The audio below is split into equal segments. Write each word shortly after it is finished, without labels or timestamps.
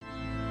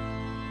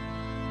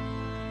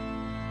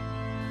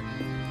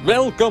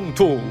Welcome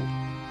to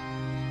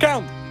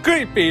Count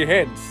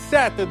Creepyhead's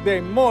Saturday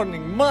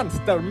Morning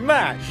Monster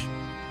Mash.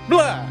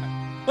 Blah!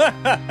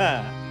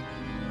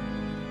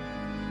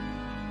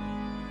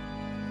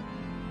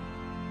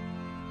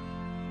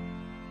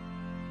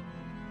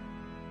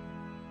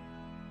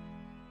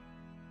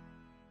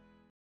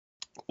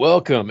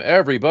 Welcome,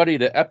 everybody,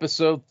 to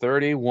episode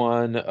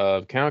 31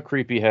 of Count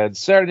Creepyhead's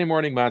Saturday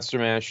Morning Monster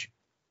Mash.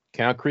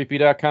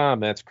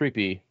 CountCreepy.com. That's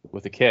creepy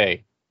with a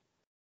K.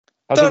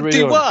 How's everybody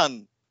doing?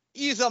 31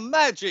 is a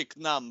magic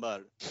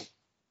number.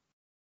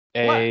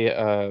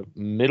 A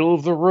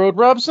middle-of-the-road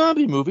Rob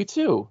Zombie movie,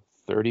 too.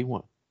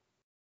 31.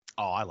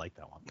 Oh, I like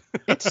that one.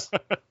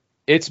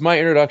 It's my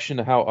introduction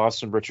to how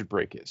awesome Richard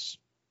Brake is.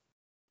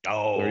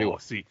 Oh, 31.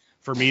 See,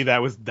 for me,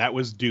 that was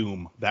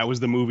Doom. That was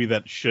the movie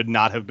that should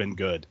not have been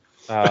good.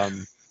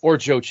 Or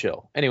Joe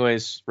Chill.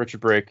 Anyways,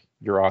 Richard Brake,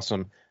 you're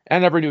awesome. I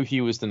never knew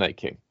he was the Night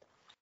King.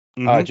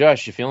 Mhm.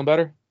 Josh, you feeling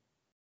better?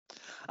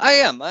 I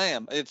am.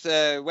 It's,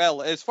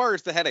 well, as far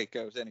as the headache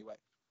goes, anyway.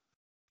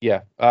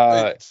 Yeah.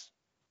 Now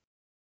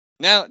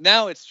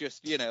it's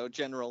just,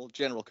 general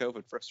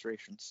COVID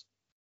frustrations.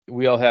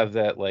 We all have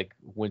that, like,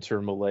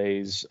 winter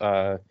malaise.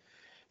 For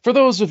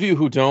those of you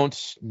who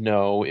don't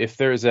know, if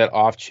there's that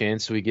off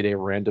chance we get a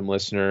random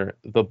listener,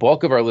 the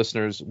bulk of our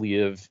listeners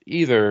live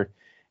either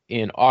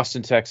in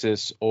Austin,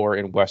 Texas, or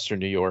in Western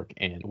New York.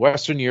 And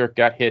Western New York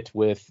got hit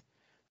with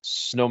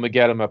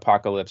Snowmageddon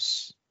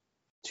Apocalypse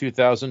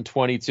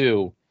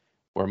 2022,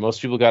 where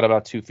most people got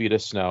about 2 feet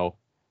of snow,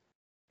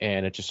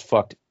 and it just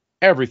fucked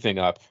everything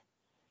up.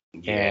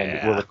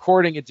 And we're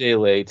recording a day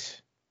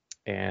late,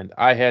 and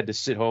I had to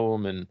sit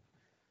home and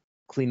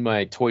clean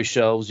my toy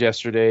shelves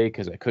yesterday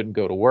because I couldn't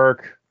go to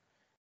work,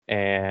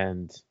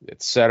 and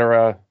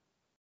etc.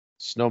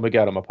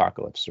 Snowmageddon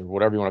Apocalypse, or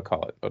whatever you want to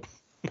call it.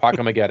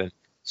 Apocalypse.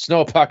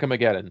 Snow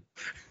Apocalypse.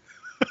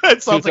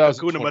 It sounds like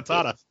Hakuna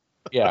Matata.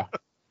 Yeah.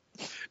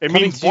 It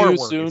Coming means to more you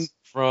words. soon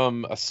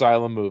from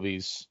Asylum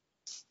Movies,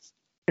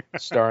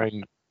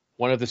 starring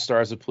one of the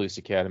stars of Police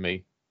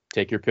Academy.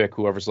 Take your pick,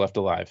 whoever's left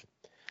alive.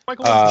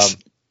 Michael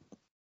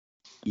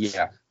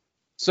Yeah.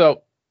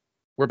 So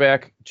we're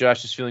back.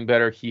 Josh is feeling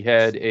better. He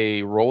had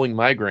a rolling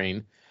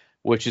migraine,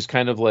 which is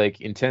kind of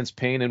like intense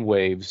pain in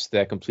waves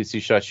that completely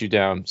shuts you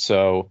down.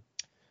 So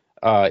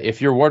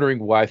if you're wondering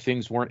why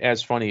things weren't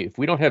as funny, if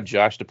we don't have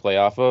Josh to play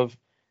off of,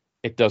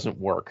 it doesn't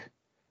work.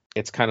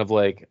 It's kind of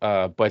like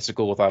a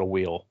bicycle without a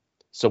wheel.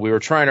 So we were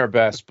trying our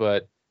best,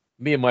 but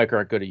me and Mike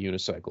aren't good at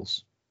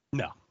unicycles.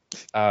 No.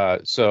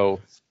 So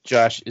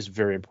Josh is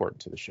very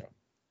important to the show.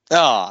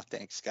 Oh,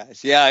 thanks,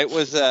 guys. Yeah, it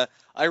was, I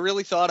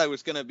really thought I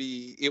was going to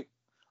be,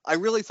 I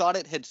really thought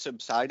it had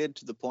subsided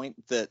to the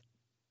point that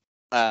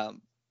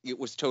it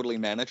was totally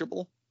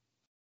manageable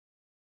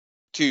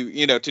to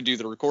do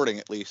the recording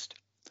at least.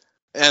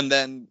 And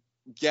then,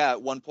 yeah,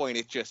 at one point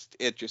it just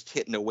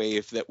hit in a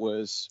wave that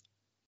was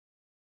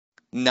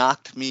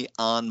knocked me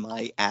on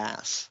my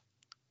ass.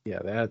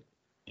 Yeah,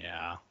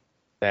 Yeah.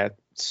 that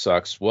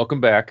sucks.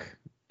 Welcome back.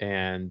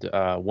 And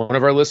one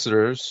of our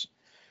listeners,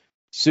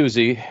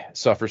 Susie,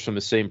 suffers from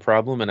the same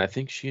problem, and I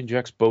think she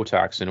injects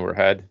Botox into her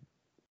head.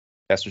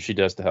 That's what she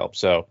does to help.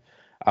 So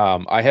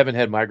I haven't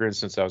had migraines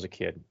since I was a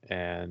kid,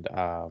 and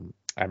I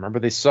remember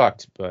they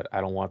sucked, but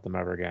I don't want them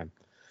ever again.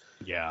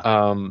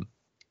 Yeah.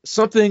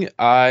 Something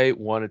I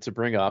wanted to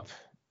bring up,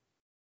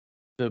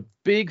 the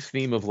big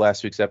theme of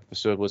last week's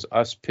episode was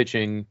us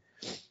pitching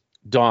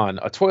Dawn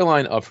a toy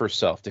line of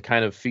herself to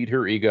kind of feed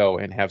her ego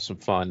and have some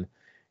fun.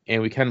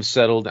 And we kind of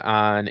settled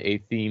on a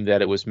theme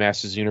that it was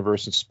Masters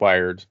Universe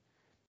inspired,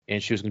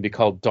 and she was going to be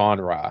called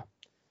Dawn Ra.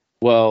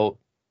 Well,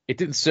 it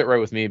didn't sit right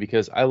with me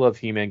because I love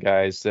He-Man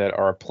guys that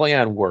are a play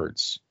on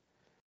words.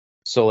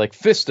 So like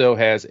Fisto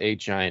has a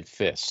giant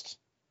fist.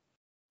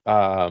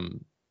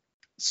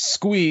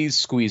 Squeeze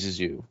squeezes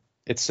you,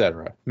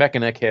 etc.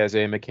 Mechanic has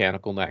a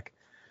mechanical neck.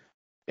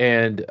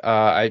 And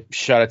I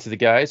shot it to the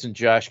guys, and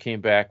Josh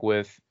came back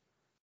with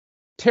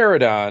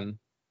Pterodon,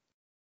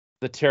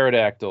 the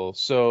pterodactyl.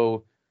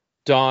 So,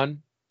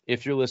 Dawn,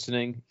 if you're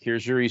listening,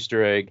 here's your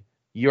Easter egg.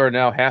 You are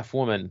now half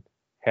woman,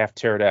 half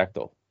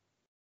pterodactyl.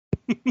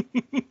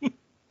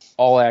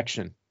 All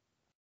action.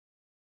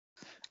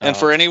 And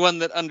for anyone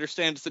that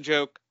understands the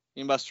joke,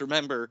 you must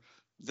remember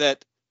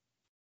that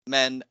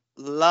men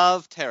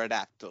love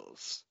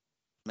pterodactyls.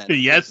 Men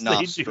Yes, with they do.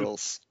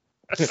 nostrils.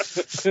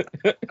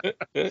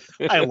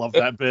 I love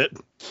that bit.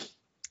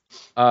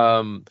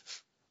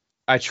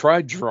 I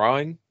tried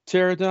drawing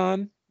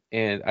Pterodon,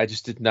 and I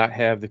just did not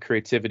have the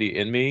creativity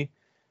in me.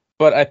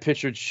 But I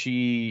pictured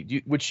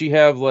would she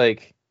have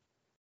like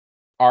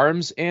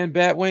arms and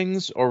bat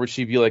wings, or would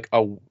she be like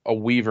a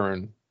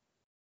wyvern?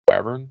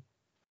 Wyvern?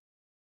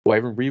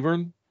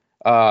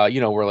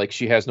 Where like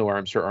she has no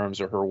arms, her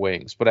arms are her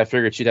wings. But I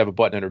figured she'd have a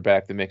button on her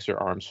back that makes her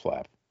arms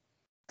flap.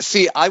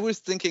 See, I was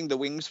thinking the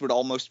wings would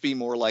almost be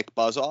more like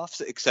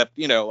Buzz-Offs, except,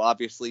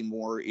 obviously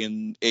more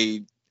in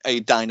a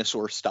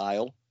dinosaur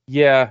style.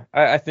 Yeah,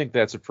 I think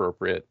that's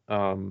appropriate.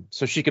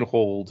 So she can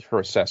hold her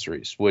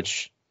accessories,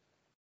 which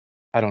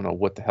I don't know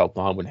what the hell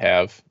Dawn would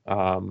have.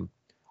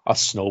 A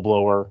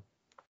snowblower,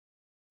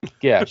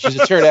 Yeah, she's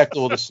a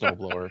pterodactyl with a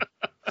snowblower.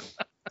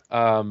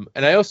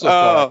 And I also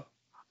thought,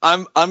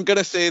 I'm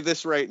gonna say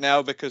this right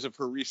now because of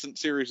her recent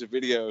series of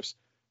videos.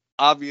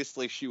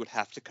 Obviously, she would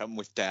have to come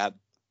with Dad.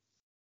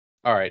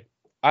 all right,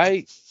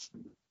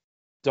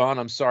 Dawn,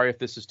 I'm sorry if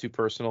this is too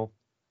personal.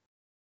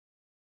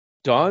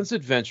 Dawn's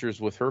adventures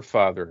with her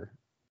father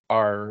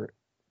are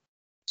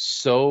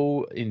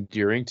so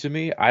endearing to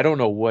me. I don't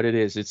know what it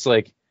is. It's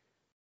like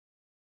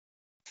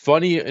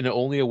funny in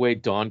only a way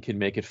Dawn can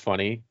make it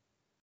funny.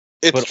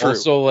 It's but true.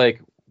 Also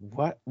like,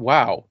 what?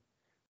 Wow.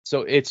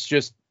 So it's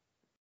just,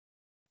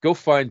 go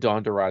find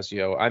Dawn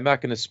DeRazio. I'm not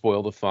going to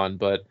spoil the fun,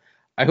 but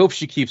I hope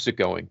she keeps it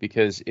going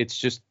because it's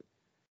just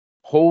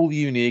wholly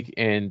unique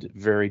and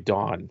very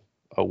Dawn,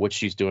 what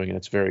she's doing, and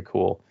it's very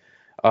cool.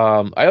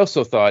 I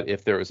also thought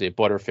if there was a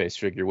Butterface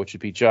figure, which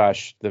would be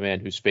Josh, the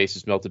man whose face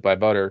is melted by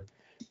butter,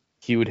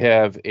 he would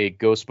have a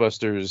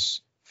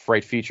Ghostbusters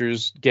Fright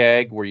Features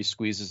gag where he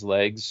squeezes his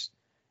legs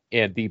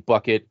and the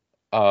bucket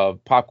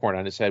of popcorn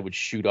on his head would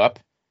shoot up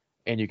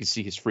and you could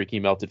see his freaky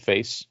melted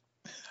face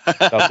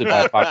melted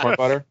by popcorn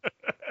butter.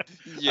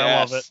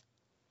 Yes.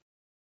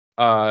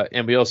 I love it.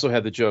 And we also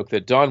had the joke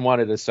that Dawn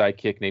wanted a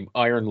sidekick named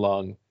Iron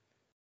Lung,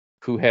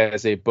 who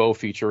has a bow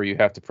feature where you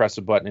have to press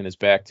a button in his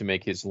back to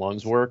make his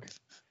lungs work.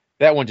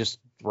 That one just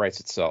writes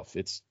itself.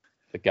 It's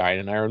the guy in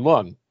an iron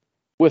lung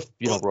with,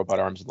 robot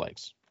arms and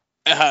legs.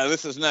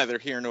 This is neither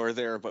here nor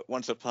there, but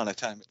once upon a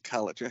time at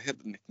college, I had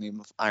the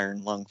nickname of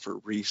Iron Lung for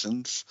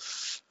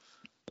reasons.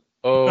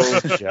 Oh,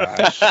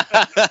 Josh.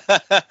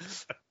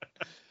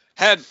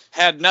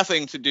 had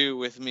nothing to do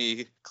with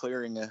me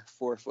clearing a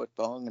 4-foot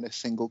bong in a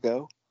single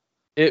go.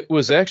 It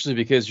was actually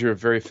because you're a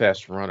very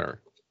fast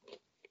runner.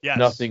 Yes.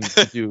 Nothing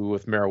to do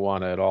with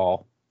marijuana at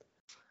all.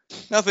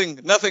 Nothing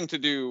to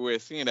do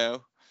with,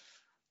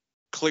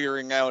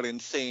 clearing out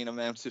insane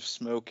amounts of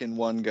smoke in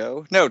one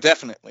go. No,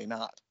 definitely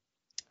not.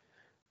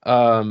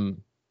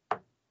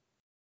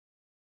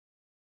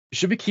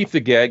 Should we keep the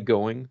gag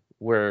going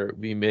where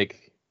we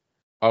make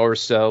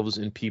ourselves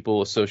and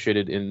people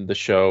associated in the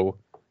show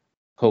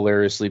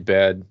hilariously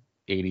bad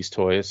 80s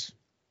toys?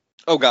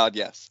 Oh God,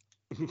 yes.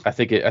 I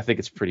think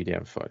it's pretty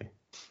damn funny.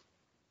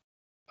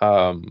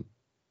 And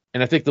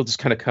I think they'll just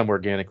kind of come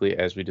organically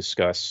as we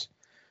discuss.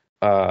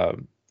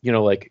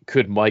 Like,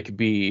 could Mike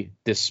be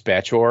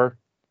Dispatchor?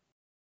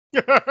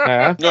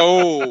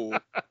 No.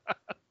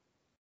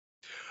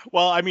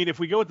 Well, I mean, if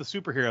we go with the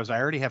superheroes, I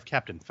already have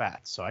Captain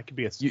Fats, so I could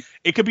be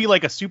it could be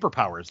like a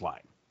superpowers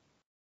line.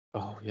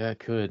 Oh yeah, it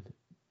could.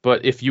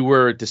 But if you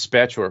were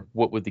Dispatchor,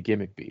 what would the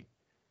gimmick be?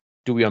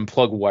 Do we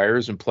unplug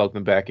wires and plug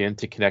them back in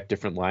to connect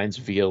different lines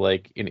via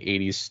like an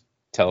 80s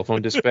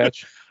telephone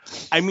dispatch?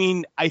 I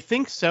mean, I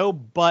think so,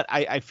 but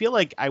I feel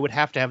like I would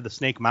have to have the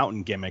Snake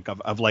Mountain gimmick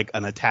of like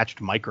an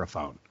attached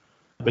microphone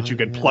that you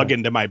could plug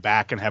into my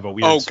back and have a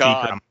weird speaker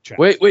on my chest.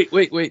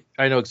 Wait.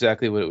 I know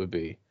exactly what it would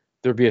be.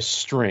 There'd be a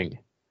string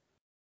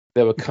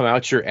that would come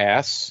out your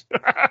ass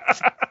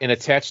and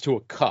attach to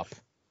a cup.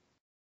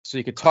 So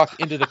you could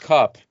talk into the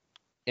cup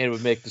and it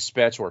would make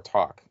Dispatchor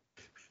talk.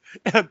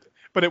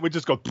 But it would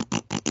just go.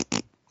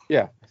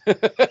 Yeah.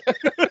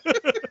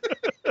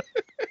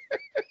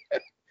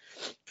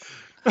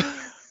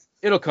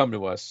 It'll come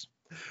to us.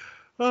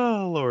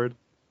 Oh, Lord.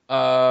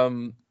 Are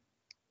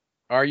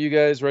you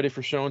guys ready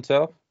for show and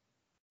tell?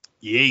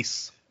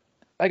 Yes.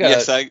 I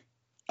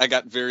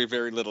got very,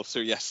 very little, so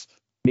yes.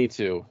 Me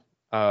too.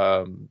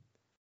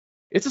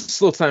 It's a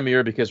slow time of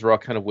year because we're all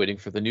kind of waiting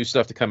for the new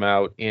stuff to come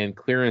out, and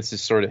clearance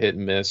is sort of hit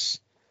and miss.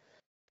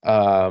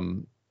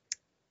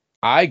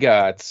 I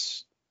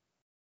got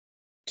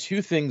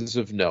two things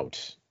of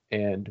note,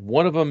 and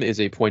one of them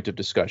is a point of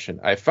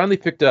discussion. I finally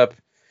picked up,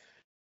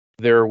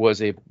 there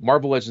was a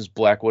Marvel Legends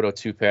Black Widow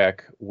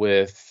 2-pack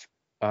with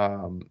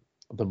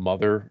the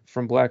mother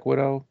from Black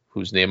Widow,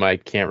 whose name I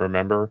can't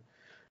remember,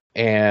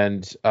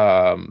 and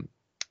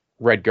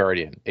Red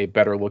Guardian, a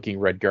better looking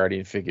Red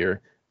Guardian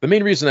figure. The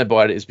main reason I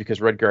bought it is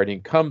because Red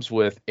Guardian comes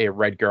with a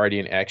Red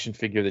Guardian action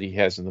figure that he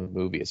has in the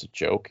movie as a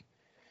joke.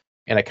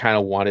 And I kind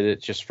of wanted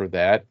it just for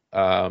that.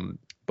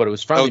 But it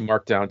was finally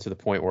marked down to the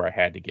point where I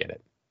had to get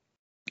it.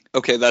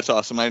 Okay, that's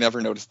awesome. I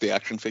never noticed the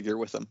action figure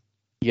with him.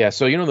 Yeah,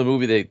 so in the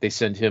movie they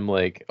send him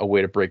like a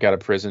way to break out of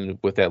prison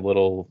with that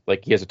little,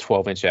 like, he has a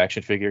 12-inch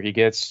action figure he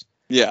gets.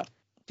 Yeah.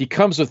 He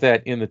comes with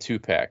that in the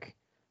 2-pack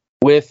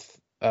with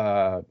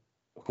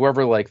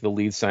whoever, like, the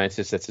lead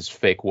scientist, that's his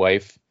fake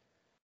wife.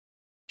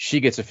 She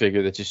gets a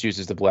figure that just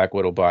uses the Black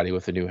Widow body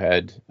with a new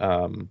head.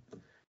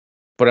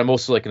 But I'm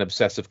also like an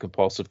obsessive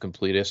compulsive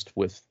completist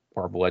with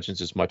Marvel Legends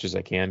as much as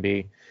I can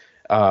be.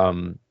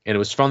 And it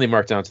was finally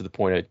marked down to the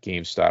point at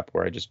GameStop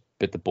where I just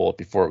bit the bullet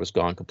before it was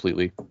gone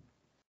completely.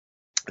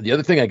 The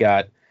other thing I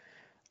got,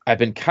 I've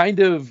been kind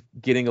of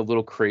getting a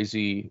little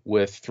crazy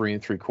with 3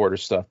 3/4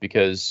 stuff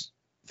because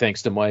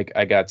thanks to Mike,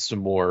 I got some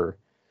more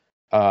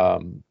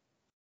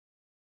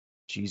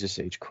Jesus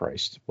H.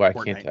 Christ. Why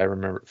can't I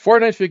remember?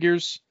 Fortnite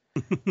figures.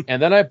 And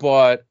then I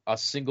bought a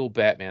single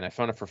Batman. I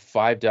found it for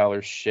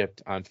 $5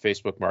 shipped on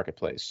Facebook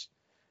Marketplace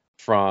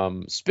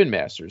from Spin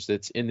Masters.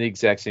 That's in the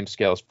exact same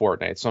scale as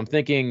Fortnite. So I'm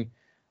thinking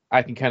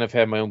I can kind of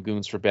have my own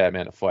goons for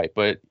Batman to fight.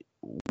 But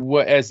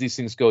as these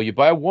things go, you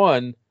buy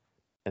one,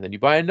 and then you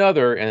buy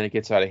another, and then it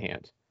gets out of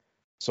hand.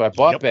 So I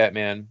bought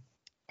Batman.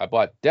 I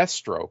bought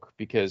Deathstroke,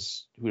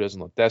 because who doesn't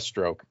love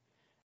Deathstroke?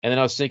 And then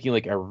I was thinking,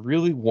 like, I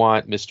really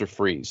want Mr.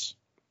 Freeze.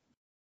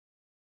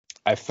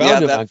 I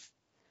found him on...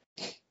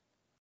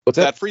 What's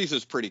that? That Freeze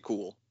is pretty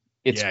cool.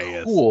 It's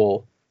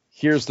cool.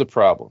 Here's the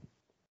problem.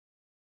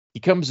 He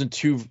comes in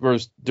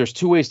there's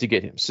two ways to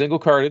get him. Single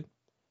carded,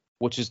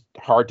 which is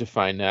hard to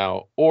find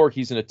now, or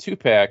he's in a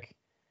 2-pack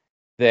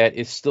that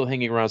is still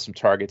hanging around some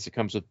Targets. It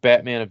comes with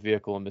Batman, a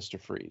vehicle, and Mr.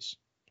 Freeze.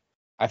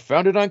 I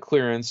found it on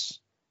clearance.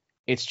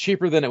 It's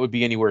cheaper than it would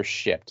be anywhere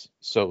shipped.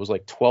 So it was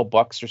like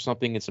 $12 or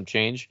something and some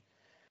change.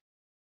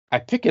 I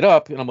pick it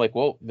up and I'm like,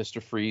 well,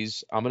 Mr.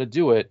 Freeze, I'm going to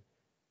do it.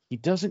 He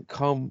doesn't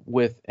come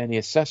with any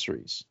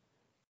accessories.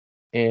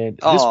 And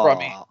this brought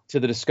me to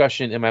the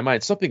discussion in my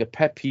mind, a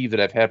pet peeve that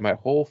I've had my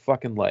whole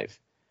fucking life.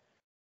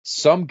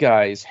 Some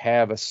guys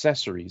have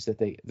accessories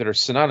that are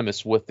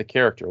synonymous with the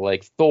character,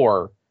 like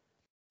Thor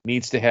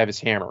needs to have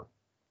his hammer.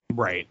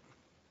 Right.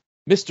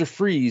 Mr.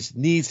 Freeze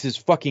needs his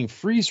fucking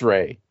freeze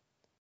ray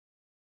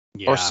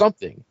or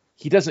something.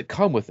 He doesn't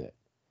come with it.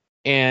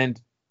 And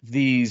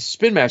these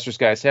Spin Masters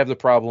guys have the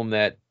problem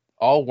that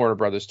all Warner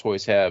Brothers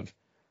toys have.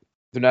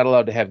 They're not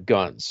allowed to have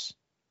guns.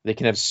 They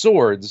can have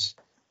swords,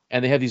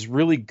 and they have these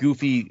really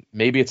goofy,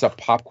 maybe it's a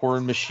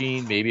popcorn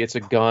machine, maybe it's a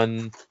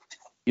gun.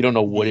 You don't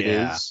know what it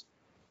is.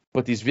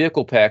 But these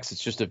vehicle packs,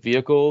 it's just a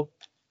vehicle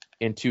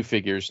and 2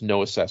 figures,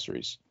 no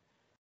accessories.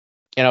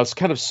 And I was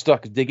kind of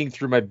stuck digging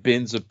through my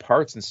bins of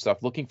parts and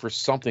stuff, looking for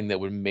something that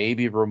would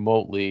maybe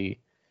remotely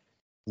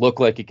look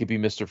like it could be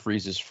Mr.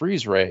 Freeze's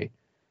freeze ray.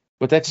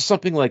 But that's just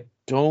something like,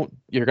 you're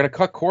going to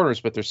cut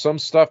corners, but there's some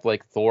stuff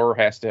like Thor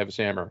has to have his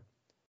hammer.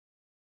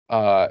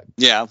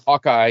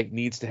 Hawkeye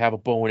needs to have a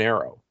bow and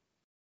arrow.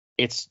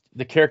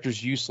 The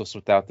character's useless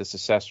without this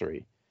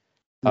accessory.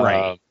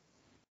 Right.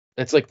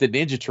 It's like the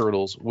Ninja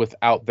Turtles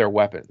without their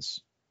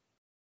weapons,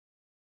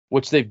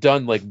 which they've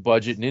done like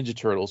budget Ninja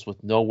Turtles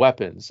with no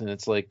weapons. And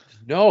it's like,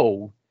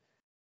 no,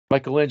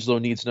 Michelangelo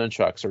needs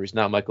nunchucks or he's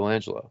not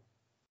Michelangelo.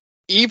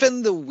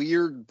 Even the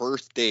weird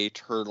birthday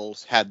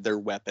turtles had their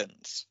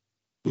weapons.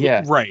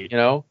 Yeah. Right. You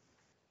know,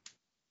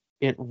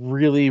 it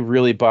really,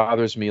 really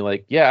bothers me.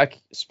 Like,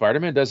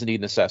 Spider-Man doesn't need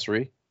an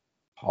accessory.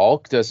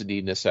 Hulk doesn't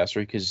need an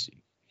accessory because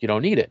you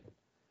don't need it.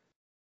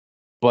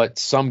 But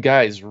some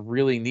guys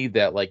really need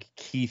that like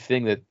key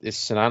thing that is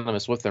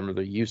synonymous with them or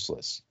they're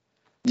useless.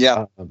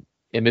 Yeah.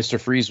 And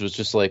Mr. Freeze was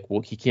just like,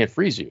 well, he can't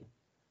freeze you.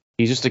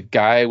 He's just a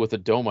guy with a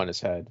dome on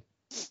his head.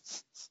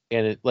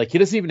 And he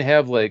doesn't even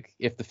have like,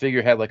 if the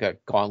figure had like a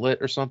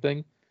gauntlet or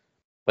something,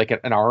 like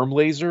an arm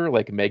laser,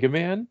 like Mega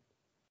Man,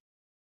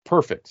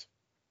 perfect.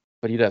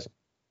 But he doesn't.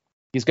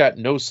 He's got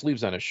no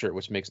sleeves on his shirt,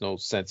 which makes no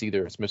sense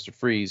either. It's Mr.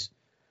 Freeze.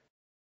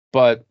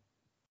 But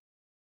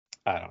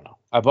I don't know.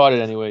 I bought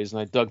it anyways,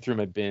 and I dug through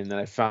my bin, and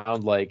I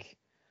found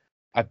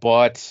I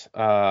bought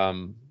a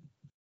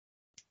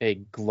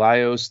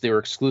Glyos. They were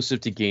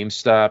exclusive to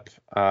GameStop.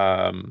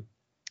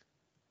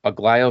 A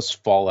Glyos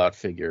Fallout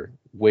figure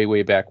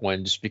way back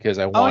when, just because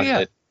I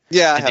wanted it.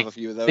 Yeah, I have a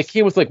few of those. They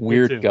came with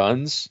weird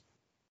guns,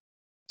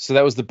 so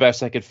that was the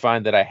best I could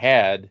find that I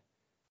had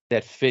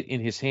that fit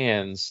in his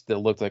hands that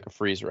looked like a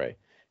freeze ray.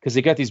 Because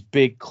they got these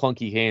big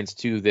clunky hands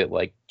too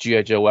that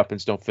G.I. Joe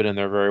weapons don't fit in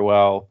there very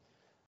well.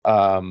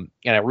 And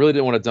I really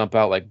didn't want to dump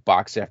out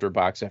box after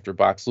box after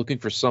box looking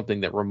for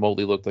something that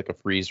remotely looked like a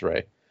freeze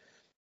ray.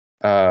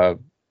 So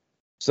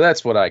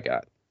that's what I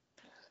got.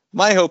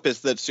 My hope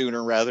is that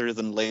sooner rather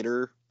than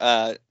later,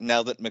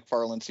 now that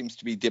McFarlane seems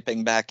to be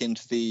dipping back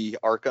into the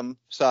Arkham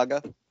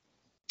saga,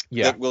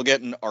 that we'll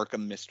get an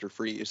Arkham Mr.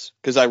 Freeze,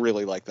 because I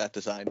really like that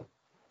design.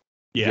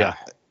 Yeah.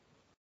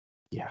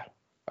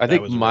 I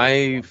think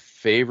my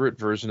favorite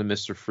version of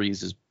Mr.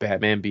 Freeze is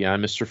Batman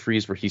Beyond Mr.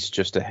 Freeze, where he's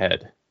just a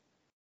head.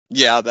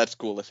 Yeah, that's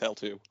cool as hell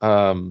too.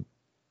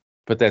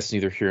 But that's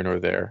neither here nor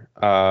there.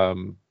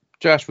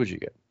 Josh, what'd you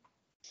get?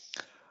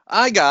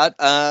 I got,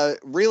 I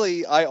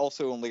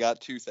also only got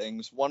 2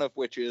 things, one of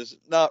which is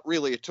not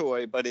really a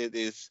toy, but it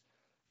is,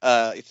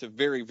 it's a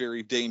very,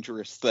 very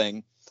dangerous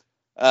thing.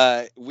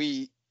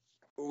 We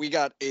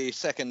got a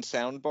second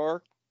sound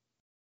bar.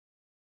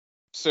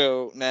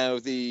 So now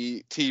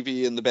the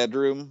TV in the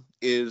bedroom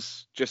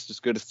is just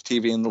as good as the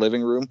TV in the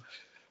living room,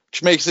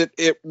 which makes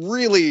it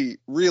really,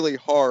 really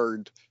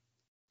hard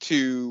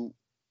to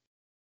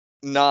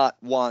not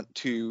want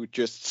to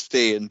just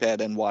stay in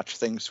bed and watch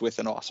things with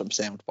an awesome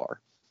sound bar.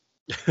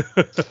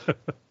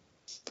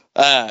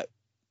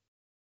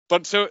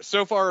 But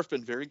so far I've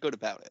been very good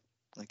about it.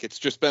 It's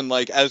just been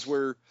as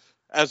we're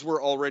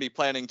already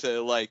planning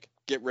to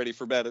get ready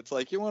for bed, it's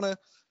you want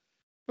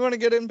to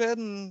get in bed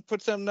and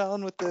put something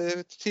on with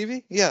the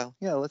TV? Yeah,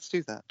 let's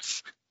do that.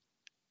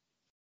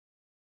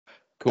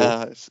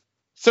 Cool.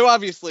 So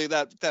obviously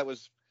that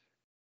was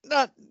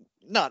not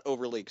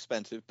overly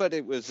expensive, but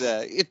it was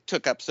it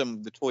took up some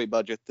of the toy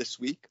budget this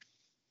week.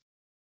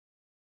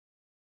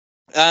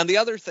 And the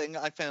other thing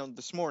I found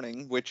this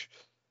morning, which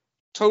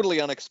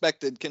totally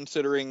unexpected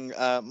considering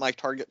my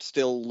target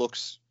still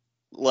looks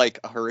like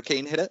a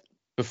hurricane hit it.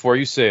 Before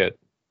you say it,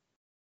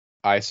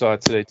 I saw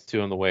it today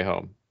too on the way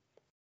home.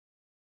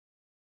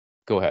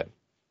 Go ahead.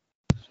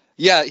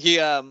 Yeah, he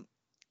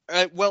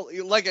well,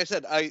 like I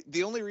said,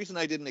 the only reason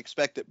I didn't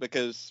expect it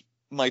because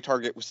my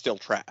target was still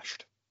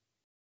trashed.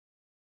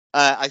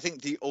 I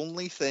think the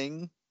only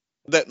thing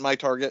that my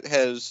target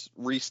has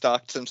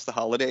restocked since the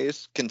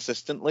holidays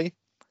consistently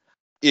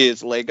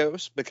is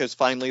Legos, because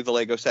finally the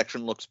Lego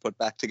section looks put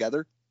back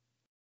together.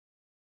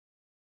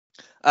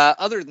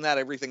 Other than that,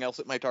 everything else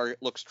at my target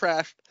looks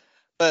trashed,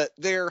 but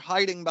they're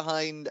hiding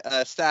behind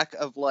a stack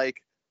of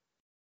like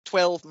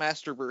 12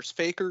 Masterverse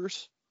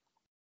fakers,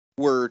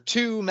 were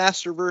 2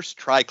 Masterverse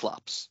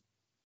Triclops.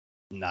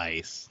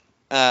 Nice.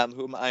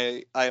 Whom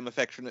I am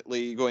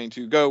affectionately going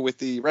to go with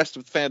the rest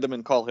of the fandom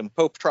and call him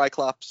Pope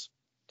Triclops.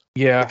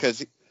 Yeah.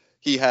 Because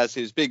he has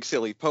his big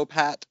silly Pope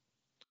hat.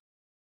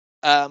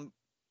 Not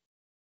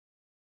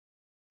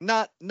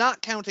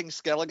counting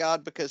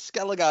Skelegod, because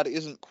Skelegod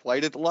isn't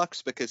quite a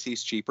deluxe because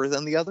he's cheaper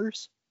than the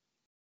others.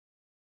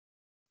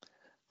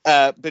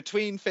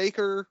 Between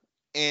Faker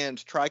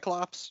and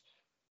Triclops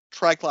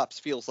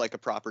feels like a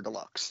proper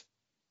deluxe.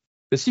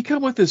 Does he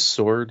come with his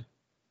sword?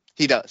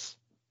 He does.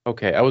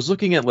 Okay, I was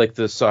looking at like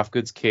the soft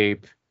goods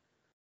cape,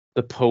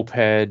 the Pope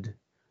head,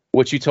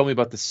 what you told me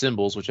about the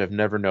symbols, which I've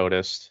never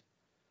noticed.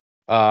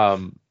 Yeah,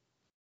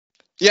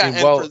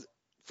 and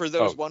for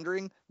those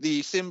wondering,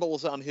 the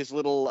symbols on his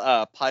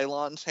little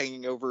pylons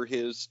hanging over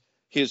his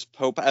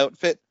Pope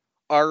outfit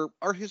are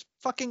his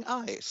fucking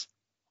eyes.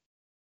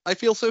 I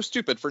feel so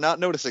stupid for not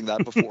noticing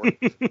that before.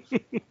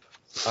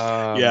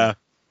 Yeah.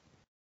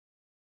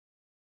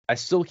 I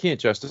still can't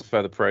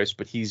justify the price,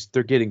 but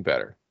they're getting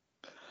better.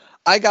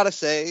 I gotta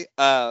say,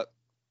 of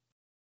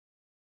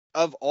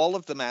all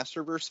of the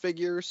Masterverse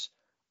figures,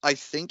 I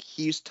think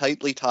he's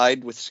tightly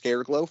tied with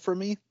Scareglow for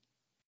me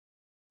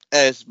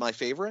as my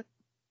favorite.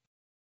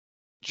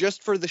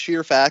 Just for the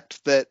sheer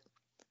fact that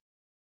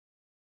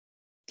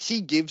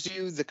he gives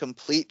you the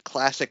complete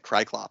classic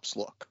Triclops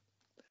look.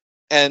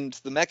 And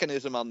the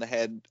mechanism on the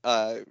head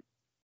to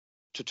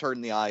turn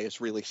the eye is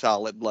really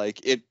solid.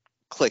 Like, it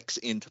clicks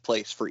into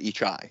place for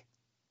each eye.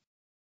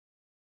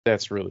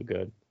 That's really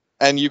good.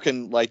 And you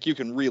can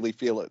really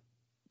feel it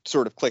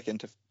sort of click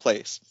into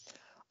place.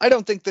 I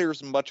don't think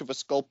there's much of a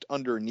sculpt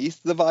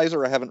underneath the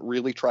visor. I haven't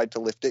really tried to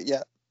lift it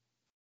yet.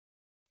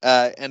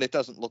 And it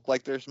doesn't look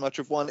like there's much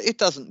of one. It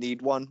doesn't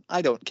need one.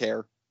 I don't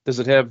care. Does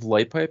it have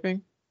light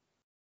piping?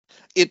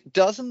 It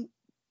doesn't,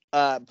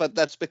 but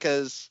that's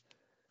because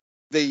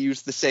they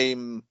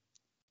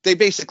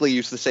basically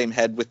use the same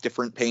head with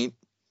different paint.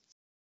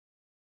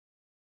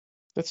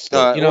 That's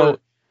still,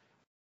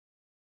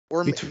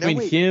 or between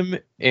him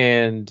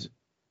and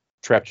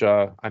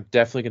Trapjaw, I'm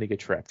definitely going to get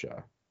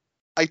Trapjaw.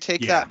 I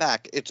take that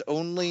back.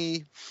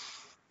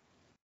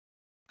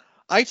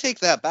 I take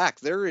that back.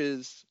 There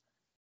is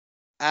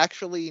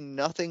actually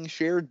nothing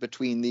shared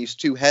between these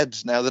two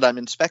heads now that I'm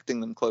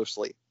inspecting them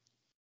closely.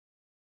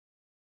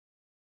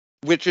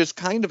 Which is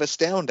kind of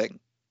astounding.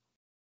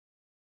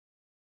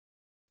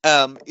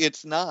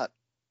 It's not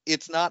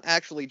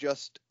actually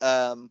just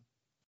the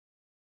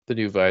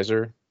new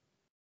visor.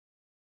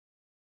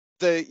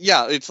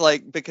 It's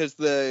like, because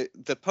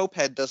the Pope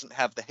head doesn't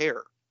have the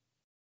hair.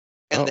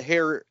 And the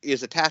hair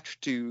is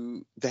attached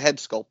to the head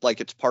sculpt, like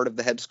it's part of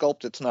the head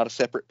sculpt. It's not a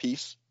separate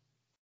piece.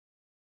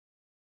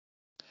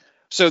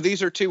 So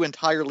these are 2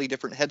 entirely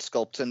different head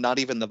sculpts, and not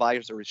even the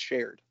visor is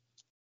shared.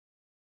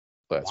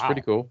 That's pretty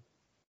cool.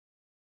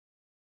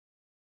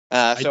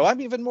 So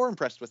I'm even more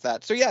impressed with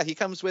that. So yeah, he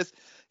comes with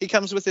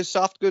his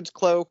soft goods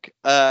cloak,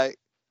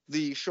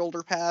 the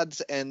shoulder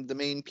pads, and the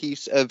main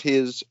piece of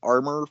his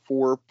armor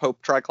for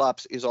Pope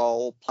Triclops is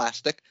all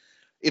plastic.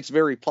 It's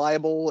very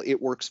pliable.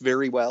 It works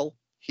very well.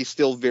 He's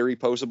still very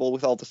poseable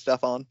with all the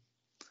stuff on.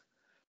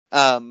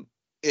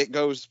 It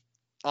goes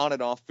on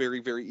and off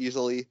very, very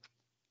easily.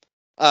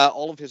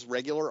 All of his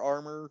regular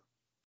armor,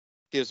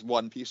 his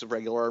one piece of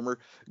regular armor,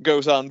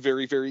 goes on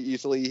very, very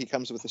easily. He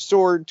comes with a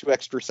sword, 2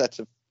 extra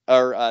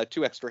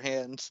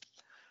hands,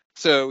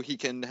 so he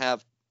can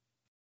have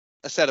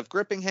a set of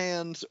gripping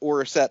hands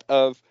or a set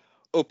of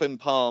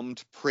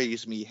open-palmed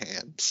praise me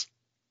hands.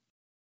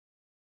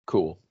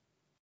 Cool.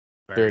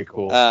 Very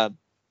cool.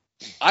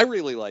 I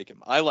really like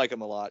him. I like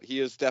him a lot.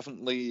 He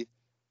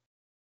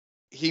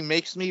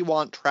makes me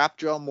want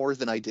Trapjaw more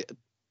than I did.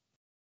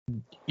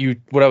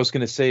 What I was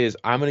going to say is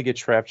I'm going to get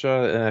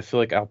Trapjaw, and I feel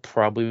like I'll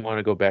probably want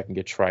to go back and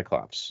get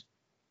Triclops.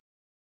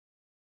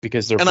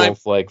 Because they're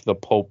both like the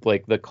Pope,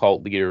 like the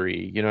cult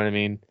leadery, you know what I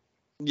mean?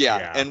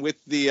 Yeah. And with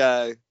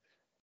the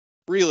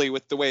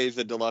with the way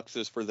the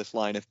deluxes for this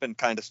line have been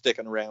kind of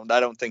sticking around, I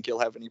don't think you'll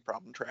have any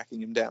problem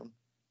tracking him down.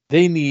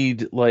 They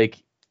need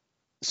like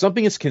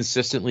something that's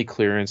consistently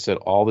clearance at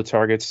all the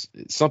targets.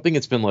 Something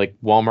that's been like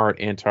Walmart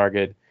and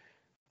Target.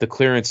 The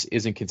clearance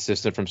isn't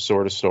consistent from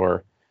store to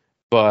store,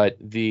 but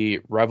the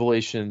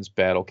Revelations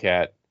Battle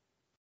Cat,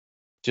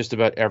 just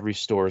about every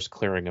store is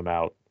clearing them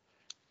out.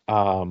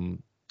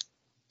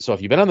 So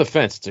if you've been on the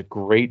fence, it's a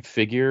great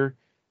figure,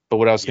 But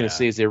what I was going Yeah. to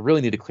say is they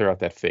really need to clear out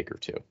that Faker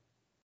too.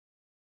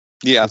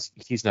 Yeah.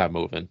 He's not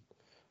moving.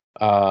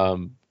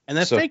 And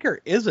that So- Faker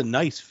is a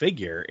nice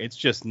figure. It's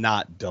just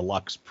not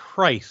deluxe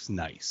price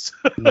nice.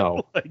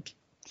 No. Like,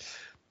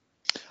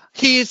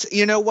 He's,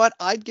 you know what?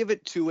 I'd give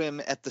it to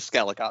him at the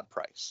Skelegod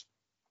price.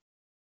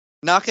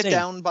 Knock it Same.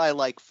 down by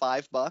like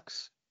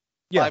 $5,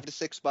 Yeah. $5 to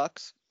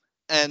 $6,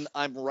 and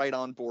I'm right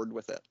on board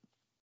with it.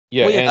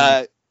 Yeah, Well, yeah,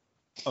 and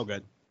oh,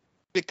 good.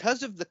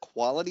 Because of the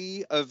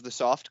quality of the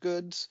soft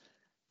goods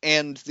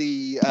and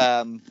the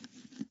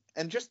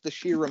and just the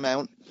sheer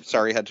amount.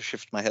 Sorry, I had to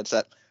shift my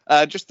headset.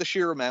 Just the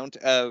sheer amount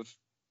of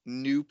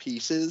new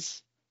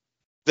pieces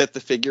that the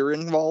figure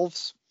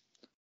involves.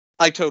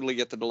 I totally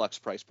get the deluxe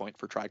price point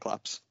for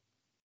Triclops.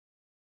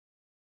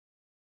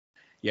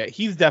 Yeah,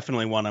 he's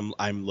definitely one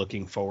I'm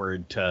looking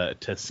forward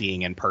to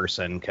seeing in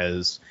person,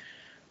 because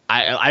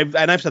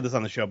I've said this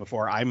on the show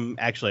before. I'm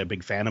actually a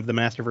big fan of the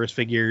Masterverse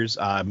figures,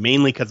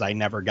 mainly because I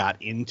never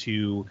got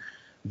into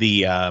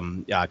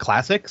the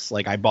classics.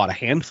 Like, I bought a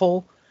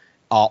handful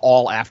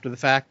all after the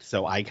fact,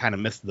 so I kind of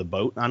missed the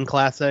boat on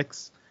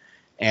classics.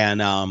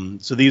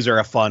 And so these are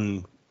a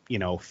fun,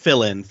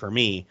 fill-in for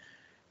me.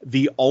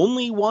 The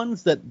only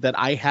ones that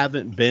I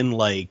haven't been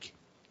like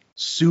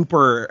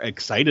super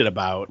excited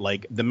about,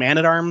 like the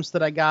Man-at-Arms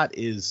that I got,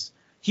 he's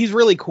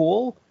really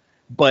cool,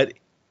 but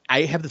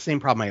I have the same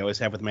problem I always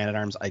have with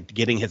Man-at-Arms,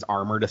 getting his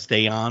armor to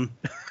stay on.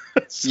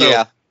 So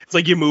Yeah. it's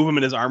like you move him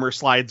and his armor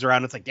slides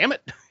around. It's like, damn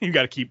it, you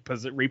got to keep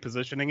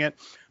repositioning it.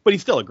 But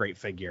he's still a great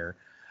figure.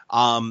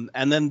 And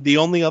then the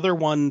only other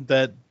one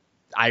that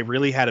I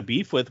really had a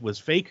beef with was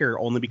Faker,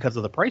 only because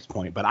of the price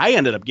point. But I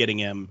ended up getting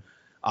him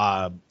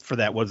for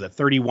that, what was it,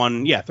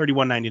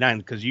 $31.99,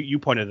 because you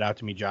pointed it out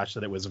to me, Josh,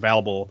 that it was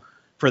available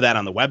for that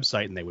on the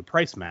website and they would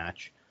price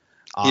match.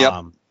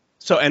 Yep.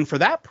 So, and for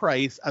that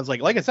price, I was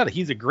like I said,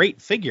 he's a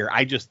great figure.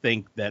 I just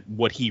think that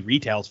what he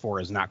retails for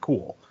is not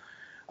cool.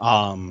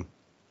 But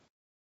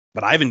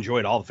I've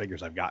enjoyed all the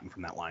figures I've gotten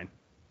from that line.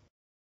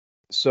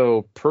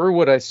 so per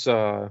what I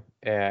saw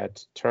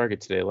at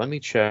Target today, let me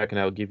check and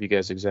I'll give you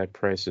guys exact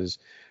prices.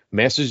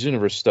 Masters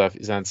Universe stuff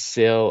is on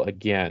sale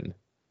again.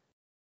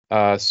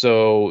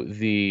 So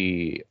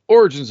the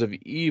Origins of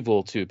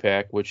Evil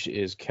 2-pack, which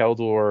is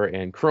Keldor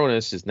and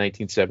Cronus, is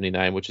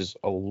 $19.79, which is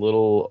a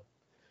little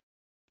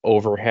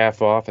over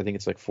half off. I think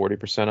it's like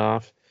 40%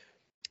 off.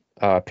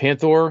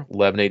 Panther,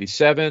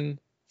 $11.87.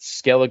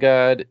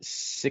 Skelegod,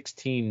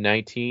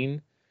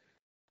 $16.19.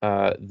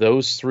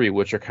 Those three,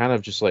 which are kind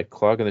of just like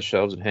clogging the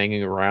shelves and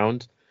hanging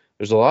around.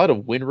 There's a lot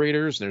of Wind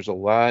Raiders, and there's a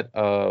lot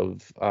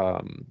of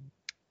not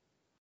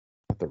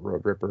the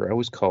Road Ripper. I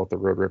always call it the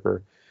Road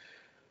Ripper.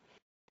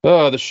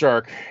 Oh, the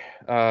Shark.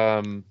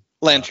 Land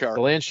Shark.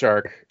 The Land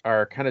Shark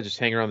are kind of just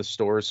hanging around the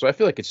stores. So I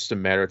feel like it's just a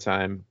matter of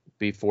time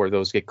before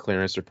those get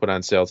clearance or put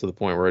on sale to the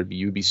point where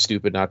you'd be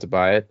stupid not to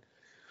buy it.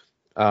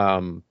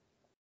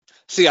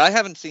 See, I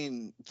haven't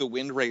seen the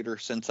Wind Raider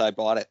since I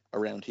bought it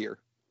around here.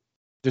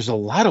 There's a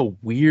lot of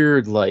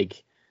weird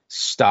like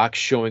stock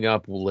showing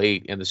up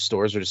late, and the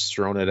stores are just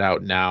throwing it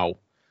out now.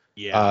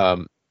 Yeah.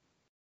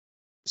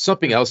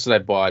 Something else that I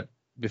bought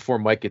before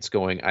Mike gets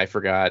going, I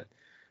forgot.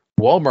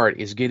 Walmart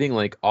is getting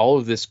like all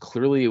of this.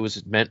 Clearly, it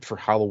was meant for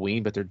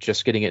Halloween, but they're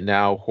just getting it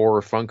now.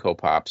 Horror Funko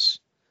Pops.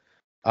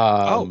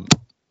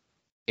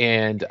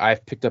 And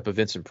I've picked up a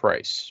Vincent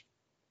Price.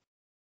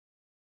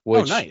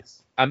 Which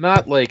nice. I'm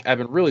not like, I've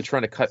been really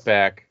trying to cut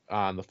back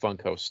on the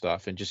Funko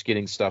stuff and just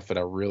getting stuff that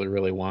I really,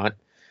 really want.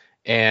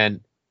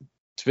 And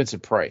it's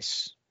Vincent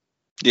Price.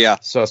 Yeah.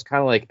 So it's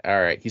kind of like, all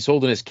right, he's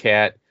holding his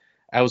cat.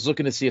 I was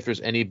looking to see if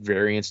there's any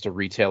variants to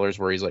retailers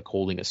where he's like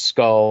holding a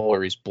skull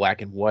or he's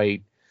black and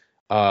white.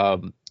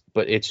 But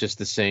it's just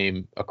the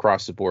same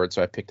across the board.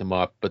 So I picked him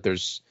up. But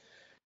there's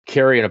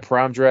Carrie in a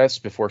prom dress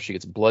before she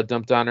gets blood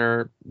dumped on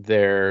her.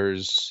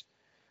 There's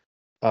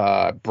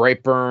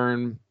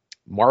Brightburn,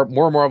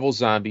 more Marvel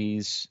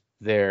Zombies.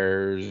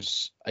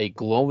 There's a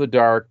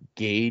glow-in-the-dark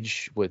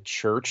Gauge with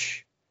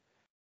Church.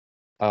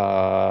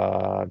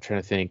 I'm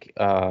trying to think.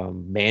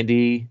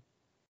 Mandy.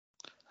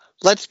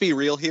 Let's be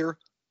real here.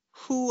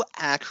 Who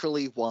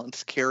actually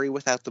wants Carrie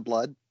without the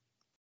blood?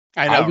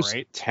 I know, I was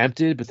right?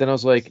 tempted, but then I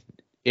was like,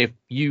 if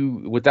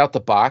you without the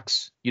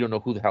box, you don't know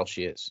who the hell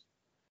she is.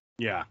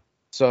 Yeah.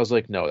 So I was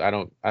like, no, I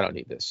don't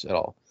need this at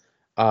all.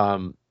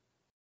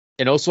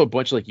 And also a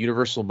bunch of like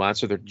Universal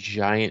Monster, their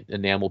giant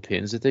enamel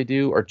pins that they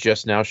do are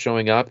just now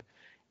showing up,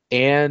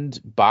 and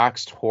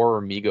boxed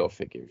horror Mego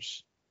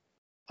figures,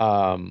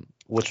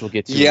 which we'll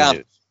get to. Yeah. In the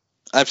news.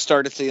 I've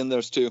started seeing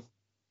those too.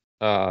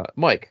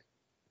 Mike,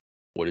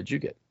 what did you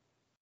get?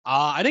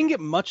 I didn't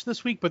get much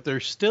this week, but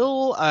there's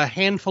still a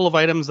handful of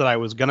items that I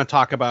was going to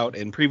talk about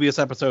in previous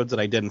episodes that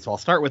I didn't, so I'll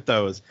start with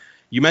those.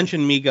 You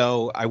mentioned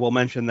Mego. I will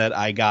mention that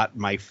I got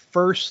my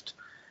first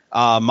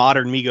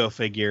modern Mego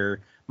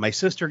figure. My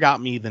sister got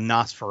me the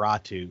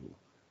Nosferatu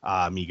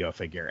Mego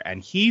figure,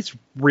 and he's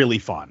really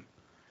fun.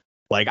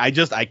 Like, I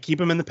keep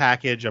him in the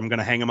package. I'm going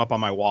to hang him up on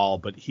my wall,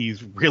 but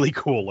he's really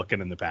cool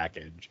looking in the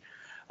package.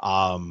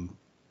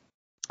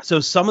 So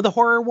some of the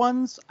horror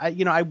ones,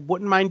 I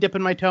wouldn't mind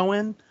dipping my toe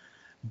in.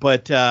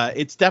 But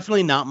it's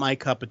definitely not my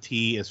cup of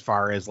tea as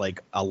far as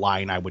like a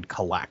line I would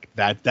collect.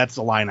 That's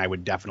a line I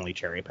would definitely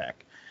cherry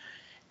pick.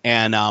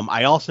 And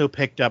I also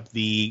picked up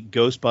the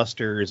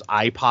Ghostbusters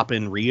Eye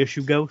Poppin'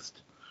 reissue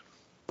Ghost.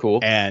 Cool.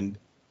 And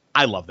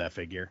I love that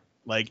figure.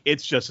 Like,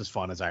 it's just as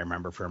fun as I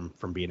remember from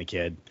being a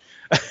kid.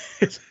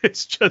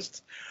 It's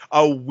just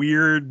a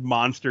weird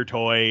monster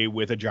toy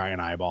with a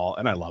giant eyeball,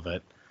 and I love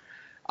it.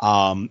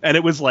 And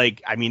it was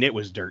like, I mean, it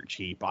was dirt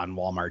cheap on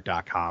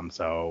Walmart.com,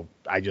 so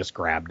I just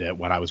grabbed it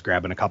when I was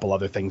grabbing a couple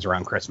other things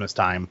around Christmas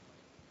time.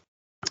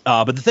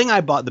 But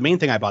the main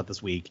thing I bought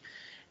this week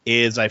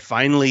is I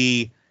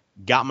finally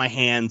got my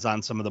hands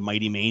on some of the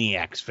Mighty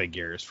Maniacs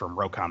figures from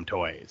Rocom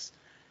Toys.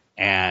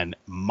 And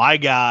my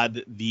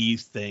God,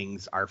 these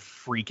things are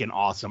freaking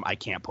awesome. I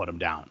can't put them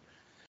down.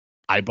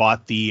 I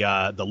bought the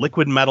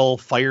Liquid Metal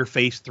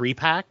Fireface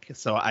 3-pack.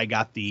 So I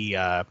got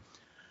the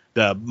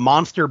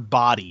monster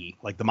body,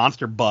 like the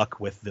monster buck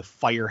with the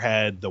fire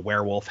head, the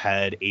werewolf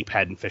head, ape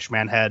head, and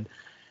fishman head.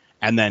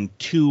 And then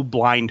 2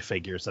 blind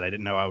figures that I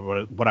didn't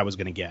know what I was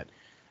going to get.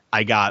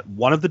 I got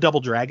one of the Double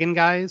Dragon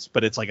guys,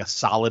 but it's like a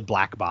solid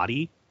black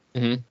body.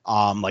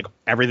 Mm-hmm. Like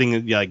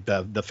everything, like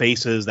the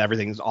faces,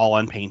 everything's all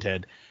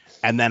unpainted.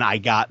 And then I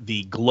got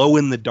the glow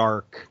in the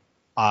dark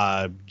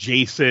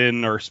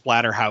Jason or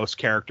Splatterhouse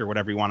character,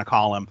 whatever you want to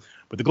call him,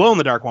 but the glow in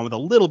the dark one with a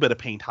little bit of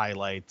paint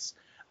highlights.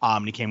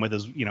 And he came with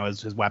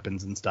his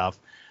weapons and stuff.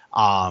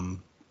 Or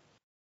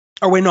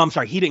wait, no, I'm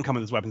sorry, he didn't come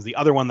with his weapons. The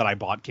other one that I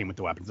bought came with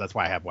the weapons. That's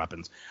why I have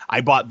weapons.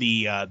 I bought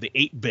the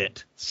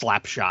 8-bit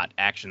Slapshot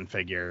action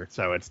figure,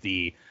 so it's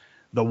the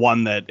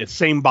one that it's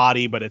same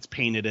body, but it's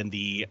painted in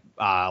the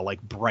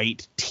like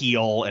bright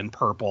teal and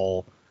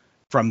purple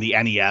from the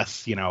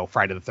NES,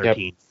 Friday the 13th.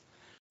 Yep.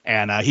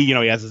 And he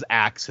has his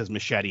axe, his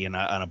machete, and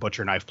a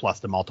butcher knife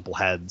plus the multiple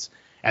heads.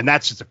 And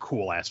that's just a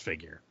cool ass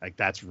figure. Like,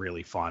 that's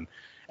really fun.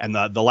 And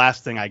the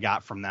last thing I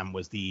got from them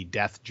was the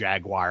Death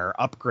Jaguar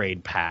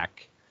upgrade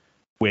pack,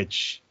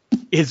 which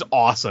is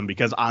awesome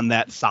because on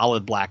that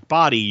solid black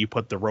body, you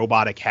put the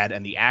robotic head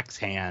and the axe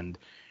hand,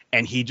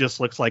 and he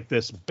just looks like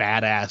this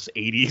badass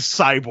 80s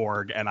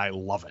cyborg, and I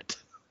love it.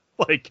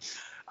 Like,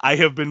 I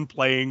have been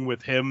playing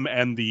with him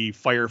and the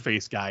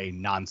Fireface guy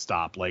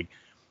nonstop. Like,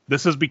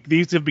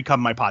 these have become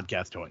my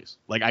podcast toys.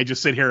 Like, I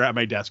just sit here at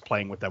my desk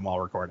playing with them while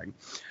recording.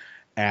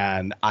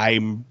 And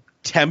I'm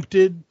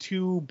tempted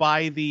to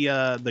buy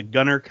the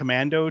Gunner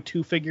Commando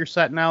 2-figure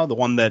set now, the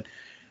one that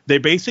they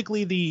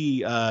basically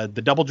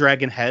the Double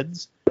Dragon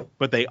heads,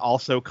 but they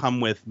also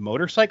come with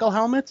motorcycle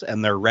helmets,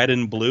 and they're red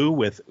and blue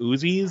with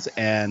Uzis,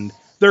 and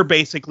they're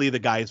basically the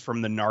guys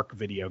from the Narc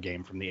video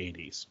game from the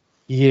 80s.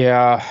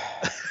 Yeah.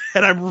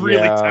 And I'm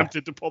really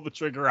tempted to pull the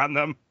trigger on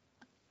them.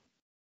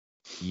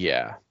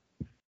 Yeah.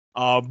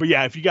 But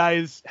yeah, if you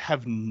guys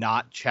have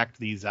not checked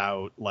these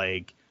out,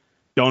 like,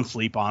 don't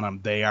sleep on them.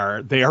 They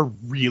are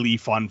really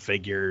fun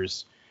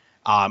figures.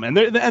 And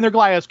they're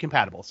GLiOS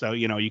compatible. So,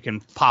 you can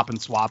pop and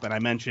swap. And I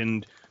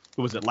mentioned,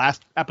 was it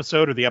last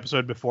episode or the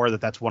episode before,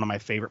 that's one of my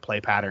favorite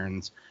play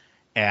patterns,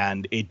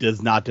 and it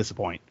does not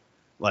disappoint.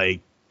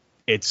 Like,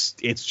 it's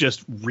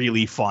just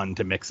really fun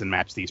to mix and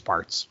match these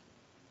parts.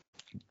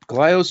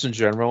 GLiOS in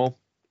general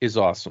is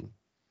awesome.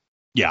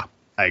 Yeah,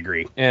 I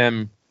agree.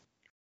 And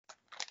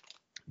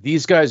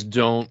these guys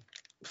don't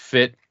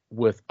fit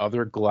with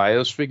other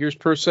GLiOS figures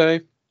per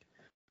se,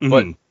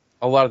 but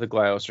a lot of the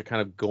GLiOS are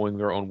kind of going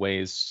their own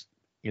ways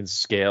in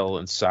scale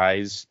and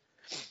size.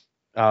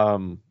 I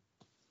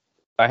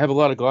have a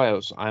lot of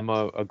GLiOS. I'm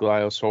a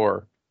GLiOS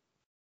whore.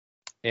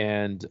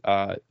 And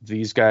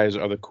these guys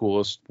are the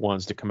coolest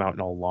ones to come out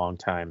in a long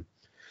time.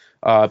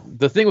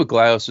 The thing with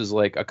GLiOS is,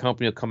 like, a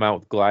company will come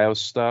out with GLiOS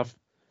stuff,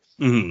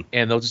 and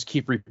they'll just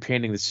keep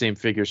repainting the same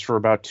figures for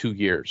about 2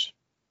 years.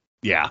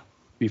 Yeah.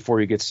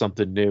 Before you get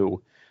something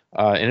new.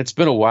 And it's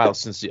been a while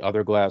since the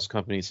other GLiOS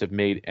companies have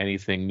made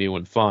anything new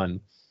and fun.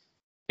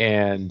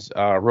 And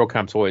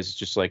Rocom Toys is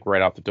just, like,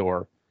 right out the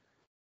door.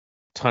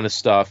 Ton of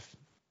stuff,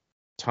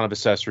 ton of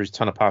accessories,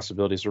 ton of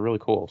possibilities. They're really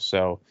cool.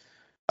 So,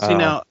 see,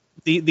 now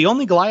the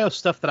only GLiOS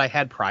stuff that I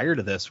had prior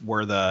to this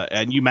were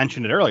and you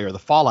mentioned it earlier, the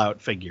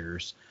Fallout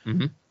figures.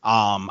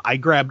 I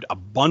grabbed a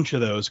bunch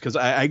of those because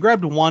I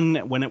grabbed one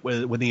when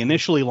they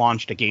initially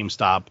launched at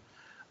GameStop.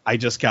 I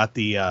just got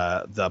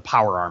the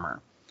Power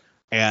Armor.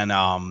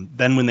 And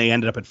then when they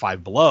ended up at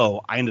Five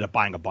Below, I ended up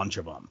buying a bunch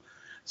of them.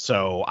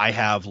 So I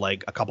have,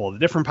 like, a couple of the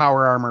different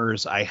Power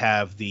Armors. I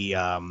have the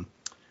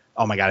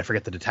oh my God, I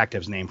forget the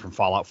detective's name from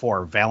Fallout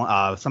 4,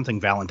 something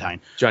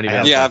Valentine. Johnny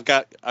Valentine.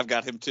 Yeah, I've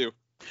got him too.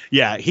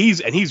 Yeah,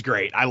 he's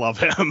great. I love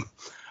him.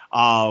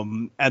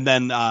 And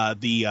then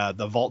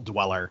the Vault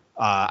Dweller.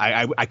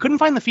 I couldn't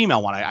find the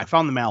female one. I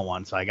found the male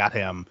one, so I got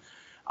him.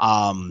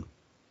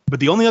 But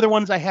the only other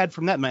ones I had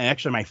from that,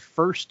 my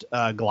first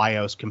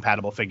GLiOS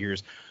compatible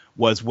figures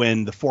was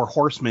when the Four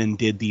Horsemen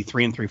did the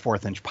 3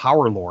 3/4 inch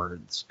Power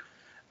Lords.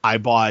 I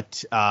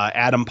bought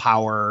Atom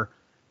Power,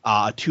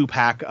 a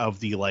 2-pack of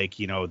the, like,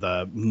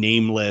 the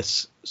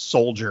nameless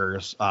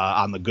soldiers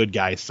on the good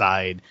guy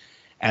side,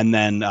 and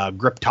then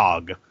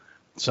Griptog.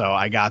 So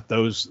I got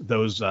those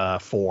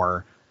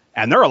 4.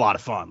 And they're a lot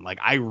of fun. Like,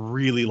 I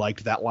really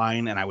liked that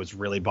line, and I was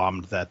really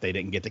bummed that they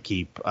didn't get to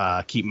keep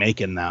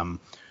making them.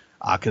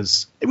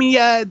 Because, I mean,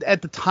 yeah,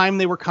 at the time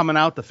they were coming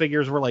out, the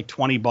figures were like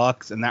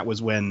 $20, and that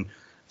was when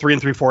 3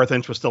 3/4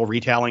 inch was still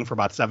retailing for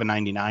about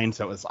 $7.99,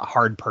 so it was a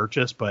hard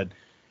purchase, but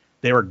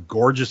they were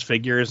gorgeous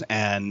figures,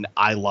 and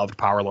I loved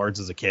Power Lords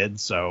as a kid,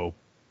 so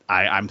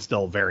I'm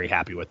still very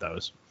happy with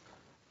those.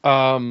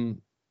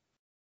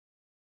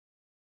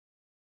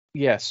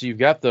 Yeah, so you've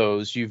got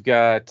those. You've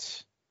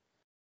got...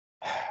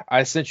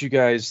 I sent you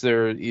guys,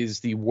 there is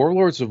the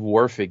Warlords of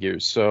War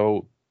figures.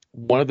 So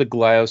one of the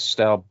Glyos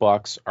style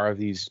bucks are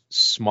these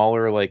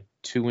smaller, like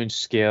 2-inch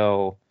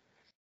scale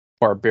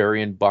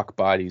barbarian buck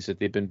bodies that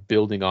they've been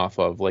building off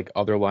of. Like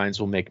other lines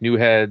will make new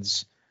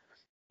heads,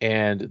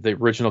 and the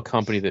original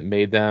company that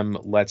made them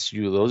lets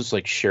you, those just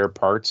like share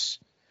parts.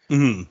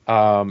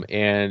 Mm-hmm.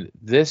 And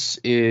this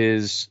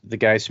is the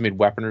guys who made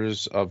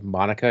Weaponers of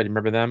Monica. Do you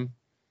remember them?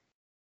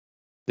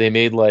 They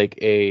made like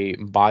a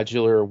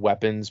modular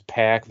weapons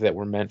pack that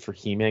were meant for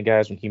He-Man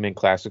guys when He-Man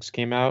Classics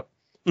came out.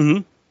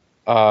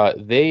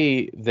 Mm-hmm.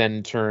 They then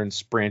in turn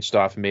branched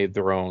off and made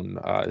their own.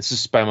 This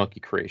is Spy Monkey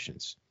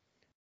Creations.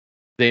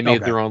 They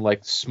made their own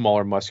like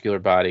smaller muscular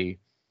body,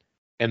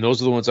 and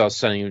those are the ones I was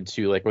sending you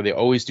to, like where they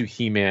always do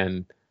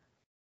He-Man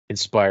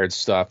inspired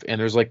stuff.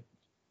 And there's like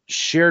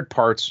shared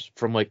parts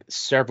from like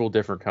several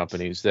different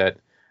companies that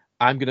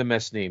I'm gonna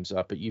mess names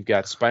up, but you've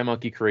got Spy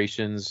Monkey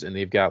Creations, and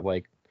they've got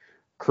like.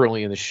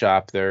 Currently in the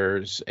shop,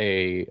 there's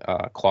a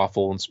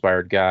Clawful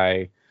inspired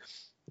guy.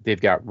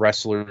 They've got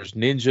wrestlers,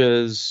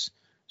 ninjas,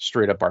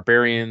 straight up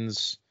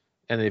barbarians,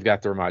 and they've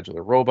got their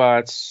modular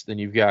robots. Then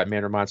you've got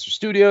Manor Monster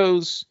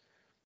Studios,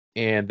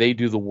 and they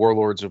do the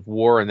Warlords of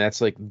War, and that's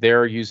like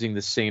they're using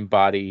the same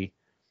body,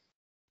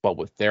 but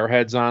with their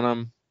heads on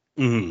them.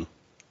 Mm-hmm.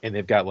 And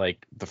they've got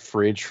like the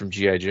Fridge from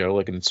G.I. Joe,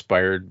 like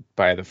inspired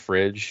by the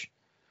Fridge.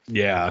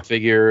 Yeah.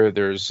 Figure.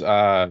 There's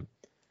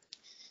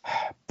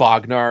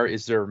Bognar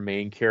is their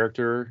main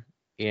character,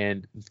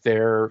 and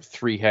their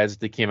 3 heads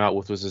they came out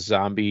with was a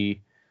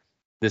zombie,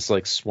 this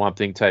like Swamp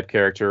Thing type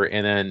character,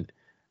 and then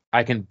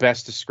I can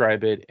best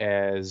describe it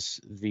as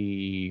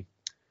the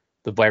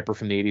Viper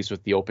from the 80s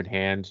with the open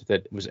hand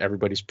that was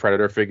everybody's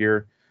Predator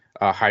figure,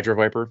 Hydra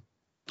Viper.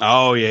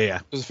 Oh yeah.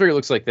 So the figure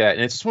looks like that,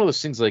 and it's just one of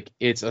those things like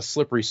it's a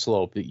slippery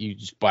slope that you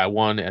just buy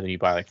one and then you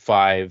buy like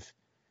 5,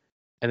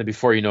 and then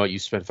before you know it, you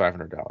spend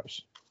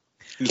 $500.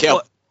 Yeah.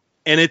 Well,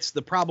 and it's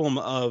the problem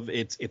of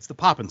it's the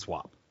pop and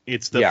swap.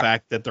 It's the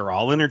fact that they're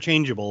all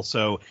interchangeable.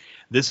 So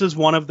this is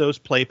one of those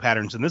play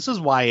patterns, and this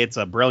is why it's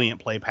a brilliant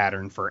play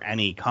pattern for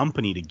any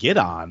company to get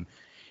on,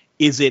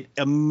 is it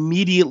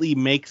immediately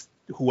makes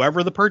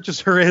whoever the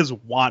purchaser is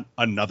want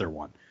another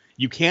one.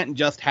 You can't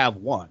just have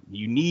one.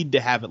 You need to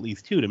have at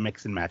least 2 to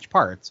mix and match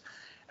parts.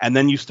 And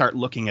then you start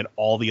looking at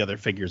all the other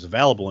figures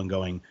available and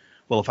going,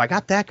 well, if I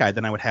got that guy,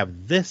 then I would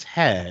have this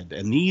head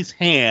and these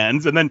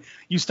hands. And then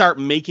you start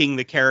making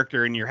the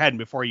character in your head. And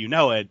before you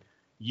know it,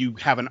 you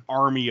have an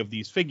army of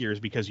these figures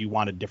because you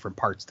wanted different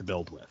parts to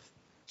build with.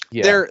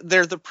 Yeah.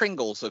 They're the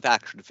Pringles of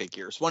action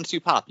figures. Once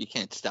you pop, you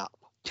can't stop.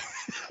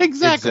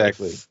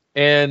 Exactly.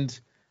 And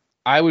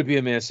I would be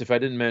amiss if I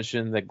didn't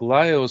mention that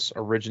Glyos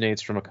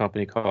originates from a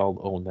company called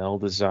O'Neill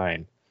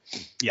Design.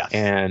 Yes.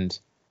 And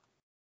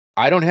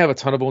I don't have a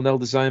ton of O'Neill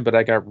Design, but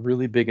I got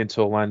really big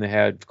into a line they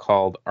had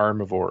called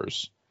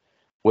Armivores,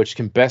 which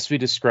can best be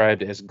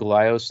described as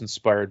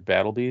Glyos-inspired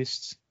battle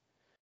beasts.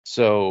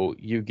 So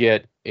you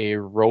get a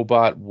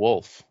robot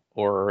wolf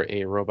or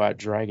a robot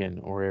dragon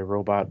or a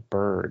robot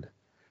bird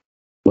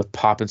with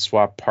pop and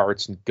swap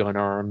parts and gun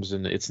arms,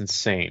 and it's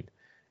insane.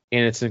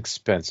 And it's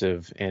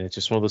expensive, and it's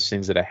just one of those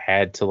things that I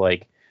had to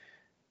like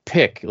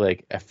pick.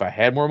 Like if I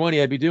had more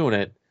money, I'd be doing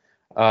it.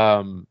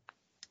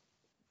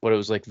 But it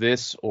was like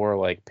this or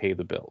like pay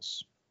the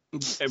bills.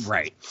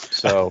 Right.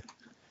 So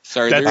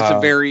sorry, there's a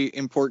very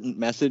important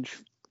message.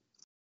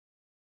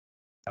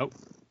 Oh.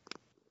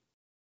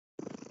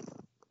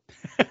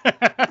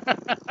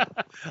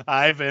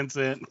 Hi,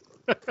 Vincent.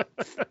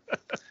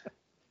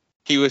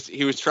 He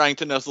was trying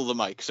to nuzzle the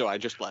mic, so I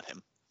just let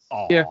him.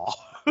 Aww. Yeah,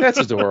 that's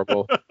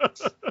adorable.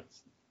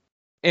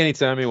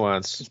 Anytime he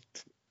wants.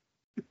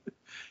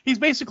 He's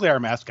basically our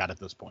mascot at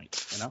this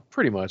point, you know?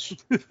 Pretty much.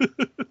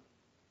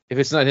 If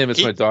it's not him,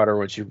 it's my daughter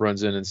when she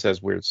runs in and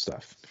says weird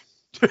stuff.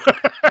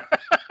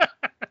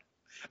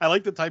 I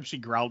like the type she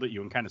growled at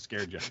you and kind of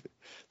scared you.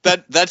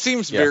 That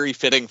seems very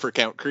fitting for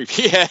Count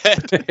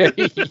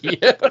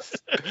Creepyhead. Yes.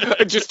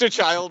 Just a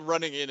child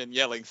running in and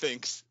yelling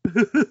things.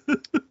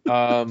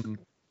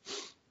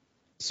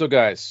 So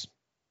guys,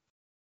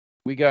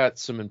 we got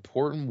some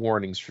important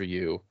warnings for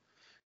you.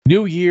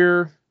 New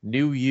year,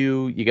 new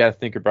you. You got to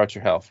think about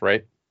your health,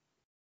 right?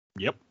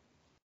 Yep.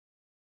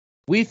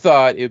 We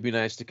thought it would be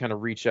nice to kind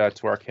of reach out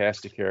to our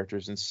cast of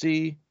characters and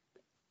see,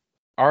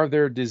 are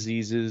there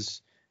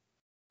diseases,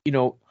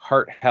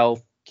 heart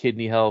health,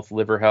 kidney health,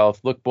 liver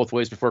health, look both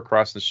ways before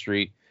crossing the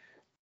street.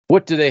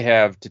 What do they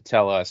have to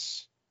tell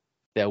us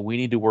that we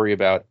need to worry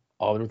about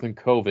other than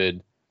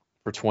COVID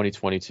for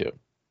 2022?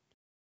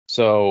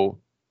 So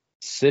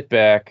sit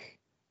back,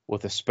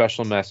 with a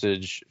special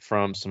message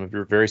from some of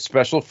your very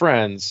special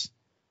friends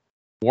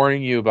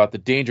warning you about the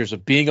dangers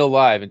of being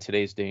alive in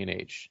today's day and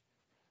age.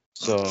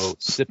 So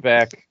sit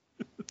back,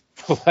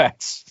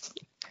 relax,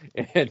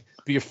 and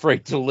be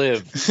afraid to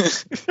live.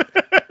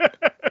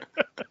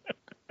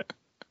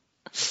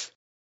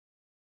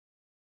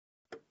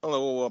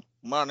 Hello,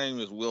 my name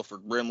is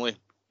Wilford Brimley.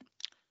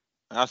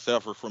 I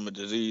suffer from a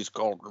disease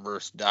called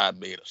reverse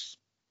diabetes.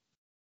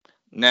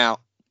 Now,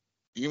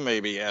 you may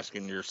be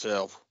asking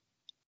yourself,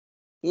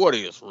 what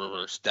is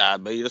reverse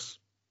diabetes?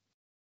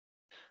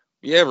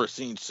 You ever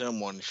seen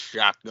someone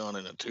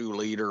shotgunning a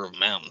 2-liter of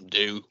Mountain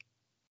Dew?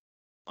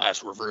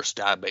 That's reverse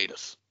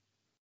diabetes.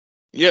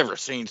 You ever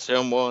seen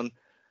someone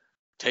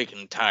take an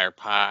entire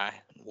pie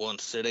in one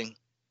sitting,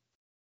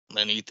 and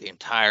then eat the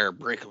entire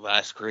brick of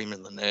ice cream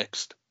in the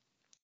next?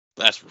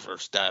 That's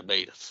reverse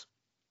diabetes.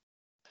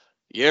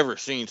 You ever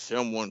seen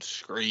someone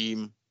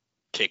scream,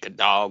 kick a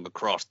dog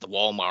across the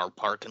Walmart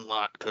parking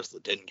lot because they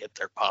didn't get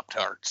their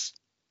Pop-Tarts?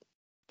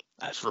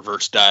 That's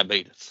reverse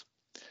diabetes.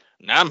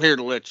 And I'm here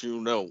to let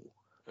you know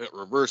at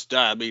Reverse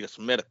Diabetes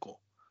Medical,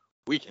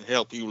 we can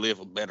help you live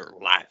a better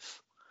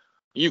life.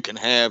 You can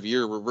have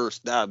your reverse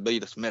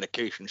diabetes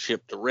medication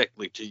shipped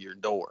directly to your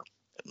door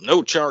at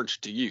no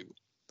charge to you.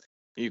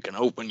 You can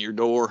open your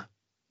door,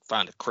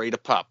 find a crate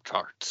of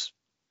Pop-Tarts,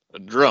 a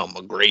drum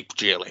of grape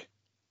jelly,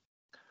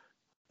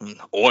 an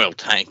oil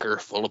tanker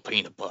full of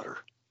peanut butter,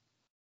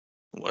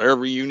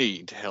 whatever you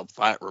need to help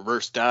fight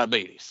reverse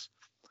diabetes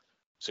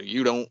so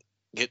you don't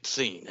get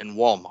seen in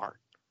Walmart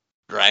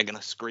dragging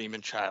a screaming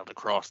child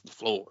across the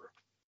floor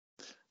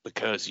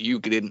because you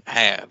didn't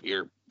have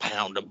your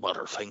pound of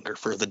Butterfinger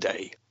for the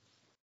day.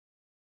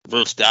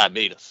 Reverse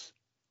diabetes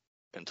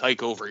can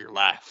take over your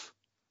life,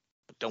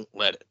 but don't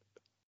let it.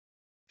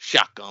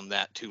 Shotgun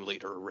that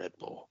 2-liter of Red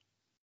Bull.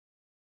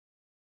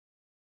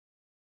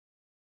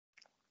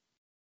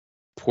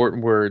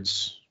 Important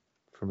words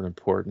from an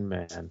important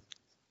man.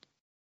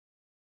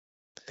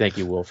 Thank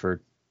you,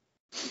 Wilford.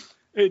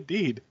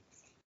 Indeed.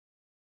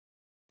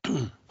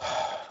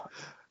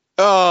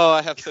 Oh,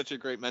 I have such a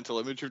great mental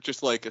image of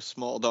just like a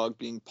small dog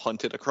being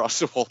punted across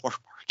the Walmart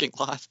parking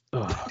lot.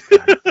 Oh,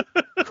 God.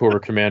 Cobra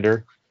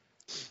Commander.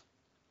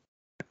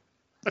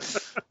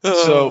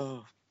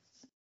 So,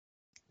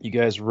 you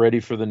guys ready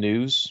for the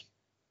news?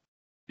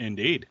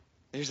 Indeed.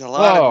 There's a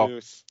lot of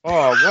news.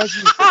 Oh, why'd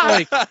you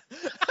like?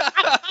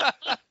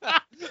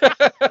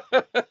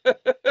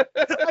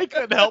 I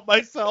couldn't help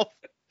myself.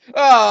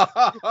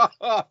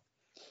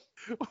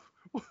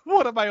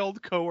 One of my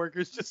old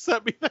coworkers just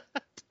sent me that.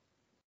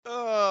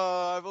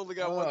 Oh, I've only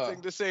got one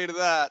thing to say to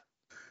that.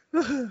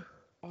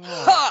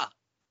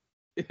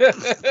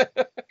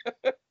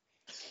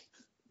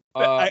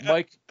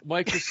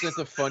 Mike just sent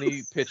a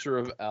funny picture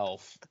of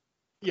Elf.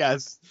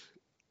 Yes.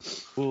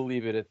 We'll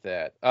leave it at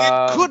that.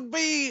 It could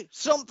be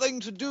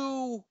something to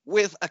do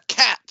with a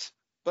cat,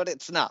 but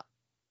it's not.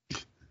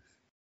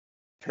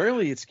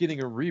 Apparently, it's getting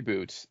a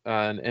reboot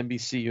on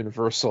NBC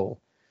Universal.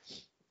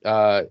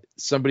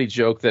 Somebody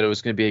joked that it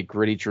was going to be a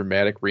gritty,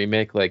 dramatic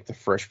remake like The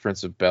Fresh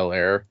Prince of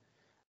Bel-Air.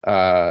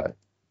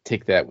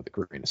 Take that with a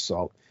grain of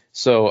salt.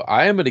 So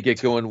I am going to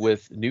get going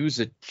with news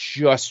that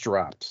just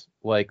dropped,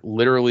 like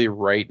literally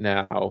right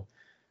now.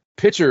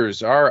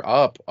 Pictures are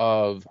up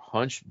of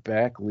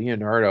Hunchback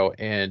Leonardo,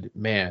 and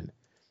man,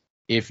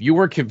 if you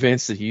weren't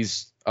convinced that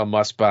he's a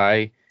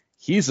must-buy,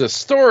 he's a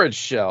storage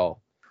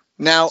shell.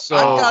 Now,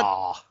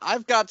 So,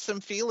 I've got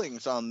some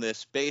feelings on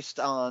this based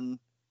on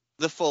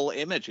the full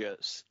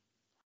images.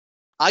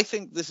 I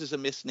think this is a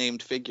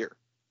misnamed figure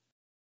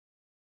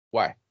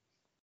why?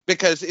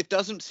 because it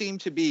doesn't seem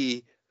to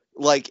be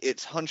like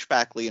it's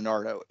Hunchback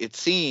Leonardo. It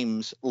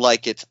seems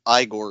like it's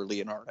Igor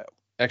Leonardo.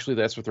 Actually,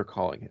 that's what they're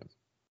calling him.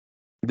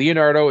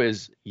 Leonardo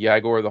is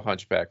Igor the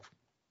Hunchback.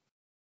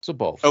 So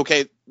both.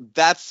 Okay,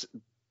 that's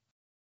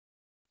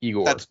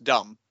Igor.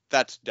 dumb.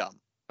 That's dumb.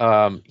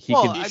 He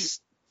Well, can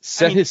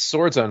set his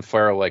swords on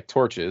fire like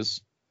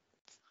torches.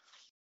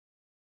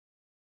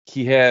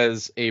 He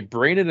has a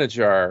brain in a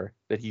jar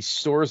that he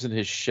stores in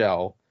his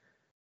shell,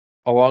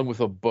 along with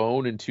a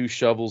bone and 2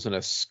 shovels and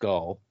a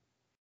skull.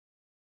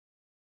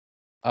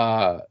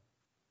 I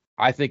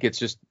think it's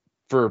just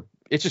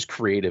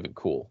creative and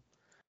cool.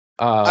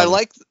 I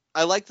like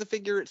the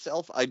figure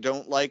itself. I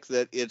don't like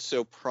that it's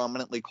so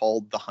prominently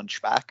called the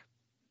Hunchback.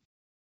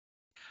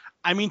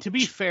 I mean, to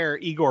be fair,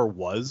 Igor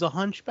was a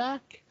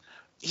hunchback.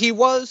 He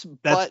was,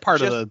 That's but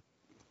part of just the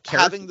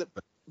character.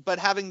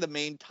 having the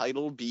main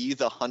title be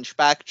the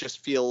Hunchback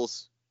just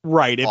feels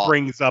Right. It off.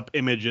 brings up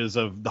images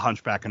of the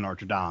Hunchback in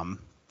Notre Dame.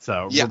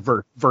 So Yeah.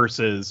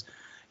 versus,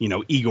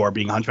 Igor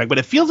being a hunchback. But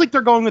it feels like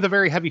they're going with a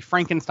very heavy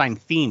Frankenstein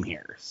theme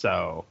here.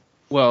 So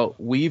Well,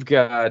 we've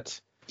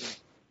got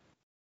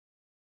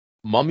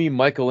Mummy,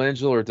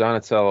 Michelangelo, or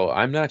Donatello.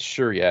 I'm not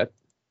sure yet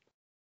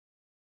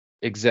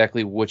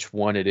exactly which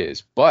one it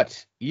is.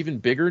 But even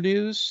bigger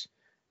news,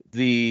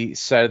 the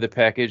side of the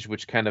package,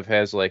 which kind of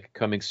has like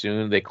coming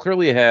soon, they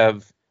clearly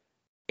have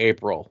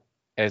April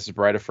as the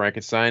Bride of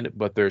Frankenstein,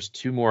 but there's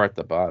 2 more at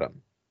the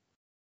bottom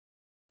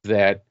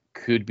that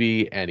could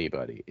be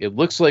anybody. It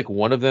looks like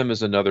one of them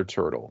is another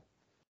turtle.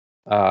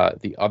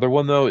 The other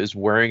one, though, is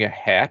wearing a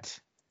hat.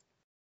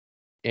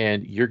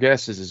 And your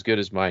guess is as good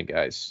as mine,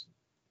 guys.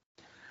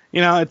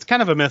 It's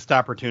kind of a missed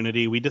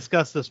opportunity. We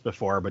discussed this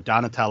before, but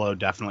Donatello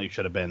definitely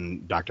should have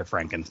been Dr.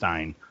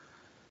 Frankenstein.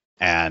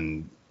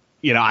 And,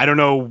 I don't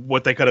know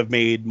what they could have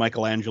made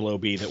Michelangelo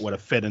be that would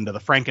have fit into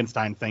the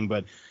Frankenstein thing,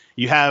 but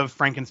you have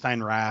Frankenstein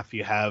Raph,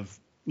 you have,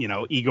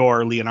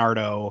 Igor,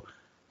 Leonardo,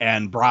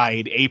 and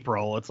Bride,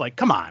 April. It's like,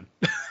 come on,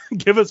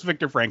 give us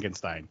Victor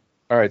Frankenstein.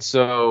 All right,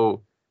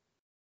 so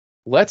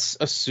let's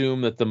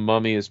assume that the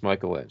mummy is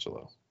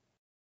Michelangelo.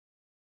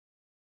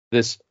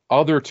 This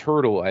other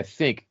turtle, I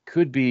think,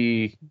 could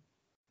be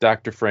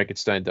Dr.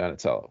 Frankenstein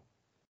Donatello.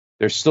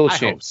 There's still a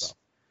chance. So.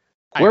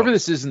 Whoever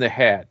this is in the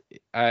hat,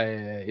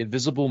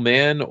 Invisible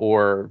Man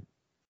or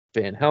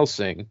Van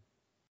Helsing,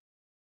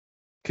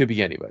 could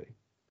be anybody.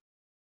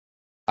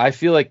 I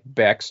feel like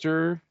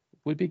Baxter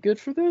would be good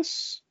for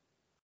this.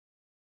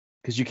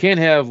 Because you can't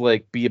have,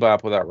 like,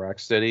 Bebop without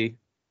Rocksteady.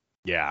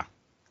 Yeah.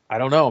 I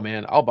don't know,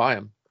 man. I'll buy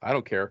them. I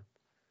don't care.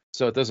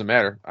 So it doesn't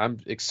matter. I'm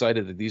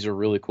excited that these are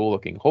really cool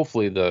looking.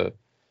 Hopefully the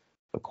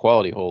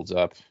quality holds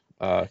up,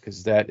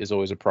 because that is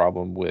always a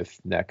problem with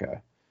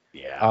NECA.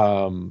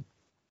 Yeah.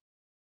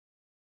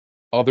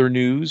 Other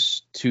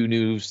news, two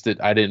news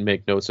that I didn't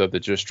make notes of that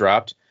just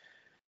dropped.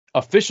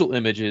 Official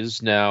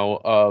images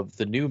now of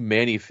the new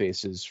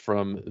Man-E-Faces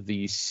from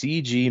the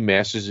CG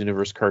Masters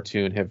Universe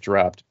cartoon have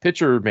dropped.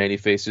 Picture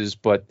Man-E-Faces,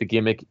 but the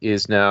gimmick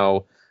is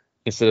now,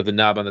 instead of the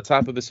knob on the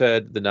top of his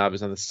head, the knob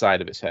is on the side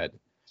of his head.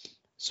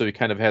 So he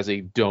kind of has a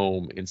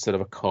dome instead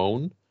of a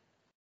cone.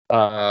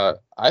 I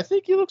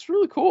think he looks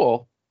really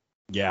cool.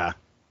 Yeah.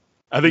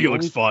 I think it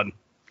looks fun.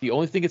 The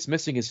only thing it's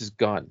missing is his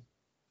gun.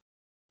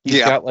 He's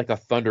got like a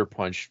Thunder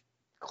Punch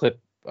clip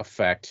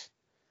effect.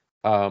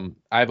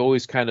 I've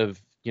always kind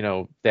of,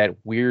 that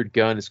weird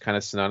gun is kind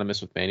of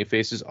synonymous with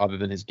Man-E-Faces other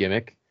than his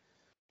gimmick.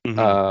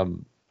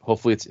 Mm-hmm.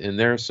 Hopefully it's in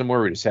there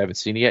somewhere. We just haven't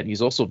seen it yet. And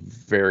he's also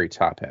very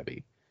top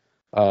heavy.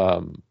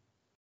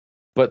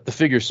 But the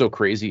figure's so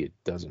crazy, it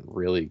doesn't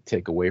really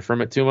take away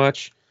from it too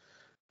much.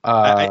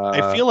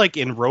 I feel like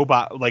in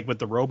robot, like with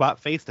the robot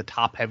face, the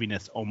top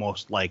heaviness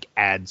almost like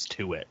adds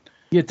to it.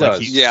 It does.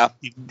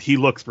 He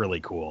looks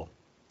really cool.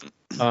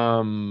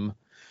 McFarlane,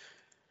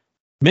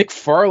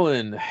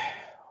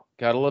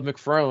 gotta love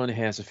McFarlane,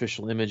 has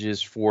official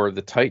images for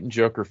the Titan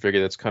Joker figure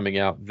that's coming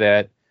out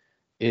that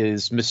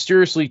is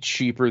mysteriously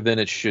cheaper than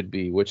it should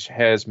be, which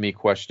has me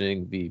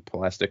questioning the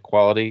plastic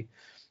quality.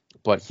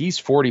 But he's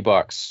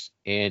 $40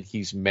 and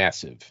he's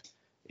massive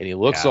and he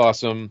looks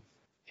awesome.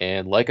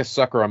 And like a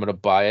sucker, I'm going to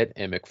buy it.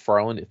 And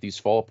McFarlane, if these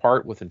fall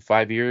apart within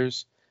 5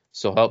 years,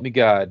 so help me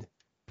God,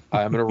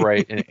 I'm going to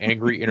write an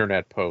angry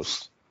internet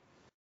post.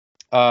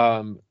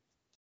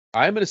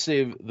 I'm going to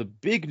save the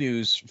big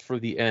news for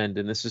the end.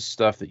 And this is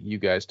stuff that you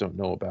guys don't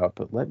know about,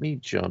 but let me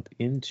jump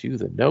into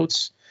the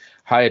notes.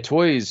 Hiya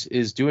Toys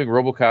is doing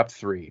RoboCop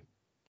 3.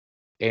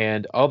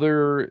 And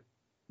other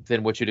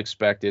than what you'd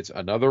expect, it's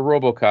another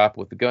RoboCop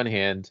with the gun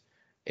hand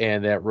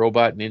and that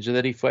robot ninja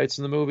that he fights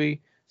in the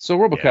movie. So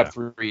RoboCop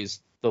 3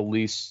 is the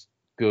least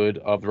good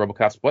of the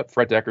RoboCops, but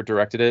Fred Decker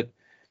directed it.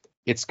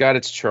 It's got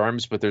its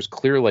charms, but there's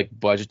clear like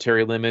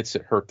budgetary limits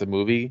that hurt the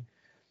movie.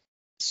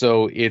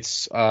 So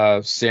it's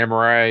a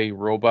samurai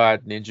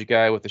robot ninja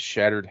guy with a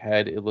shattered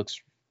head. It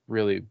looks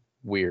really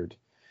weird.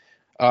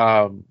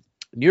 New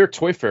York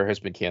Toy Fair has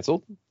been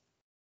canceled.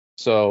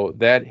 So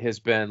that has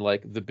been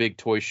like the big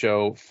toy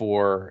show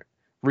for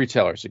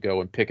retailers to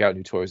go and pick out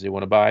new toys they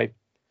want to buy.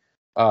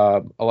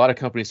 A lot of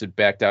companies had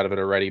backed out of it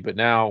already, but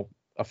now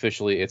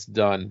officially it's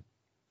done.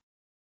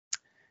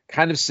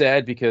 Kind of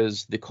sad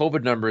because the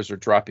COVID numbers are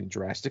dropping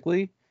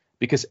drastically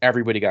because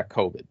everybody got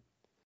COVID.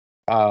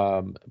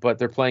 But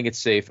they're playing it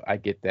safe. I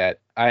get that.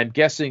 I'm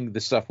guessing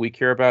the stuff we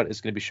care about is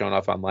going to be shown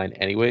off online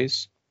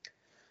anyways.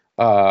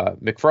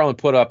 McFarlane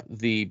put up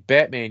the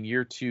Batman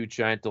Year 2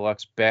 Giant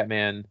Deluxe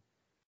Batman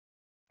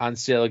on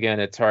sale again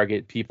at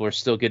Target. People are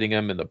still getting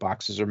them and the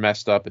boxes are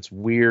messed up. It's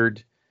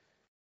weird.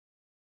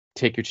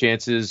 Take your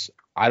chances.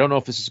 I don't know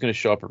if this is going to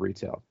show up at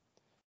retail.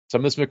 Some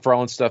of this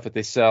McFarlane stuff that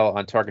they sell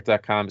on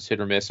Target.com is hit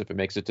or miss if it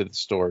makes it to the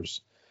stores.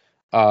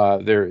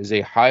 There is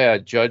a Hiya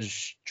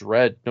Judge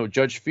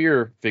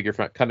Fear figure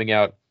coming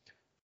out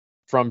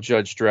from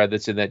Judge Dredd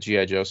that's in that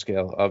G.I. Joe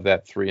scale of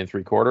that 3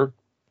 3/4.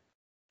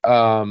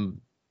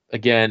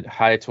 Again,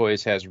 Hiya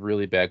Toys has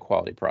really bad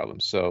quality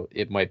problems, so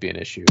it might be an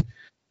issue.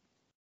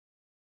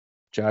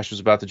 Josh was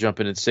about to jump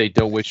in and say,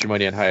 don't waste your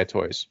money on Hiya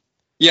Toys.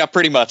 Yeah,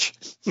 pretty much.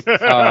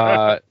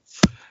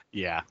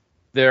 Yeah.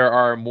 There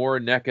are more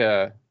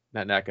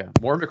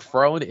more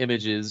McFarlane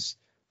images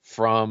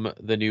from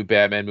the new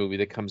Batman movie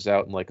that comes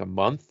out in like a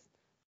month.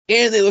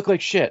 And they look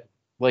like shit.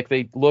 Like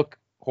they look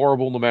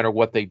horrible no matter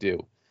what they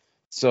do.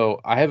 So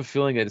I have a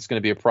feeling that it's going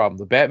to be a problem.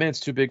 The Batman's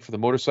too big for the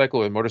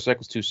motorcycle, or the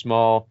motorcycle's too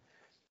small.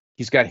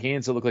 He's got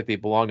hands that look like they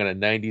belong on a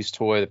 90s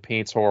toy. The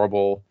paint's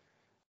horrible.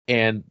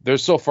 And they're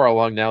so far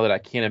along now that I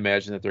can't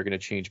imagine that they're going to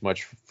change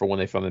much for when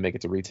they finally make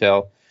it to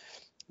retail.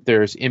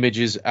 There's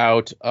images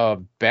out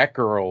of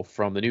Batgirl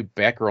from the new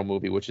Batgirl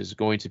movie, which is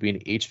going to be an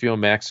HBO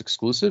Max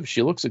exclusive.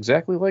 She looks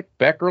exactly like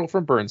Batgirl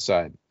from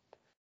Burnside,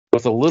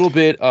 with a little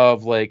bit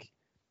of like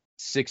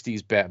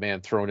 60s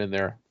Batman thrown in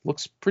there.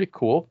 Looks pretty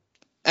cool.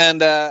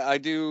 And I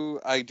do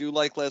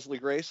like Leslie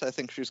Grace. I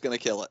think she's gonna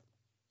kill it.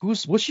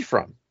 What's she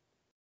from?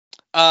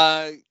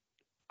 I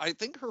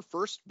think her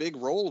first big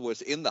role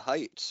was in The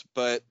Heights,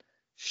 but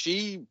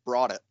she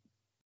brought it.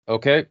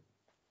 Okay.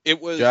 It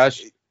was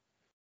Josh.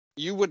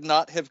 You would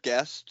not have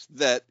guessed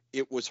that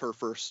it was her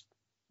first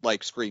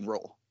like screen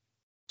role.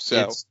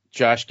 So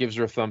Josh gives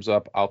her a thumbs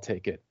up. I'll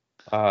take it.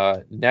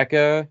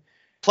 NECA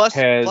plus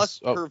has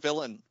her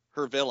villain.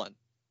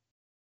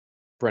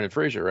 Brendan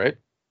Fraser, right?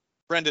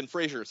 Brendan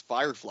Fraser's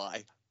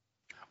Firefly.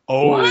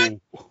 Oh, What?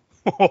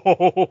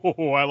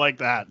 I like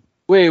that.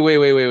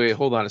 Wait.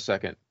 Hold on a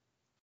second.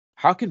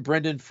 How can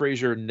Brendan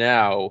Fraser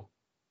now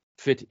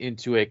fit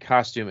into a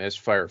costume as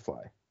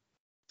Firefly?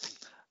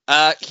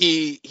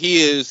 He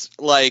is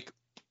like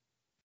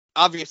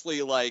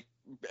obviously like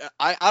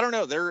I don't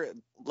know.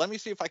 Let me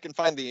see if I can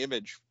find the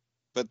image.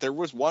 But there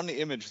was one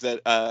image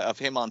that of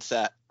him on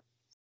set.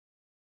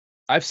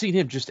 I've seen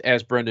him just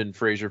as Brendan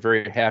Fraser,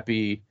 very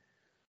happy,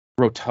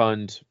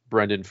 rotund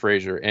Brendan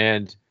Fraser.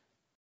 And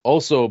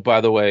also, by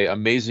the way,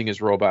 amazing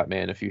as Robot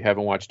Man. If you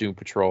haven't watched Doom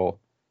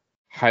Patrol,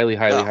 highly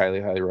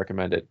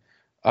recommend it.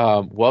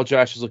 While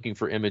Josh is looking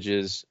for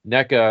images,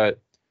 NECA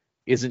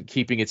isn't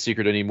keeping it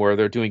secret anymore.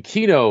 They're doing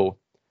Kino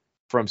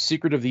from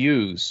Secret of the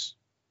Ooze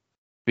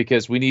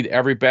because we need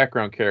every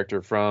background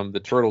character from the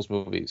Turtles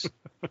movies.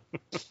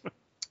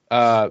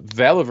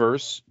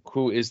 Valaverse,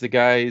 who is the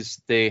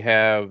guys they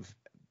have,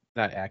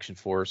 not Action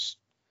Force,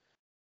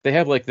 they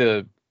have like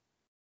the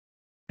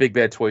Big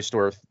Bad Toy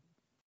Store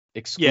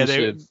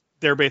exclusive. Yeah,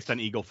 they're based on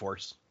Eagle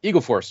Force.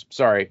 Eagle Force,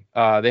 sorry.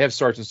 They have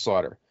Sergeant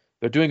Slaughter.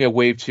 They're doing a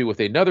wave 2 with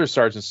another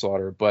Sergeant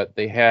Slaughter, but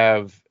they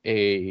have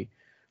a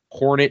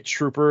Hornet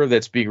Trooper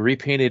that's being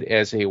repainted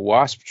as a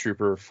Wasp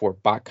Trooper for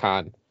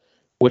BotCon,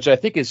 which I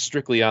think is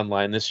strictly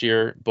online this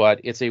year,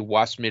 but it's a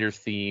Waspinator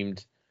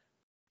themed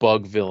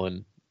bug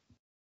villain.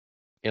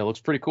 And it looks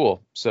pretty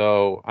cool.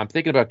 So I'm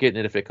thinking about getting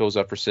it if it goes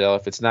up for sale.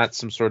 If it's not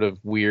some sort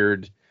of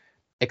weird,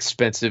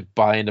 expensive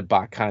buy into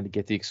BotCon to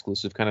get the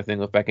exclusive kind of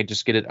thing, if I can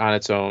just get it on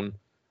its own,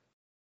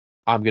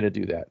 I'm going to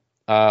do that.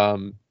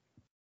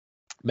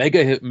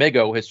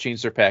 Mego has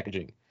changed their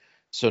packaging.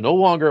 So no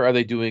longer are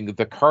they doing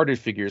the carded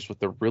figures with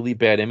the really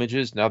bad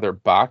images. Now they're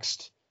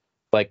boxed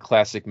like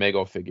classic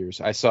Mego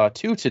figures. I saw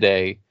 2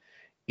 today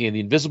in the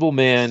Invisible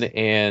Man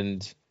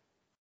and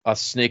a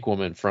Snake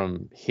Woman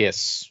from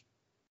Hiss.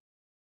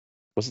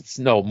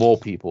 Mole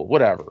People,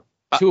 whatever.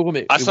 2 of them.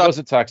 It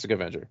wasn't Toxic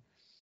Avenger.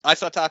 I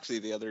saw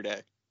Toxie the other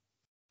day.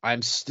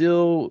 I'm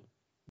still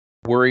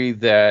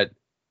worried that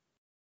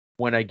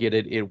when I get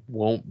it, it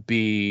won't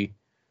be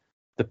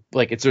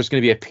there's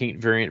going to be a paint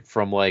variant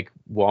from like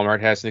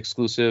Walmart has an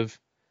exclusive,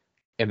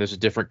 and there's a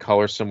different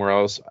color somewhere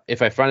else.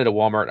 If I find it at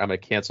Walmart, I'm going to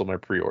cancel my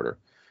pre-order.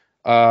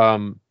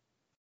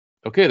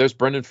 Okay, there's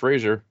Brendan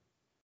Fraser.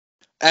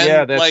 And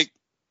yeah, that's like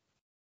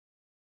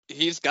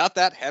he's got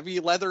that heavy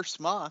leather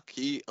smock.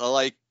 He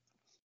Are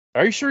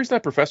you sure he's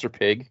not Professor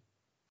Pig?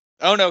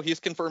 Oh no, he's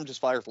confirmed as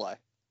Firefly.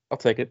 I'll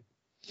take it.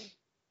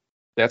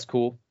 That's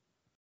cool.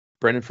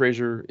 Brendan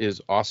Fraser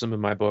is awesome in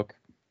my book.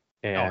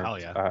 And hell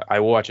yeah. I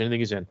will watch anything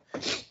he's in,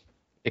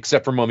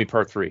 except for Mummy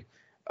Part 3.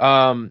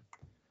 I've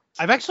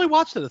actually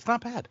watched it. It's not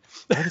bad.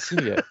 I haven't seen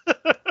it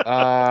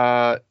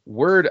yet.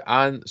 Word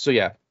on. So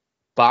yeah,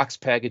 box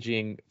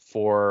packaging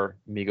for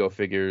Mego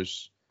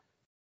figures.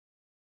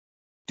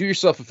 Do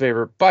yourself a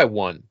favor. Buy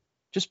one.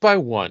 Just buy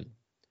one.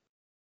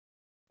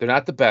 They're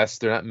not the best.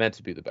 They're not meant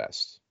to be the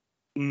best.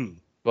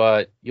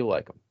 But you'll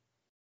like them.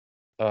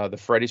 The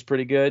Freddy's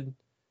pretty good,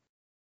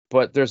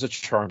 but there's a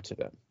charm to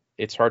them.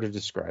 It's hard to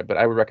describe, but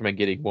I would recommend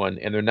getting one,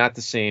 and they're not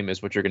the same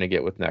as what you're going to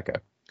get with NECA.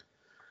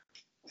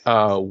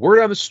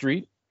 Word on the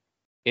street,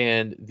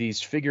 and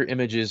these figure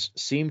images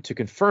seem to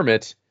confirm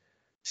it.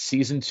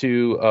 Season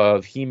 2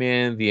 of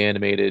He-Man, the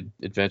Animated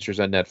Adventures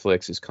on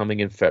Netflix is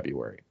coming in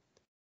February.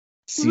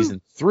 Season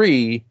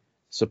 3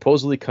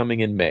 supposedly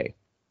coming in May.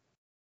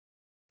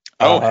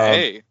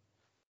 Hey.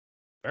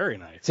 Very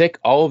nice. Take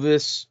all of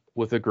this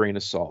with a grain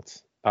of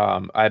salt.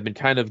 I've been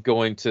kind of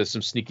going to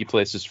some sneaky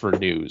places for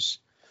news.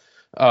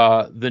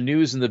 The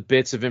news and the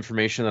bits of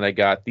information that I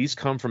got, these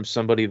come from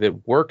somebody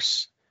that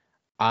works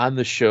on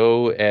the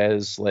show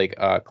as like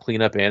a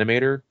cleanup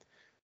animator.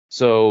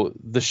 So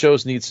the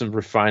shows need some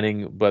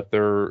refining, but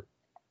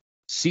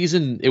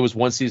it was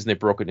one season, they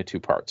broke it into 2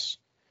 parts.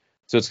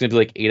 So it's going to be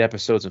like 8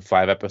 episodes and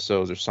 5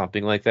 episodes or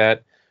something like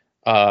that.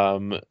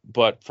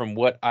 But from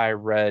what I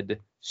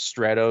read,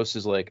 Stratos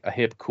is like a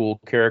hip, cool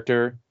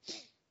character,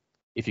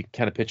 if you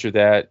kind of picture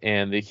that.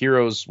 And the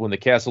heroes, when the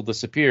castle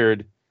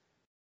disappeared,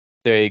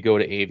 they go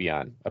to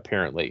Avion,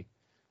 apparently.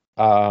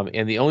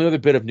 And the only other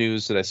bit of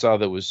news that I saw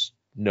that was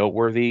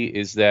noteworthy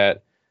is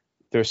that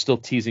they're still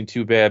teasing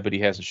Too Bad, but he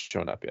hasn't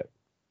shown up yet.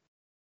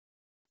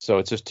 So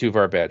it's just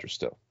Tuvar Badger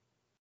still.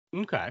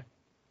 Okay.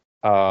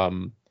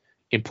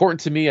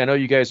 important to me. I know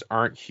you guys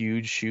aren't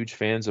huge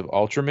fans of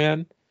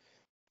Ultraman,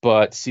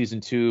 but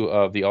season 2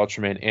 of the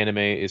Ultraman anime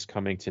is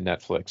coming to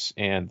Netflix,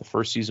 and the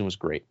first season was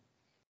great.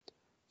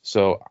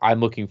 So I'm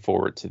looking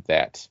forward to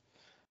that.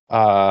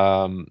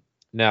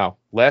 Now,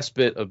 last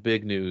bit of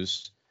big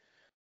news.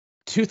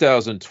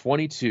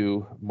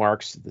 2022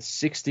 marks the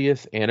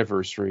 60th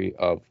anniversary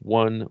of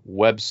one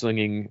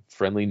web-slinging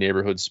friendly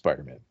neighborhood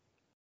Spider-Man.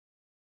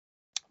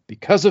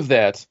 Because of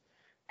that,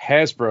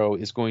 Hasbro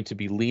is going to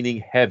be leaning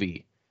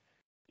heavy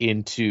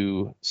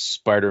into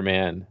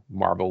Spider-Man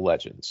Marvel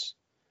Legends.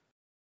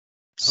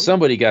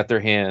 Somebody got their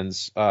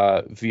hands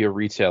via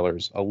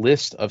retailers a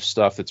list of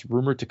stuff that's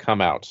rumored to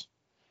come out.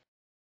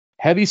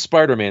 Heavy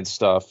Spider-Man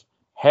stuff.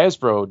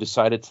 Hasbro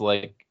decided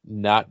to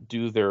not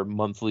do their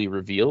monthly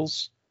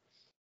reveals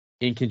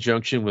in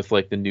conjunction with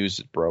the news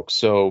that broke.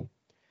 So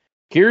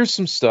here's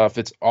some stuff.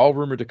 It's all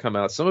rumored to come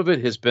out. Some of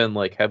it has been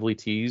heavily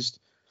teased.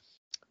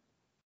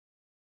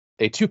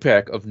 A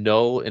 2-pack of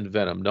Null and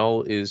Venom.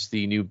 Null is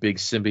the new big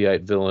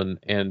symbiote villain,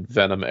 and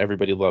Venom,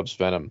 everybody loves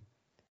Venom.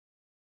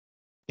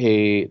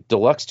 A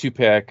deluxe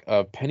 2-pack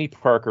of Penny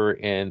Parker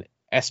and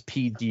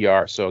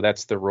SPDR. So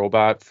that's the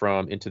robot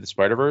from Into the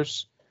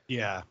Spider-Verse.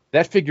 Yeah.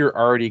 That figure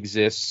already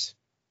exists.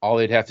 All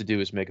they'd have to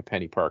do is make a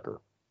Penny Parker.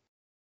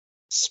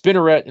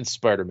 Spinneret and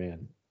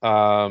Spider-Man.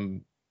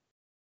 From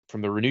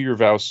the Renew Your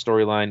Vows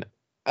storyline.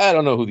 I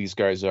don't know who these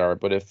guys are,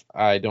 but if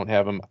I don't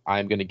have them,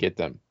 I'm going to get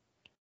them.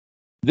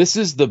 This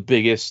is the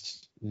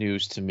biggest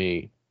news to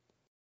me.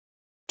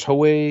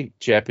 Toei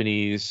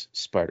Japanese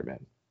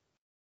Spider-Man.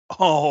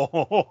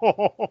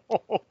 Oh.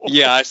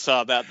 Yeah, I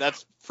saw that.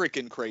 That's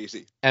freaking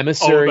crazy.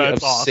 Emissary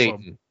of awesome.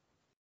 Satan.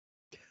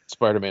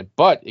 Spider-Man.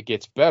 But it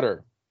gets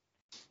better.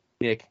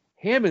 Nick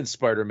Hammond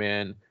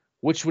Spider-Man,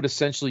 which would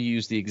essentially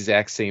use the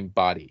exact same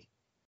body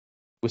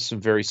with some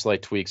very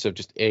slight tweaks of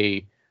just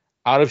a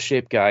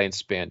out-of-shape guy in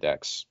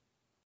spandex.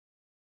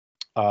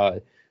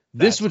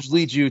 This would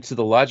lead you to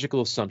the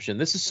logical assumption.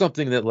 This is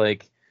something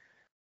that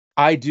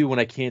I do when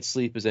I can't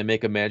sleep is I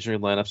make imaginary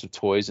lineups of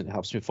toys and it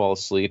helps me fall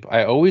asleep.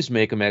 I always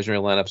make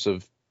imaginary lineups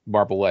of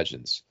Marvel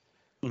Legends.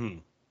 Mm-hmm.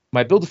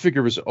 My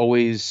Build-A-Figure was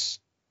always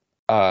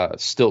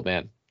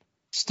Stiltman.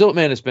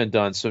 Stiltman has been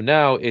done, so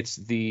now it's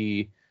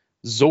the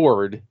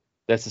Zord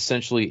that's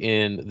essentially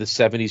in the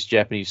 70s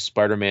Japanese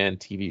Spider-Man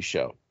TV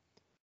show.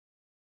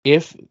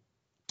 If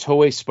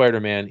Toei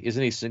Spider-Man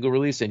isn't a single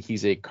release and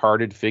he's a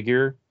carded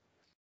figure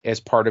as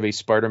part of a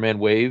Spider-Man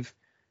wave,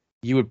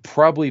 you would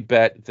probably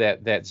bet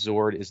that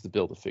Zord is the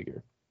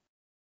Build-A-Figure.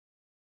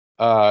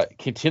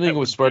 Continuing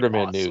with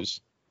Spider-Man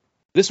news.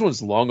 This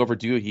one's long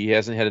overdue. He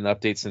hasn't had an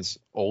update since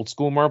old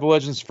school Marvel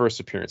Legends first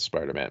appearance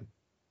Spider-Man.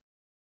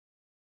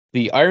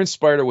 The Iron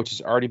Spider, which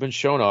has already been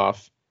shown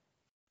off,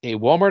 a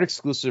Walmart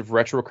exclusive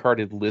retro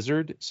carded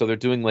lizard. So they're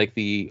doing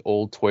the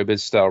old Toy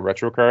Biz style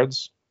retro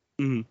cards.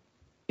 Mm-hmm.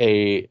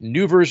 A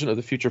new version of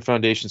the Future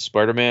Foundation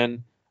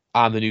Spider-Man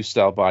on the new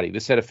style body.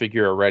 This had a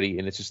figure already,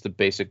 and it's just a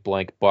basic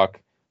blank buck.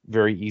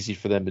 Very easy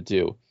for them to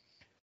do.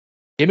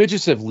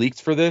 Images have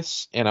leaked for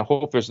this, and I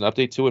hope there's an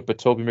update to it, but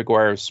Tobey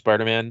Maguire's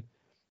Spider-Man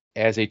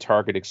as a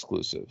Target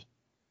exclusive.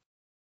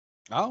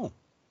 Oh.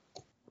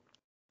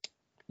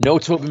 No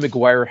Tobey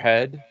Maguire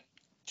head,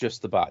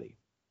 just the body.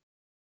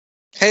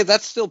 Hey,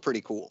 that's still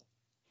pretty cool.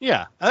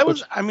 Yeah.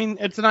 It's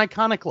an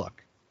iconic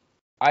look.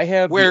 I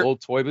have the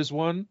old Toy Biz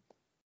one.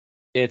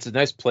 It's a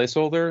nice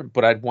placeholder,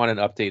 but I'd want an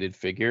updated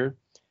figure.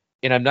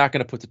 And I'm not going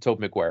to put the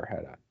Tobey Maguire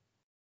head on.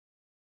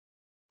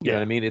 You know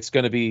what I mean? It's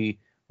going to be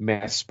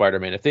mass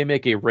Spider-Man. If they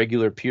make a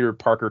regular Peter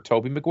Parker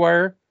Tobey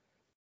Maguire,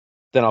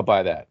 then I'll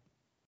buy that.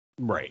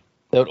 Right.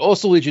 That would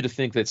also lead you to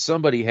think that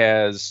somebody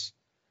has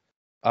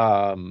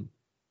Spider-Man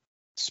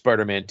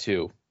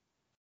 2.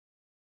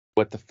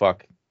 What the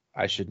fuck?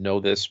 I should know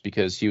this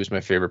because he was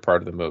my favorite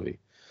part of the movie.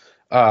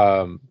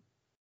 Doc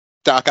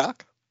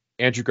Ock?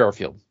 Andrew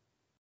Garfield.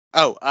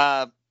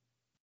 Oh,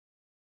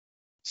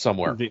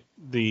 somewhere.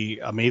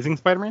 The Amazing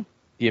Spider-Man?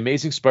 The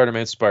Amazing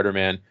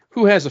Spider-Man,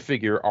 who has a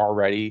figure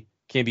already,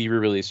 can be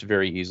re-released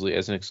very easily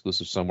as an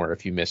exclusive somewhere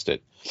if you missed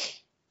it.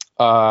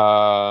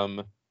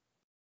 Amazon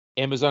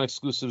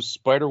exclusive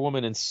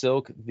Spider-Woman and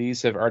Silk.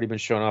 These have already been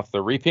shown off the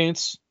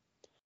repaints.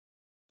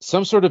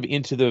 Some sort of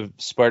Into the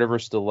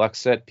Spider-Verse deluxe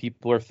set.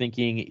 People are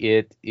thinking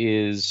it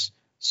is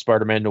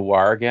Spider-Man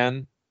Noir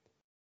again.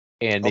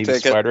 And maybe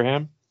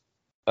Spider-Ham.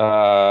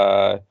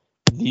 The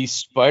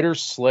Spider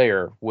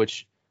Slayer,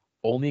 which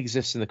only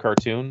exists in the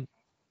cartoon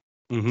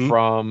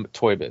from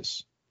Toy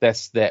Biz.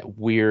 That's that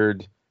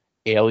weird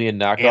alien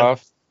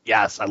knockoff.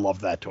 Yes, I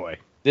love that toy.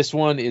 This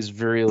one is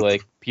very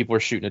people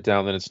are shooting it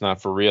down that it's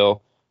not for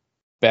real.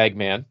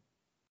 Bagman,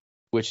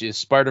 which is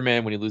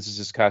Spider-Man when he loses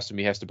his costume,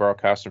 he has to borrow a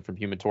costume from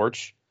Human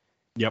Torch.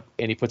 Yep.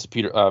 And he puts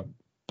a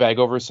bag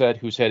over his head,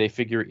 who's had a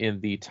figure in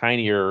the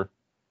tinier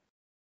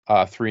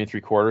 3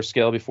 3/4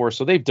 scale before.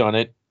 So they've done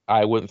it.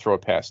 I wouldn't throw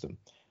it past them.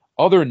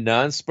 Other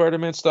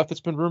non-Spider-Man stuff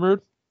that's been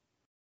rumored.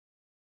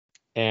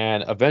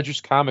 An Avengers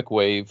comic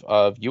wave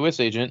of U.S.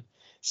 Agent,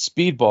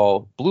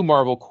 Speedball, Blue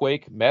Marvel,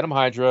 Quake, Madam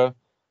Hydra,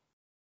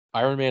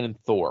 Iron Man, and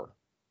Thor.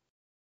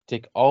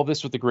 Take all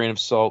this with a grain of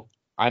salt.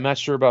 I'm not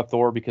sure about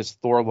Thor because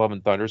Thor: Love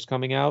and Thunder is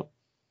coming out,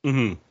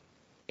 Mm-hmm.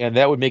 and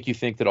that would make you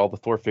think that all the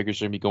Thor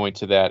figures are going to be going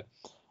to that.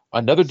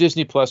 Another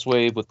Disney Plus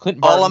wave with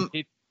Clinton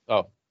Barton.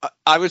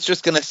 I was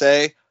just gonna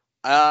say,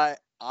 I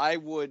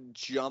would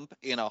jump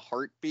in a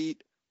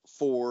heartbeat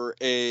for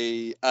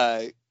a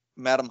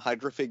Madame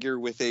Hydra figure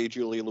with a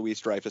Julia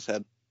Louis-Dreyfus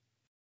head.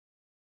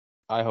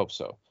 I hope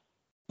so.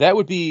 That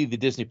would be the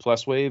Disney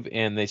Plus wave,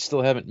 and they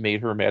still haven't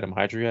made her Madame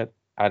Hydra yet.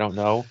 I don't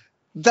know.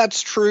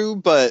 That's true,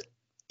 but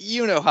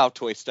you know how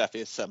toy stuff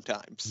is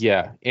sometimes.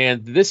 Yeah,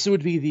 and this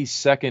would be the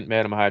second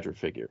Madame Hydra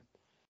figure.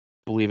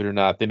 Believe it or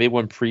not, they made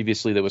one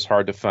previously that was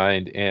hard to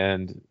find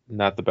and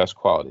not the best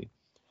quality.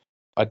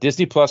 A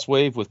Disney Plus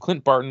wave with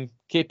Clint Barton,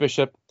 Kate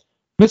Bishop,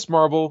 Miss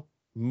Marvel,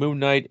 Moon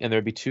Knight, and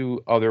there'd be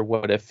 2 other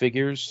What If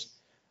figures.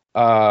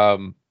 I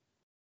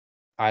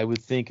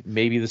would think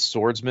maybe the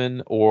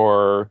Swordsman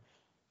or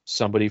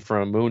somebody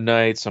from Moon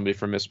Knight, somebody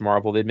from Miss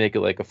Marvel. They'd make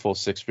it like a full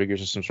 6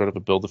 figures or some sort of a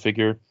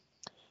Build-A-Figure.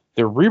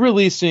 They're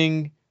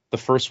re-releasing the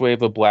first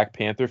wave of Black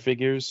Panther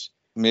figures.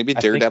 Maybe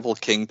Daredevil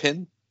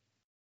Kingpin?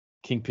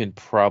 Kingpin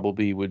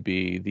probably would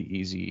be the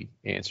easy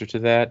answer to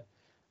that.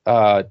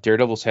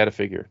 Daredevil's had a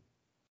figure.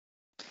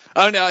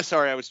 Oh, no,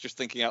 sorry. I was just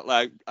thinking out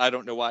loud. I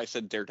don't know why I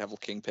said Daredevil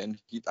Kingpin.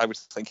 I was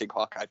thinking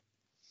Hawkeye.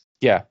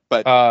 Yeah.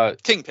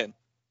 But Kingpin.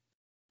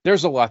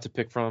 There's a lot to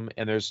pick from,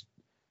 and there's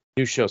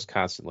new shows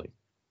constantly.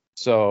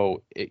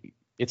 So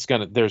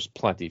there's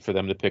plenty for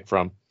them to pick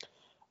from.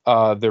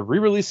 They're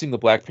re-releasing the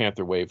Black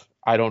Panther wave.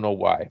 I don't know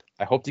why.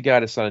 I hope to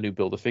God it's not a new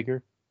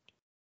Build-A-Figure.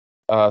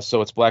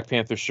 So it's Black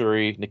Panther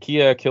Shuri,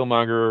 Nakia,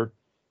 Killmonger,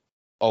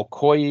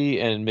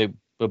 Okoye, and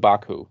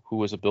Mbaku, who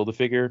was a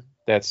Build-A-Figure.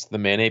 That's the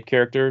Man-Ape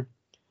character.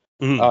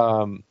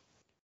 Mm-hmm.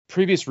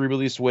 Previous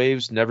re-release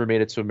waves never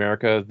made it to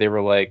America. They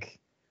were like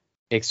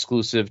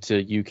exclusive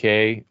to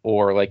UK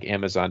or like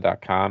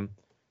Amazon.com.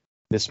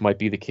 This might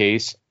be the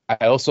case.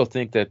 I also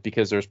think that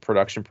because there's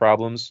production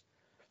problems,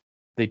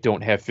 they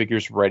don't have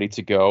figures ready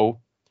to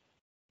go.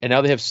 And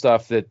now they have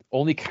stuff that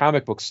only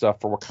comic book stuff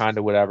for Wakanda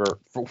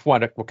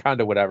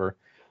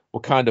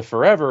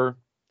Forever,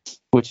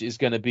 which is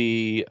going to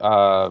be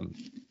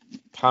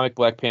comic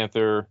Black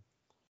Panther,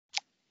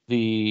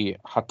 the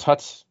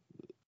Hatat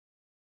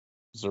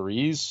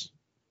Zariz.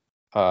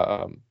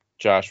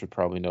 Josh would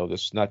probably know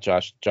this. Not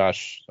Josh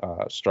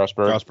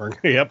Strasberg.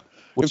 Yep.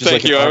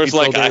 Thank you. I was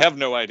like, I have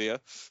no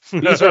idea.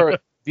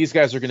 These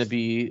guys are going to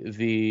be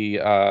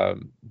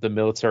the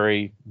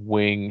military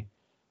wing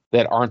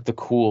that aren't the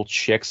cool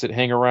chicks that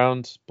hang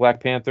around Black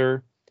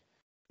Panther.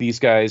 These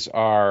guys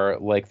are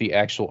like the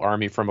actual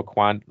army from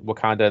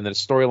Wakanda, and then a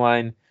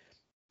storyline,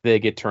 they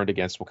get turned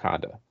against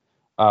Wakanda.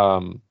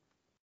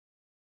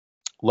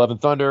 Love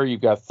and Thunder,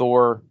 you've got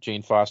Thor,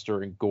 Jane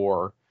Foster, and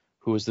Gore,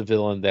 who is the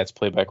villain that's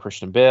played by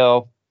Christian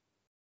Bale.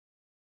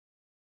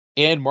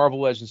 And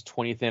Marvel Legends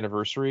 20th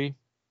anniversary.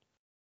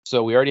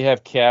 So we already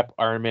have Cap,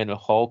 Iron Man, and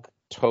Hulk.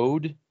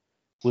 Toad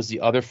was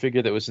the other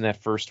figure that was in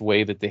that first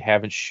wave that they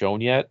haven't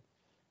shown yet.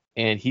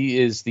 And he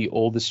is the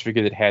oldest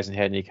figure that hasn't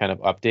had any kind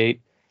of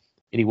update.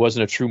 And he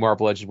wasn't a true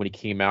Marvel Legend when he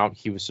came out.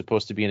 He was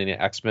supposed to be in an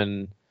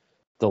X-Men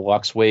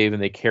Deluxe wave,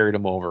 and they carried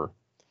him over.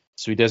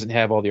 So he doesn't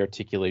have all the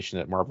articulation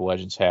that Marvel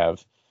Legends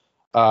have.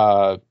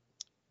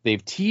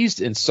 They've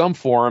teased in some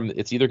form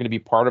it's either going to be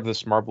part of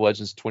this Marvel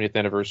Legends 20th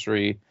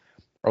anniversary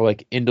or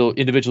like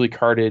individually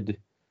carded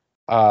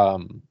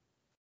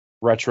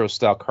retro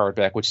style card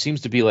back, which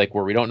seems to be like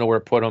where we don't know where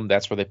to put them.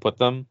 That's where they put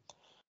them.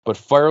 But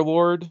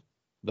Firelord,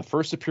 the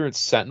first appearance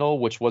Sentinel,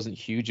 which wasn't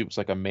huge. It was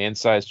like a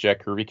man-sized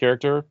Jack Kirby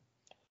character.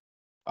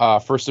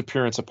 First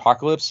appearance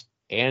Apocalypse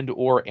and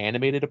or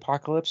animated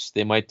Apocalypse.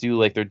 They might do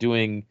like they're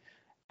doing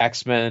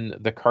X-Men,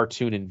 the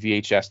cartoon and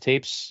VHS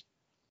tapes.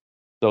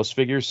 Those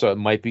figures. So it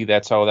might be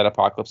that's how that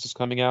Apocalypse is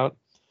coming out.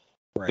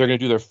 Right. They're going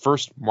to do their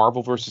first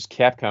Marvel vs.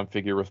 Capcom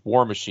figure with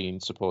War Machine,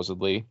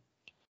 supposedly.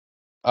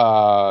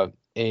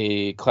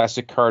 A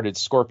classic carded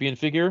Scorpion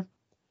figure,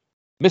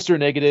 Mr.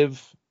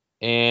 Negative,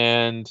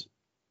 and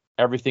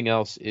everything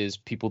else is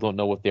people don't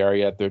know what they are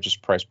yet. They're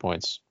just price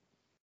points.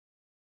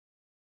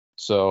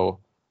 So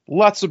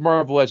lots of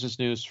Marvel Legends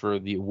news for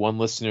the one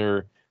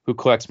listener who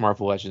collects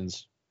Marvel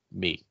Legends,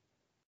 me.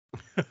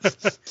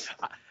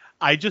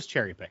 I just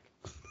cherry pick.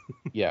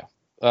 Yeah.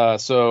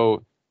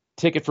 So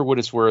take it for what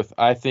it's worth.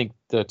 I think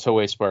the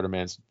Toei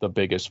Spider-Man's the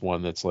biggest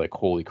one that's like,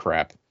 holy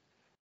crap.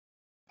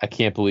 I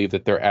can't believe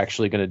that they're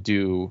actually going to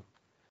do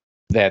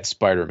that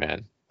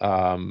Spider-Man.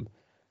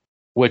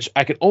 Which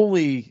I could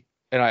only,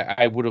 and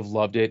I would have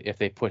loved it if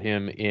they put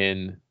him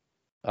in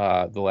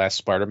the last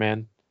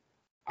Spider-Man.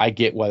 I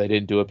get why they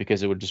didn't do it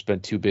because it would have just been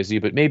too busy,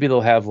 but maybe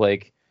they'll have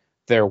like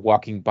they're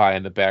walking by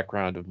in the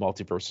background of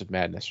Multiverse of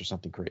Madness or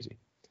something crazy.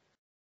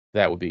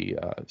 That would be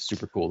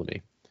super cool to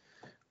me.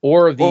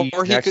 Or he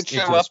could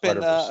show up in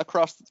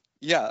across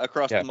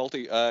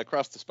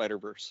the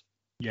Spider-Verse.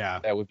 Yeah,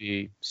 that would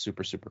be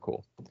super, super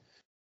cool.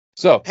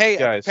 So, hey,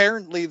 guys,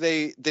 apparently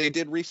they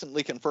did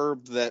recently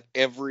confirm that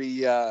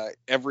every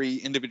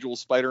individual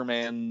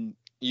Spider-Man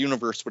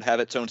universe would have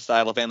its own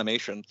style of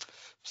animation.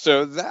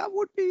 So that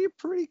would be a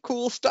pretty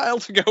cool style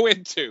to go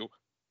into.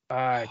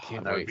 I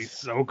can't That wait. would be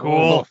so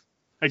cool.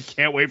 I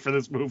can't wait for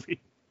this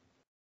movie.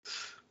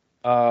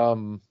 Are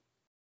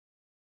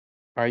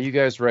you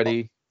guys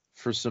ready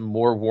for some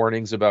more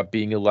warnings about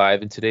being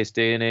alive in today's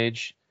day and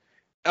age?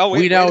 Oh,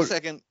 wait a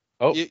second.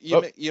 Oh,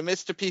 You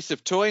missed a piece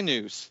of toy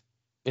news.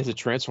 Is it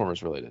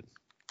Transformers related?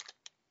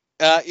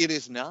 It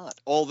is not.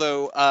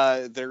 Although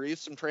there is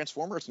some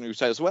Transformers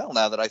news as well,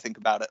 now that I think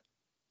about it.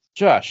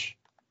 Josh,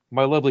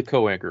 my lovely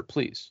co-anchor,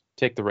 please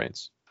take the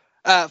reins.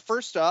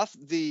 First off,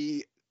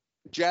 the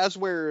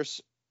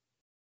Jazzwares...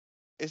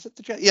 Is it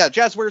the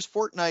Jazzwares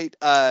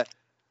Fortnite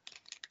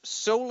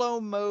solo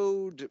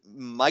mode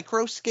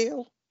micro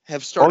scale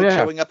have started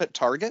showing up at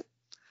Target.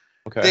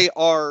 Okay. They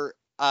are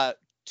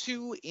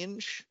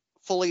 2-inch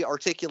fully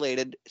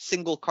articulated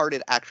single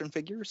carded action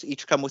figures.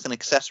 Each come with an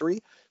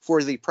accessory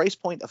for the price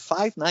point of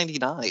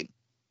 $5.99.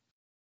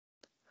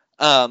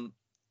 And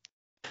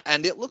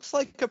it looks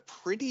like a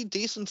pretty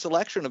decent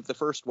selection of the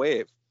first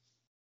wave.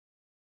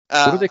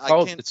 What do they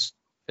call it?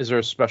 Is there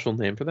a special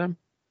name for them?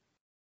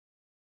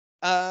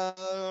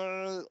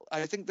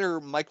 I think they're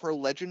Micro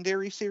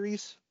Legendary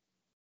series.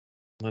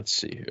 Let's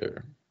see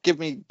here. Give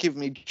me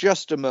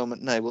just a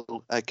moment, and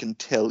I can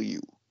tell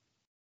you.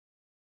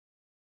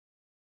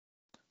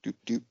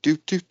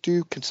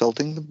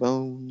 Consulting the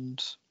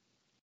bones.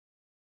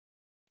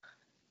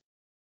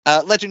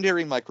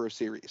 Legendary Micro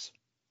series.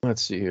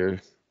 Let's see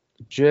here.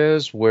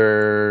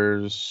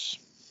 Jazzwares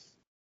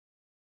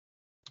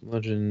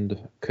Legend,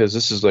 because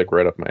this is like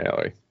right up my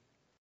alley.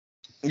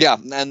 Yeah,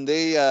 and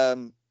they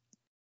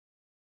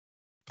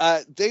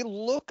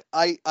look.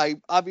 I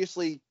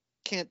obviously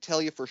can't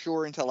tell you for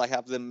sure until I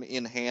have them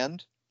in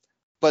hand,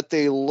 but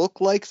they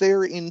look like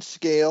they're in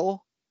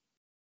scale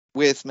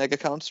with Mega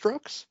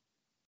Constructs.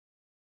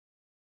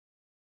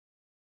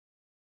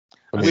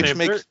 Which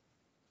makes,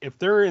 if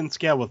they're in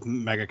scale with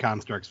Mega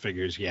Constructs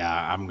figures, yeah,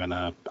 I'm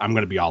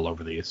gonna be all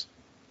over these.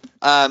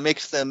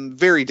 Makes them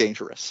very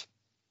dangerous.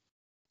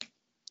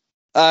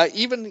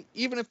 Even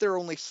if they're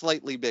only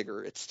slightly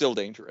bigger, it's still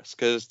dangerous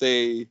because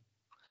they.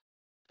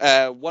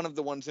 One of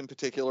the ones in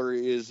particular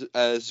is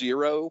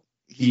Zero.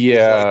 He's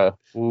like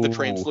the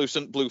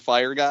translucent blue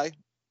fire guy.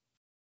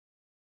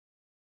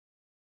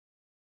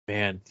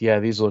 Man, yeah,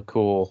 these look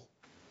cool.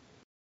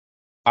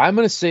 I'm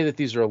gonna say that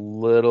these are a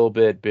little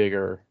bit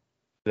bigger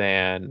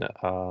than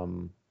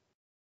the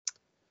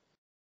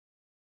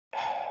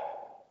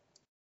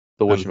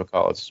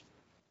whatchamacallits.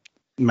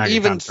 Mega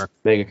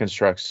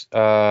Constructs.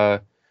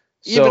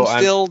 Even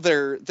still,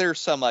 there's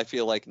some I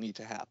feel like need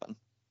to happen.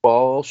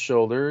 Ball,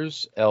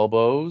 shoulders,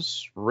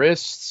 elbows,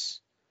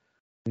 wrists,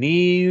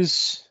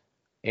 knees,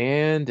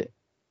 and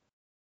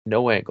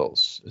no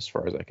ankles, as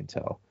far as I can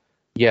tell.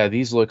 Yeah,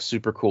 these look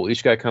super cool.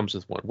 Each guy comes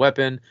with one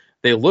weapon.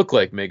 They look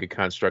like Mega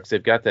Constructs.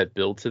 They've got that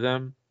build to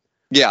them.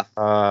 Yeah.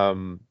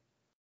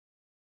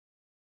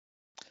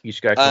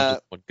 Each guy comes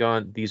with one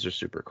gun. These are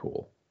super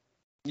cool.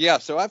 Yeah,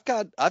 so I've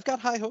got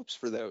high hopes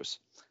for those.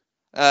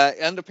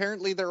 And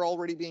apparently they're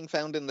already being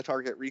found in the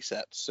Target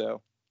resets.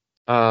 So.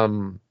 I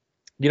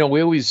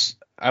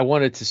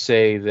wanted to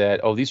say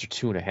that, these are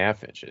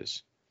 2.5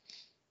 inches.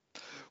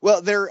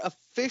 Well, their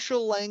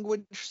official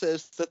language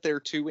says that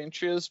they're 2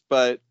 inches,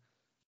 but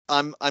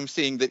I'm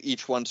seeing that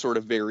each one sort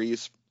of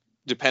varies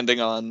depending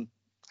on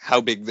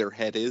how big their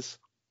head is.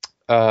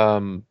 I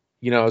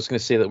was going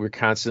to say that we're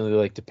constantly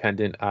like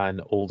dependent on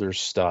older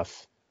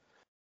stuff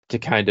to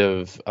kind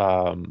of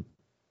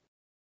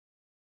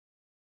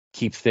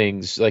keep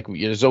things like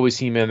there's always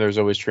He-Man, there's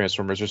always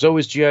Transformers, there's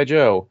always G.I.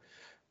 Joe.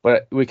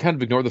 But we kind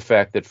of ignore the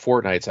fact that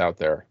Fortnite's out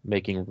there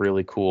making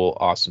really cool,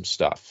 awesome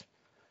stuff.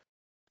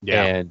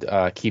 Yeah.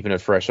 And keeping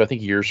it fresh. So I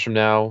think years from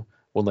now,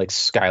 when like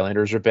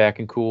Skylanders are back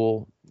and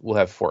cool, we'll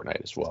have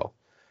Fortnite as well.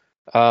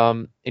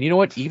 And you know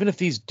what? Even if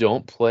these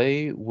don't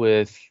play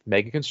with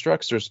Mega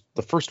Constructs,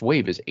 the first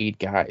wave is 8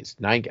 guys,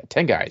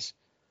 10 guys.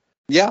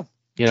 Yeah.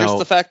 Just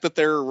the fact that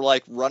they're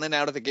like running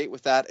out of the gate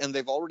with that, and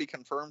they've already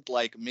confirmed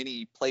like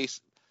mini play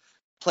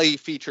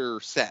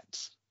feature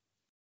sets.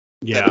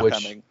 Yeah,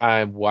 which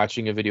I'm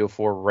watching a video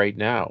for right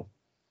now.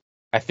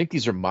 I think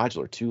these are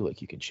modular too, like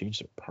you can change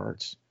their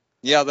parts.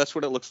 Yeah, that's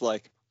what it looks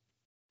like.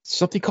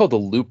 Something called the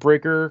Loop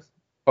Breaker.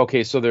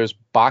 Okay, so there's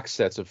box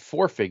sets of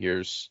 4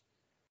 figures,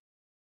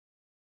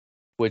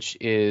 which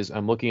is,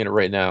 I'm looking at it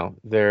right now.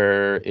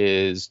 There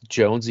is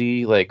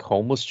Jonesy, like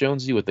homeless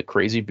Jonesy with the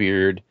crazy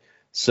beard,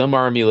 some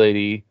army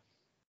lady,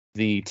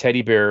 the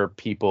teddy bear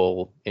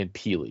people, and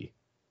Peely,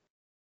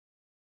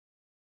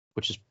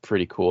 which is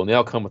pretty cool. And they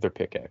all come with their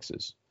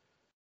pickaxes.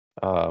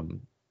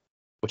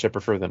 Which I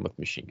prefer them with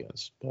machine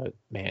guns. But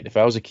man, if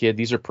I was a kid,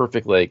 these are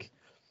perfect like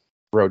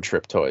road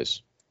trip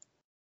toys.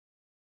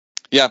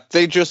 Yeah,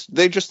 they just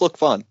look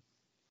fun.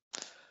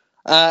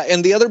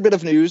 And the other bit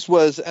of news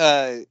was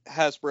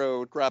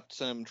Hasbro dropped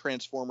some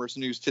Transformers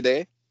news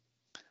today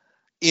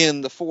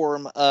in the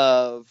form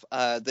of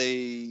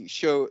they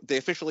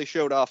officially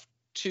showed off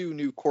 2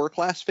 new core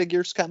class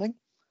figures coming.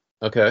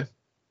 Okay.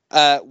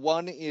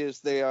 One is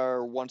they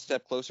are one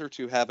step closer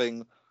to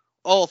having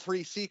all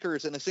 3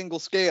 Seekers in a single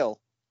scale.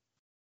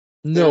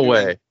 No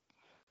way.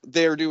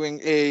 they're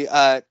doing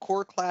a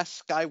core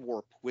class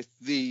Skywarp with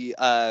the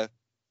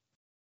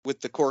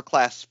core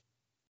class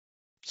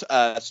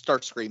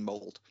Starscream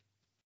mold.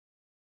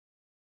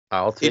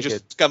 I'll take It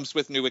just comes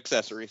with new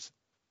accessories.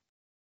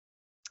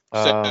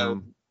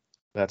 So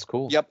that's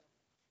cool. Yep,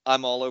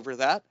 I'm all over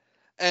that.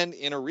 And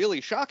in a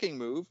really shocking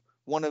move,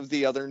 one of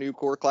the other new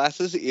core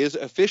classes is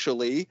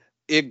officially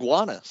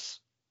Iguanus.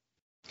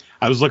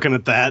 I was looking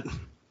at that.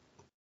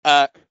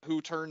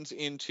 Who turns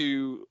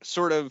into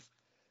sort of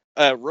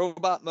a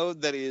robot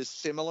mode that is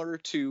similar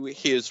to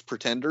his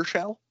Pretender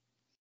shell.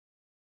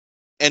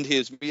 And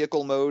his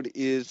vehicle mode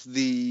is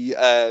the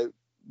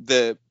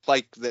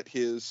bike that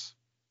his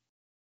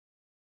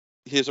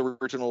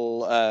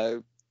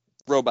original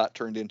robot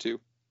turned into.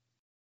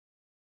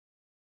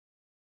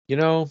 You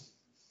know,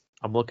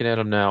 I'm looking at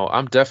him now.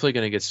 I'm definitely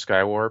going to get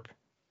Skywarp.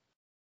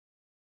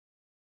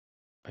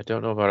 I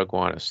don't know about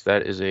Iguanus.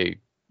 That is a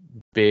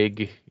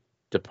big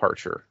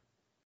departure.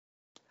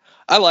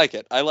 I like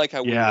it. I like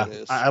how weird it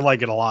is. I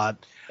like it a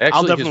lot.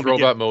 Actually, his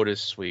robot mode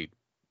is sweet.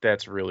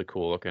 That's really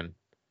cool looking.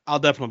 I'll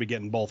definitely be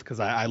getting both because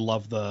I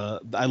love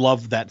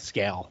that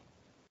scale.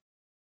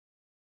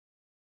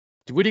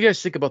 What do you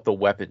guys think about the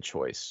weapon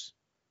choice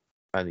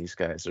on these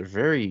guys? They're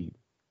very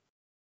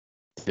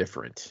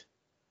different.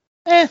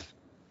 I'll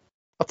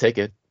take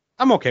it.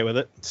 I'm okay with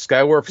it.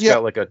 Skywarp's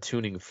got like a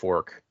tuning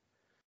fork,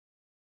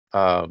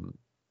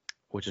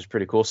 which is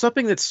pretty cool.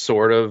 Something that's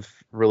sort of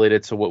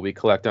related to what we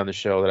collect on the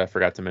show that I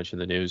forgot to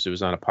mention in the news. It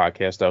was on a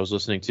podcast I was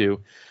listening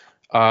to.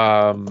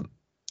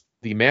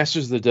 The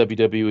Masters of the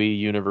WWE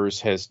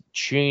universe has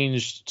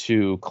changed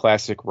to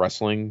classic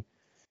wrestling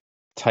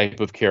type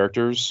of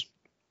characters.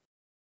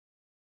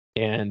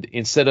 And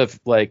instead of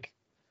like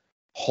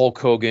Hulk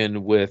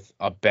Hogan with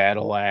a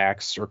battle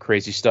axe or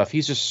crazy stuff,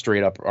 he's just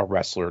straight up a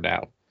wrestler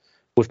now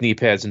with knee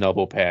pads and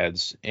elbow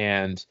pads.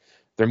 And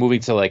they're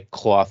moving to like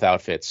cloth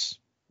outfits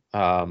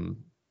and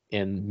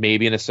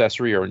maybe an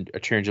accessory or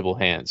interchangeable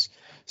hands.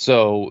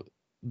 So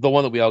the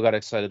one that we all got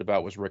excited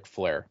about was Ric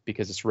Flair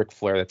because it's Ric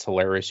Flair. That's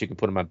hilarious. You can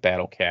put him on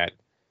Battle Cat,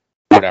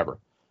 whatever.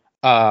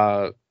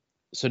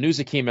 So news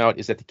that came out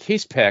is that the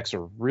case packs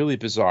are really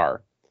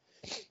bizarre.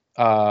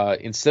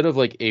 Instead of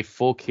like a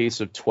full case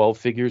of 12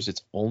 figures,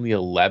 it's only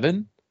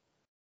 11.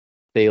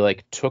 They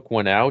like took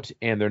one out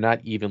and they're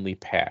not evenly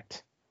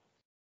packed.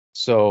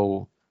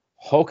 So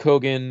Hulk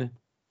Hogan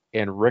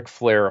and Ric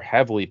Flair are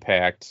heavily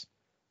packed.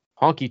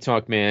 Honky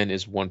Tonk Man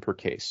is one per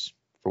case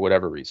for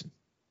whatever reason.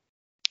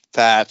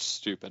 That's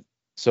stupid.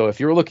 So if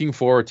you're looking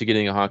forward to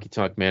getting a Honky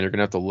Tonk Man, you're going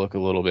to have to look a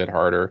little bit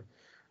harder.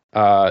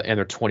 And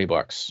they're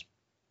 $20.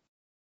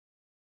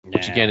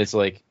 Which again, it's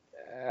like,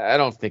 I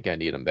don't think I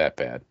need them that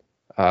bad.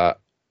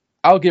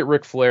 I'll get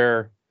Ric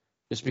Flair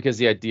just because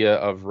the idea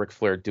of Ric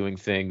Flair doing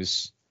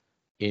things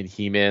in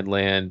He-Man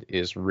land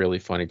is really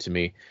funny to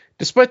me,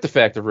 despite the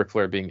fact of Ric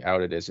Flair being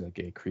outed as like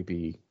a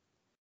creepy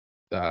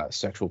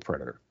sexual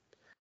predator.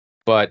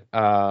 But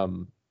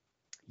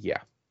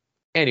yeah.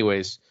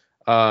 Anyways,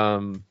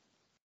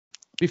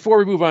 before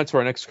we move on to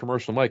our next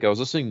commercial, Mike, I was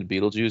listening to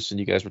Beetlejuice and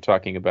you guys were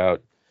talking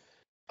about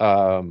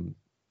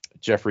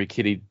Jeffrey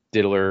Kitty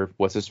Diddler.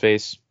 What's his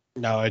face?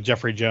 No,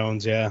 Jeffrey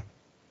Jones. Yeah.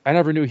 I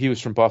never knew he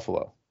was from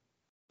Buffalo.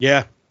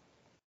 Yeah.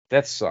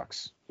 That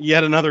sucks.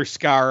 Yet another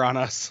scar on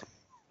us.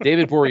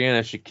 David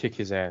Boreanaz should kick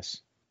his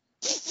ass.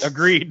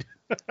 Agreed.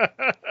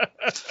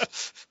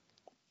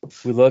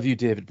 We love you,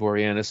 David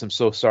Boreanaz. I'm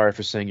so sorry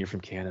for saying you're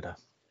from Canada.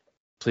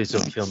 Please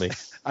don't kill me.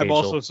 I'm Angel.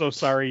 also so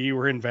sorry you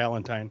were in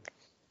Valentine.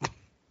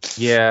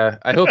 Yeah,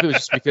 I hope it was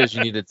just because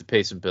you needed to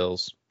pay some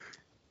bills.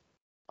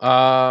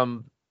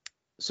 So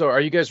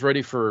are you guys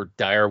ready for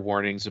dire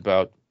warnings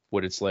about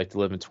what it's like to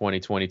live in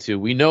 2022?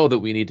 We know that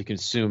we need to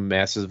consume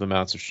massive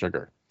amounts of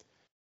sugar.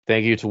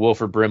 Thank you to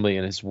Wilford Brimley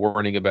and his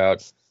warning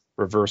about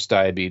reverse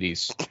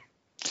diabetes.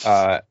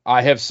 I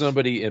have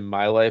somebody in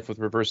my life with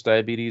reverse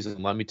diabetes,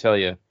 and let me tell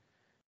you,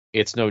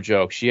 it's no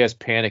joke. She has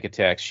panic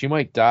attacks. She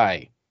might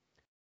die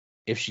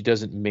if she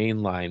doesn't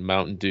mainline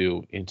Mountain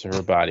Dew into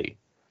her body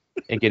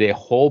and get a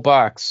whole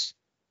box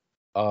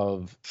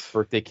of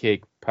birthday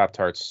cake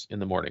Pop-Tarts in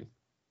the morning.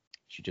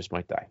 She just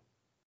might die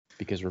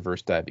because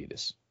reverse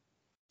diabetes.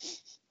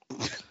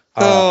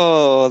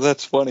 Oh,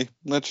 that's funny.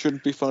 That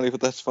shouldn't be funny,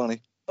 but that's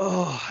funny.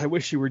 Oh, I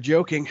wish you were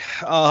joking.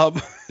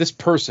 This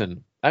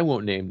person, I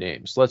won't name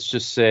names. Let's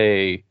just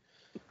say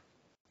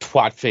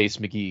Twatface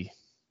McGee.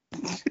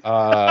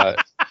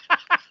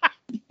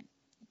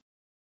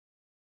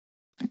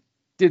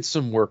 Did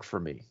some work for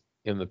me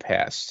in the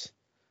past.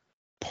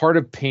 Part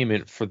of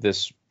payment for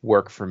this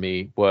work for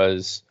me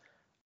was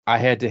I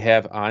had to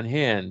have on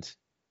hand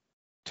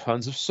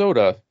tons of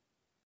soda,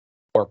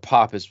 or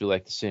pop as we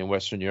like to say in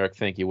Western New York.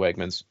 Thank you,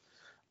 Wegmans.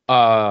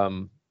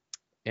 And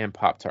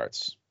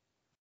Pop-Tarts.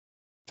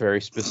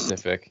 Very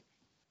specific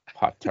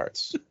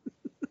Pop-Tarts.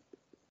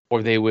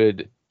 Or they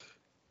would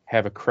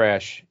have a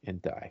crash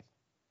and die.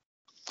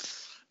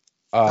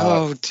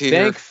 Oh dear.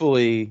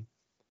 Thankfully,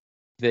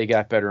 they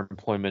got better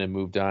employment and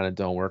moved on and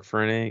don't work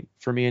for me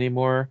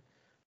anymore.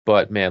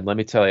 But man, let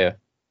me tell you,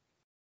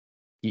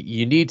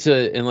 you need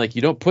to, and like,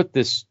 you don't put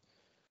this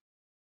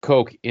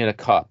Coke in a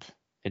cup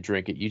and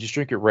drink it. You just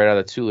drink it right out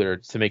of the 2-liter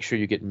to make sure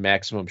you get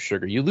maximum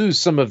sugar. You lose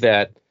some of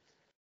that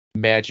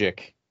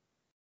magic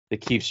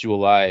that keeps you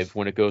alive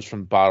when it goes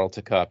from bottle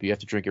to cup. You have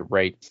to drink it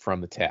right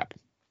from the tap.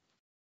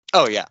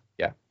 Oh yeah.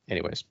 Yeah.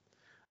 Anyways,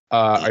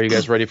 are you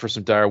guys ready for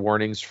some dire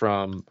warnings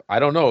from, I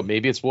don't know,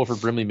 maybe it's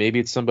Wilford Brimley, maybe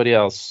it's somebody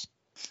else.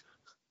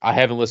 I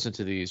haven't listened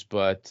to these,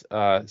 but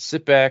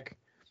sit back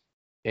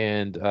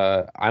and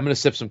I'm going to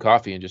sip some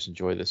coffee and just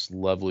enjoy this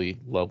lovely,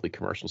 lovely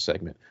commercial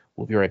segment.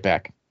 We'll be right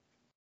back.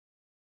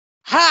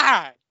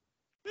 Hi,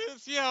 this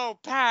is your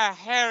old pal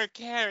Harry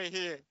Carey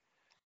here.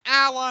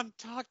 I want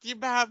to talk to you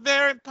about a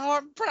very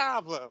important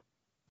problem.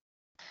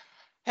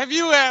 Have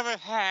you ever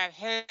had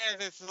hair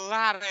that's a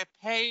lot of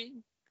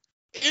pain?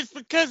 It's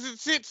because it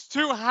sits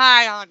too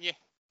high on your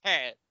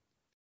head.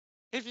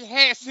 If your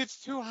hair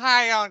sits too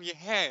high on your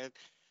head,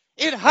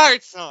 it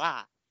hurts a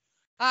lot.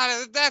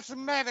 That's a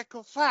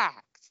medical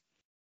fact.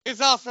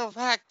 It's also a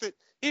fact that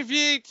if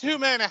you eat too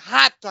many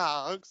hot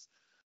dogs,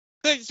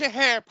 then your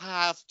hair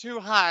piles too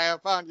high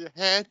up on your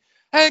head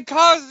and it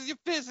causes you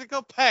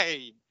physical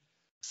pain.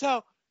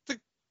 So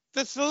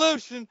the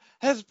solution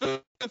has been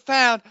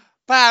found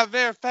by a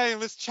very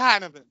famous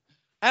Chinaman.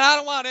 And I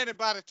don't want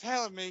anybody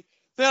telling me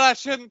that I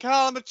shouldn't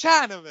call him a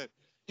Chinaman.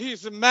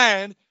 He's a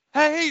man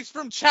and he's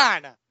from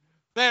China.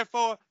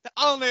 Therefore, the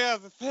only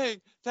other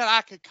thing that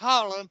I could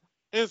call him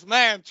is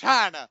Man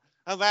China.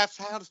 And that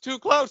sounds too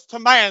close to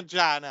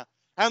mangina.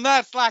 And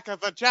that's like a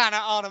vagina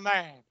on a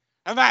man.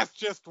 And that's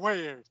just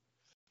weird.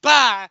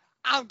 Bye.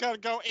 I'm going to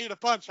go eat a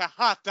bunch of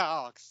hot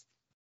dogs.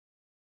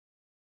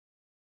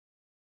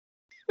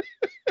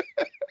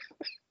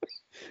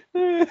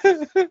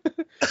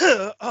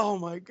 Oh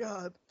my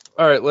god.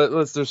 All right,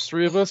 let's. There's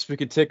 3 of us. We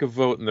can take a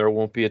vote, and there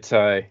won't be a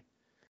tie.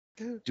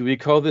 Do we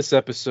call this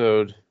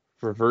episode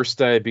 "Reverse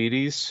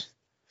Diabetes"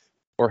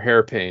 or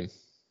 "Hair Pain"?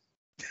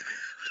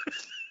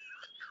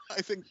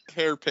 I think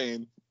hair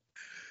pain.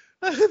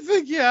 I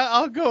think, yeah,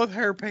 I'll go with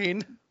hair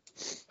pain.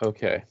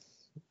 Okay.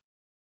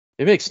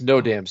 It makes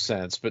no damn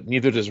sense, but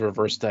neither does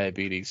reverse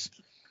diabetes.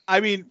 I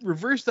mean,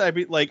 reverse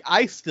diabetes. Like,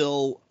 I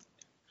still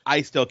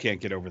can't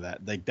get over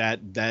that. Like,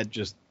 that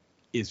just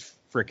is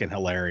freaking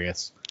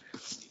hilarious.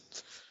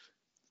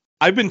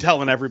 I've been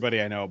telling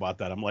everybody I know about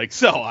that. I'm like,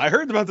 so I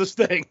heard about this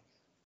thing.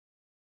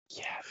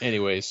 Yeah.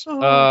 Anyways,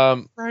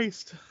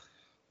 Christ.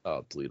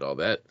 I'll delete all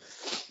that.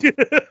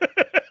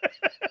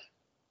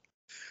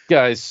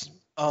 Guys,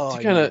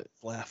 to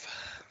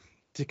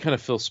kind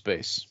of fill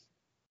space,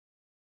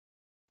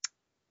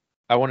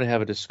 I want to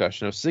have a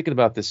discussion. I was thinking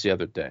about this the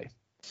other day.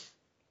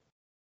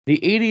 The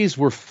 80s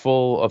were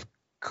full of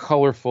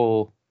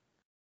colorful,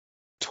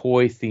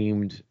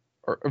 toy-themed,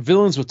 or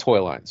villains with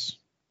toy lines.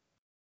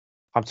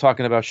 I'm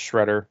talking about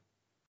Shredder,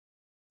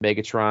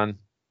 Megatron,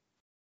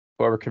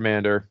 Cobra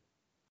Commander.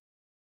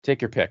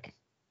 Take your pick.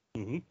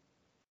 Mm-hmm.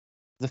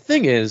 The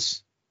thing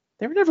is,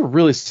 they were never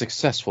really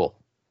successful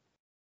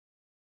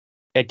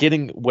at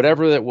getting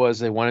whatever that was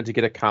they wanted to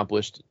get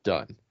accomplished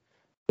done.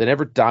 They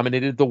never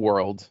dominated the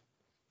world.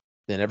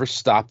 They never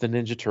stopped the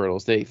Ninja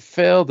Turtles. They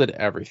failed at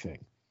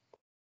everything.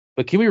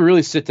 But can we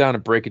really sit down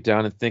and break it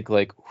down and think,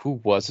 like, who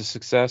was a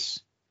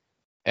success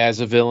as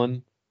a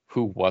villain?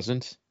 Who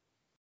wasn't?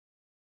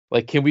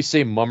 Like, can we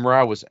say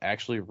Mumra was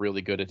actually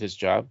really good at his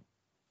job?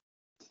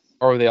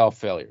 Or were they all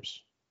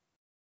failures?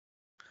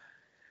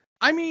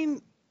 I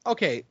mean,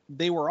 okay,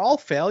 they were all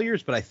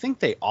failures, but I think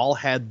they all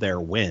had their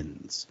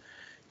wins.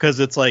 Because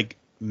it's like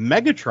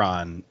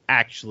Megatron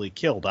actually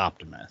killed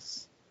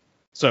Optimus.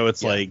 So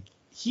it's like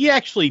he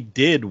actually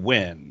did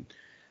win.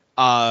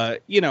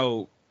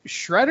 Shredder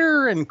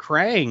and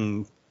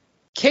Krang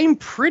came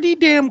pretty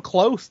damn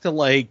close to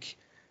like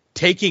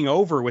taking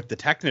over with the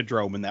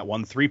Technodrome in that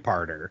 1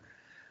 3-parter.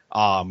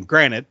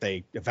 Granted,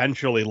 they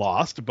eventually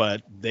lost,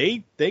 but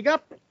they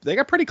got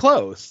pretty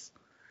close.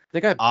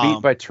 They got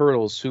beat by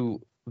turtles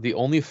who the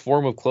only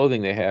form of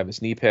clothing they have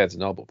is knee pads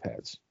and elbow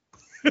pads.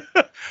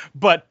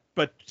 But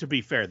to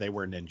be fair, they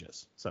were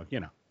ninjas, so you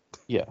know.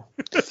 Yeah.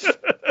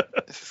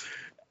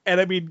 And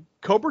I mean,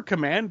 Cobra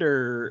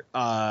Commander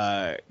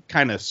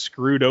kind of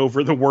screwed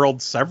over the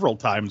world several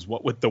times,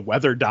 what with the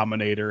Weather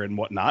Dominator and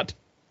whatnot.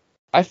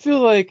 I feel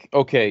like,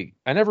 okay,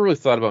 I never really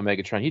thought about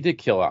Megatron. He did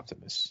kill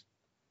Optimus.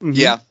 Mm-hmm.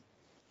 Yeah.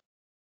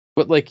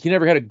 But like, he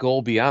never had a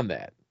goal beyond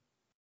that.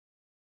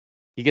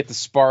 You get the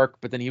spark,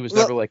 but then he was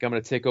never like, I'm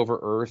going to take over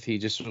Earth. He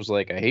just was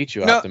like, I hate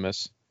you,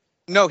 Optimus.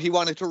 No, he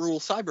wanted to rule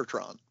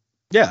Cybertron.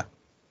 Yeah.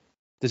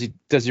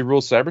 Does he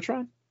rule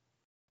Cybertron?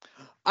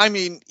 I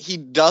mean, he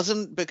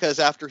doesn't, because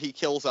after he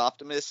kills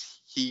Optimus,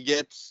 he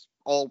gets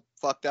all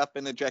fucked up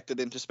and ejected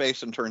into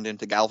space and turned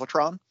into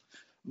Galvatron.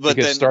 But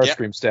because then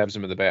Starscream stabs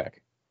him in the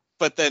back.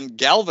 But then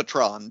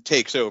Galvatron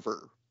takes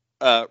over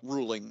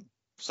ruling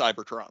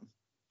Cybertron.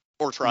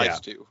 Or tries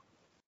to.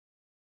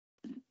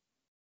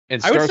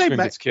 And I would say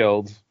Starscream gets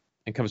killed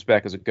and comes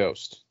back as a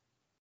ghost.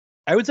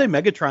 I would say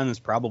Megatron is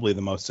probably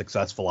the most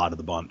successful out of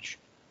the bunch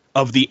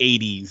of the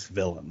 80s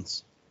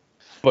villains.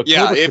 But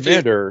Cobra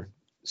Commander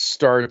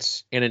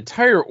starts an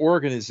entire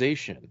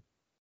organization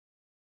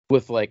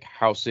with like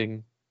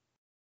housing,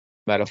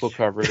 medical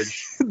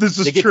coverage. This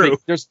is They get true.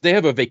 they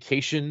have a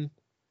vacation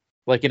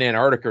like in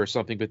Antarctica or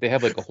something, but they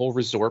have like a whole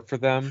resort for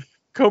them.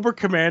 Cobra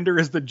Commander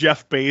is the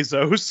Jeff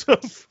Bezos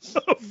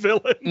of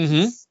villains.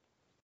 Mhm.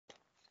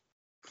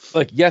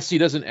 Like, yes, he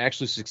doesn't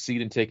actually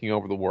succeed in taking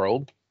over the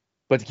world,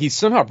 but he's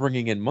somehow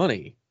bringing in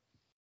money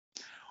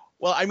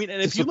Well, I mean, and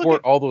to if you support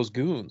look at all those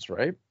goons,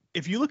 right?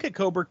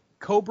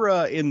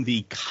 Cobra in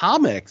the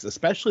comics,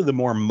 especially the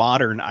more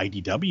modern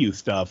IDW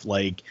stuff,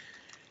 like,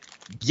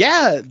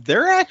 yeah,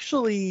 they're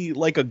actually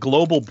like a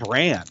global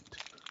brand.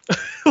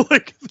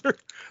 Like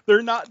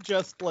they're not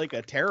just like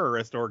a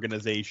terrorist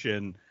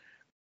organization.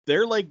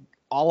 They're like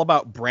all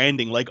about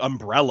branding, like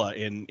Umbrella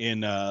in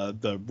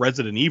the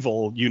Resident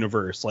Evil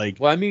universe. Like,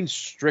 Well, I mean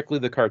strictly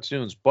the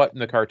cartoons, but in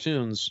the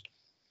cartoons,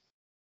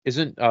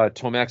 isn't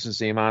Tomax and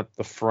Xamot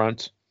the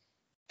front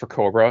for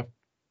Cobra?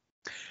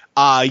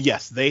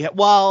 yes, they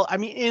well, I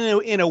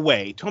mean, in a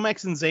way,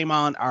 Tomax and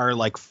Xamot are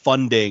like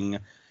funding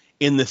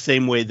in the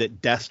same way that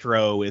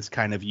Destro is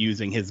kind of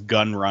using his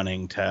gun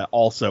running to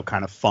also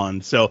kind of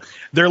fund. So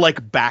they're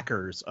like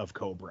backers of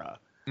Cobra,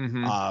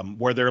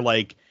 where they're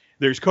like,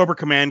 there's Cobra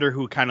Commander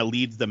who kind of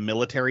leads the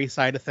military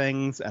side of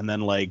things, and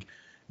then like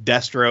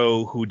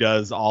Destro who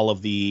does all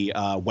of the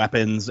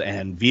weapons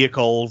and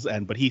vehicles,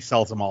 but he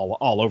sells them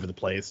all over the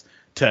place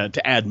to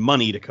add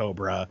money to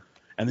Cobra.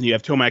 And then you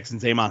have Tomax and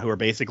Xamot who are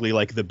basically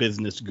like the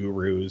business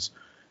gurus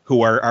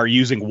who are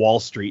using Wall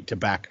Street to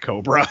back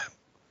Cobra.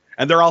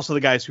 And they're also the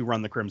guys who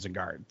run the Crimson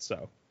Guard.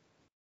 So,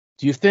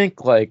 Do you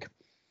think like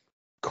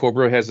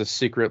Cobra has a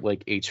secret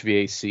like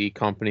HVAC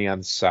company on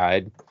the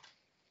side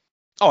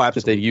oh, that they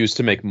absolutely, use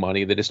to make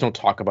money? They just don't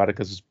talk about it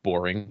because it's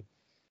boring.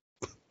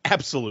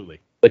 absolutely.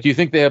 Like, do you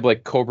think they have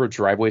like Cobra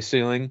driveway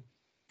ceiling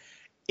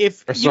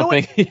If or you know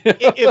what,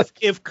 something?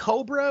 if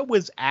Cobra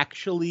was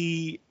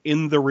actually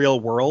in the real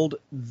world,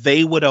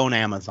 they would own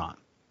Amazon.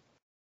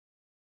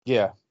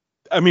 Yeah,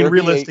 I mean, There'd be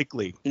a-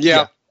 realistically,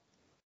 Yeah.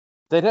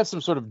 they'd have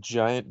some sort of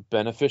giant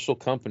beneficial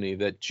company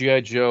that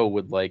G.I. Joe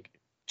would like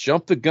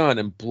jump the gun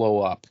and blow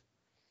up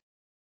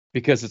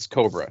because it's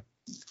Cobra.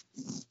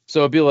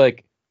 So it'd be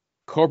like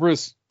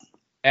Cobra's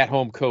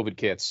at-home COVID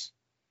kits.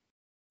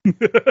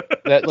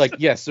 That, like,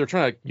 yes, they're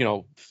trying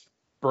to,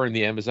 burn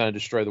the Amazon and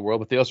destroy the world,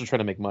 but they also try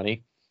to make money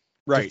to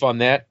right? fund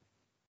that.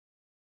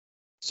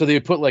 So they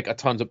would put like a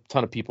ton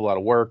of people out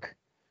of work.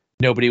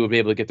 Nobody would be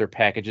able to get their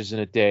packages in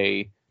a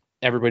day.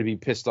 Everybody would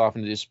be pissed off,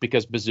 and just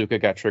because Bazooka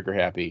got trigger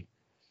happy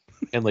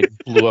and like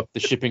blew up the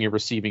shipping and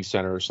receiving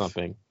center or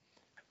something.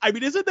 I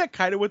mean, isn't that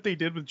kind of what they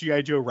did with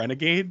G.I. Joe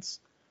Renegades,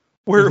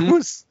 where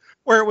Mhm.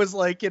 it was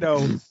like,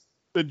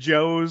 the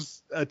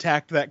Joes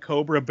attacked that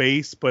Cobra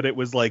base, but it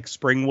was like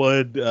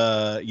Springwood,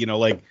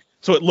 like,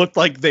 so it looked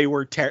like they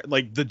were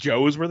like the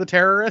Joes were the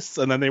terrorists,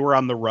 and then they were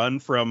on the run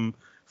from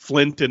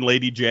Flint and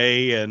Lady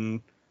J and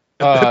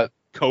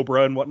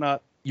Cobra and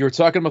whatnot. You were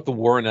talking about the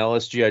Warren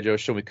Ellis G.I. Joe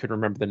show. We couldn't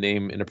remember the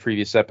name in a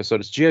previous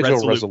episode. It's G.I.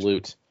 Joe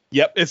Resolute.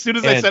 Yep. As soon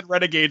as I And- said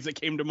Renegades, it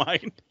came to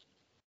mind.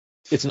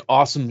 It's an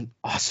awesome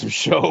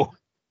show.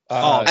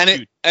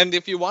 Dude. And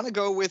if you want to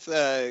go with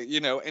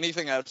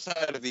anything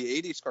outside of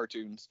the 80s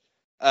cartoons,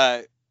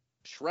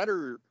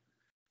 Shredder,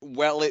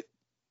 well, it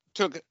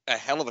took a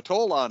hell of a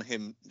toll on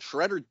him.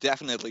 Shredder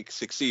definitely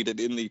succeeded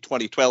in the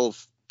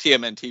 2012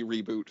 TMNT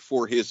reboot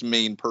for his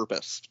main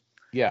purpose.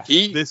 Yeah.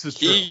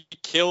 He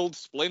killed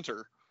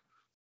Splinter.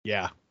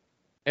 Yeah.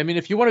 I mean,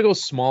 if you want to go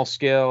small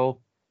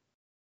scale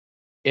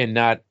and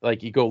not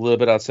like you go a little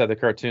bit outside the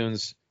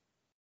cartoons,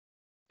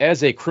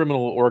 as a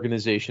criminal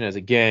organization, as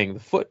a gang, the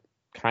Foot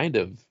kind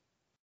of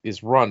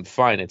is run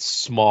fine. It's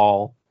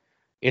small.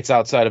 It's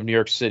outside of New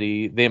York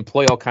City. They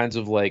employ all kinds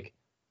of like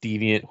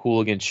deviant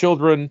hooligan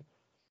children,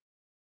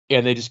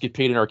 and they just get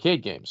paid in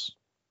arcade games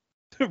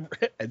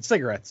And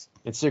cigarettes.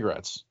 and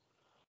cigarettes.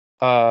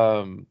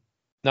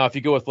 Now, if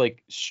you go with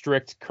like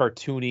strict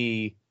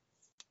cartoony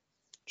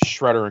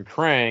Shredder and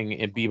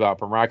Krang and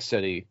Bebop and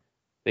Rocksteady,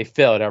 they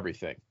fail at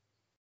everything.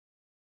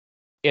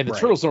 And the Right.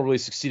 Turtles don't really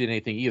succeed in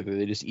anything either.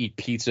 They just eat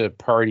pizza,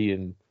 party,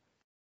 and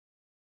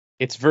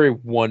it's very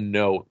one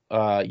note.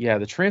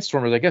 The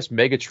Transformers, I guess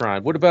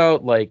Megatron. What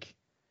about like,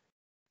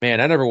 man,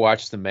 I never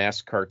watched the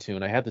Mask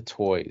cartoon. I had the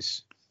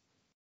toys.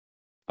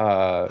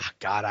 God,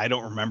 I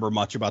don't remember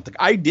much about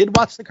I did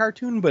watch the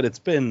cartoon, but it's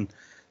been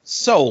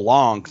so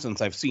long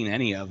since I've seen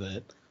any of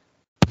it.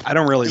 I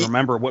don't really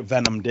remember what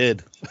Venom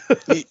did.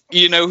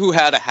 You know who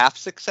had a half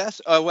success?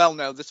 Well,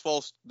 no, this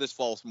falls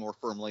more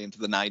firmly into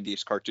the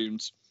 90s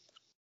cartoons.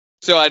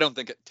 So I don't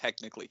think it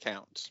technically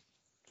counts.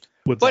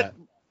 What's But that?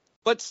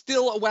 but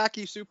still a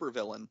wacky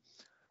supervillain.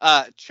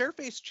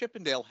 Chairface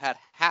Chippendale had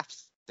half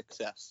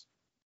success.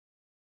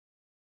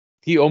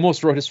 He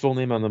almost wrote his full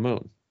name on the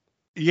moon.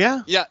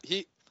 Yeah. Yeah,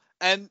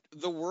 and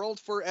the world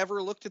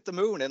forever looked at the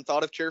moon and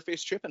thought of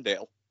Chairface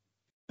Chippendale.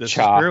 This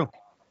Cha. is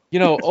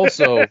true.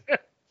 Also,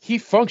 he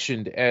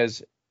functioned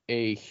as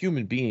a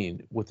human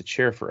being with a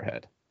chair for a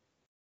head.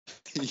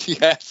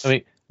 Yes. I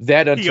mean,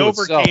 that unto He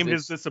overcame itself,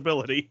 his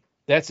disability.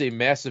 that's a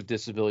massive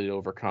disability to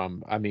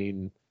overcome. I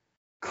mean,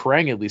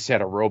 Krang at least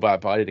had a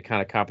robot body to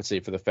kind of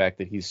compensate for the fact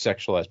that he's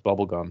sexualized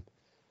bubblegum.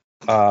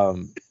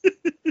 Um,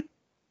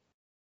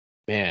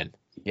 man,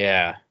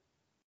 yeah. I'm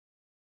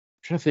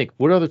trying to think,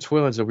 what other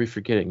toy lines are we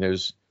forgetting?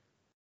 There's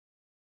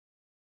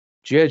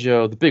G.I.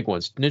 Joe, the big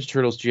ones: Ninja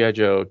Turtles, G.I.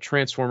 Joe,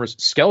 Transformers,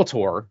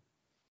 Skeletor.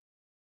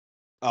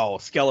 Oh,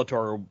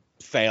 Skeletor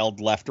failed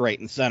left, right,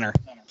 and center.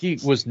 He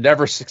was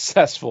never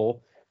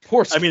successful.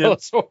 Poor I mean,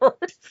 Skeletor.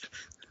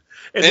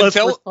 Unless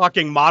we're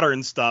talking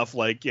modern stuff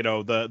like, you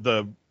know,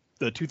 the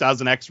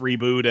 2000X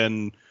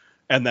reboot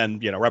and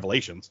then, you know,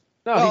 Revelations.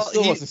 No, Well, he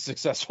still wasn't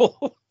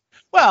successful.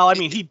 Well, I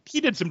mean,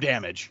 he did some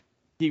damage.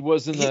 He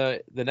was in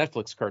the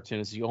Netflix cartoon.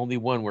 Is the only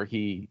one where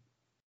he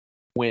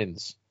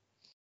wins.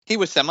 He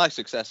was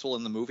semi-successful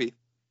in the movie.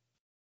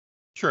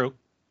 True.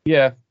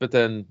 Yeah, but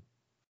then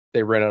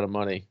they ran out of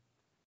money.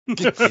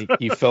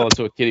 He fell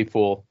into a kiddie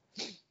pool.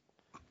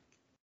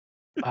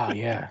 Oh,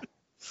 yeah.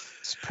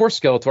 Poor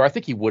Skeletor. I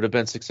think he would have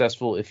been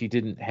successful if he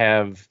didn't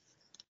have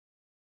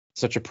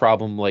such a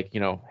problem like, you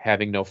know,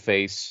 having no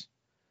face.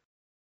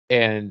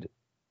 And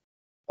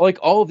like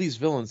all of these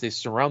villains, they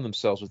surround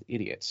themselves with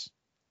idiots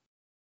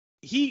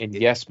and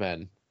yes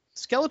men.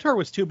 Skeletor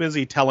was too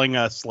busy telling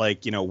us,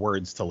 like, you know,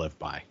 words to live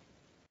by.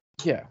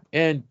 Yeah.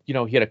 And, you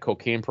know, he had a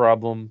cocaine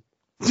problem.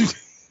 He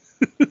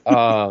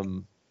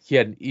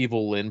had an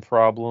evil Lynn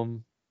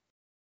problem.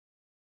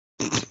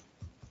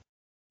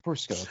 Poor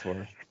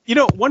Skeletor. You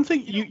know, one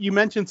thing you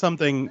mentioned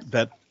something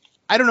that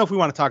I don't know if we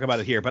want to talk about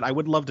it here, but I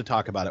would love to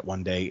talk about it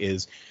one day,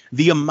 is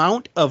the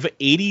amount of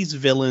 80s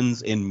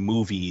villains in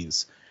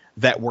movies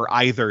that were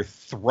either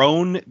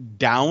thrown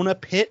down a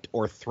pit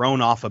or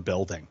thrown off a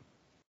building.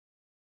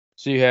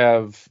 So you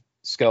have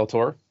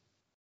Skeletor,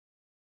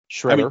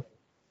 Shredder,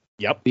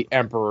 Yep. the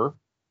Emperor.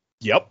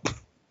 Yep.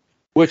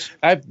 Which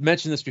I've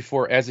mentioned this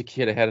before. As a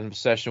kid, I had an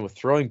obsession with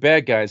throwing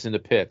bad guys into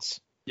pits.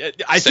 Yeah,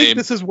 I Same. think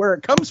this is where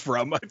it comes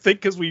from. I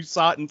think because we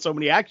saw it in so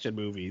many action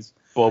movies.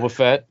 Boba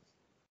Fett.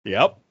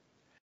 Yep.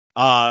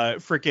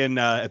 Freaking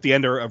at the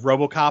end of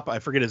RoboCop, I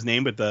forget his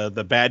name, but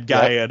the bad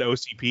guy at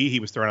OCP, he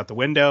was thrown out the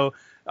window.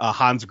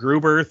 Hans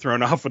Gruber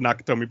thrown off of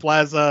Nakatomi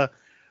Plaza.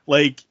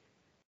 Like,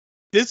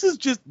 this is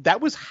just,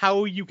 that was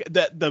how you,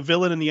 the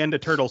villain in the end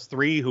of Turtles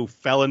 3 who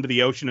fell into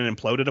the ocean and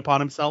imploded upon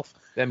himself.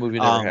 That movie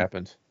never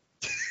happened.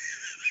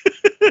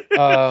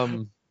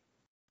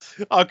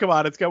 Oh, come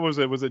on. It's got, was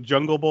it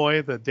Jungle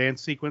Boy, the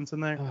dance sequence in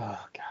there?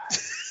 Oh, God.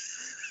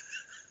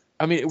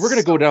 I mean, we're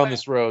going to go down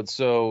this road.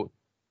 So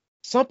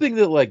something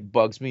that like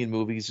bugs me in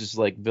movies is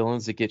like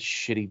villains that get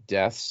shitty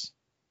deaths.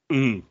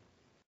 Mm.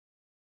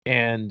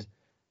 And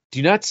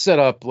do not set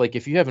up, like,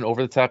 if you have an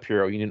over-the-top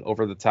hero, you need an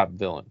over-the-top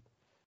villain.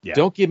 Yeah.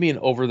 Don't give me an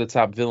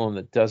over-the-top villain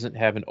that doesn't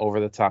have an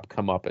over-the-top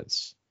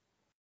comeuppance.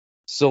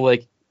 So,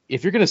 like,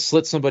 if you're going to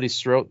slit somebody's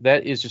throat,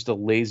 that is just a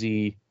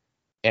lazy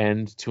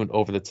end to an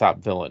over-the-top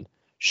villain.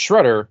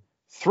 Shredder,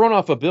 thrown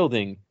off a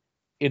building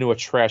into a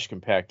trash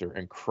compactor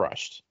and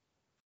crushed.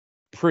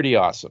 Pretty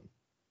awesome.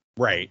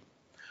 Right.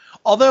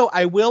 Although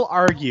I will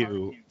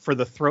argue for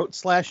the throat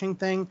slashing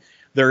thing,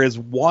 there is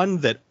one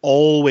that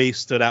always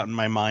stood out in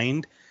my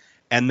mind,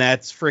 and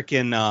that's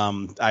freaking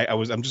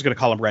I'm just gonna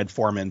call him Red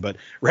Foreman, but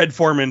Red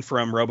Foreman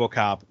from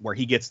RoboCop, where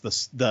he gets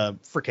the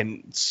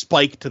freaking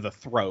spike to the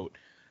throat,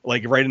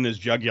 like right in his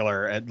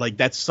jugular, and like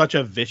that's such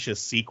a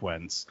vicious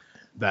sequence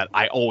that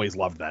I always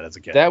loved that as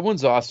a kid. That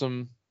one's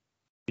awesome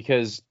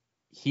because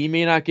he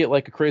may not get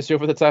like a crazy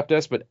over the top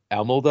death, but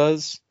Elmo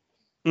does.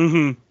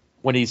 Mm-hmm.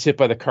 When he's hit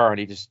by the car and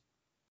he just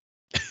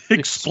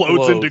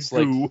explodes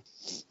into goo. Like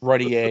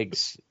ruddy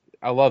eggs.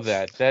 I love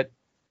that. That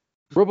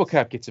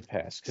RoboCop gets a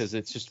pass because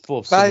it's just full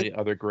of so many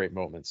other great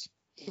moments.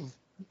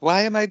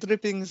 Why am I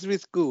dripping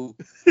with goo?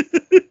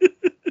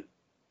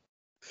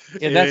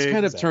 And that's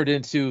kind of turned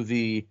into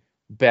the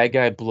bad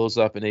guy blows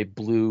up in a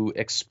blue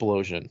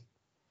explosion,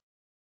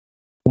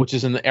 which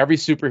is in every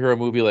superhero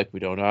movie. Like,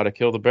 we don't know how to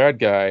kill the bad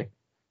guy.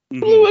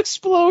 Mm-hmm. Blue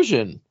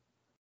explosion.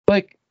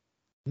 Like,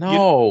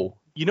 no.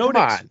 You know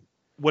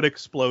what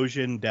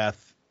explosion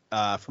death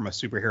from a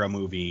superhero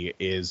movie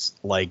is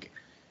like?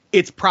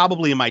 It's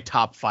probably my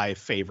top 5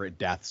 favorite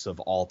deaths of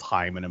all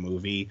time in a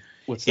movie.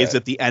 What's that? Is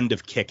at the end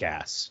of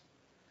Kick-Ass,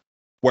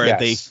 where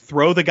they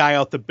throw the guy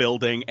out the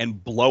building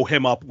and blow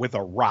him up with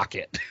a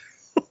rocket.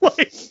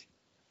 Like,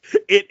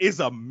 it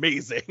is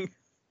amazing.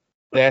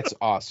 That's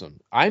awesome.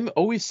 I'm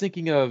always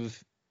thinking of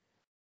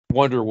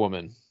Wonder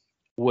Woman,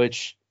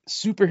 which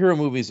superhero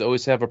movies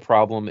always have a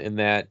problem in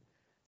that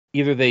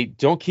either they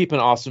don't keep an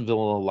awesome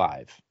villain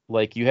alive.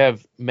 Like, you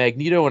have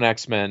Magneto in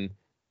X-Men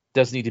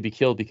doesn't need to be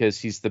killed because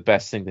he's the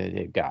best thing that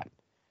they've got.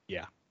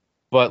 Yeah.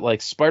 But,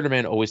 like,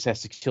 Spider-Man always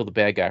has to kill the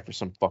bad guy for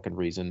some fucking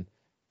reason,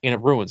 and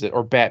it ruins it.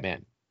 Or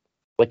Batman.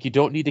 Like, you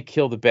don't need to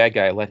kill the bad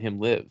guy. Let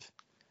him live.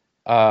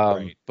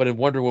 Right. But in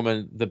Wonder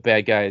Woman, the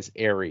bad guy is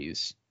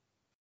Ares.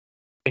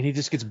 And he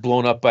just gets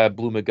blown up by a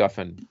blue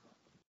MacGuffin.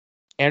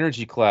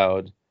 Energy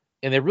Cloud.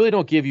 And they really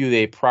don't give you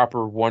a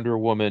proper Wonder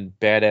Woman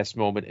badass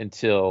moment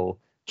until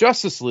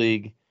Justice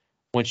League,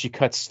 when she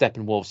cuts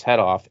Steppenwolf's head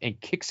off and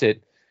kicks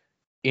it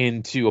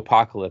into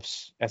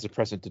Apocalypse as a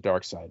present to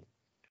Darkseid.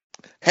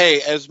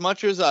 Hey, as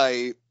much as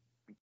I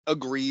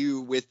agree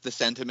with the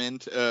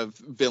sentiment of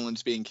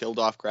villains being killed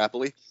off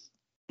crappily,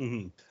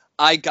 Mm-hmm.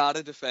 I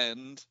gotta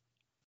defend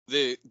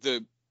the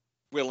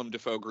Willem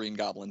Dafoe Green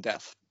Goblin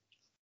death.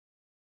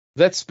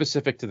 That's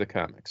specific to the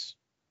comics.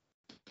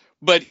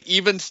 But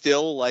even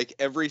still, like,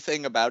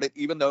 everything about it,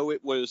 even though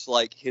it was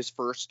like his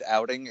first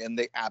outing and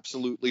they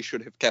absolutely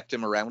should have kept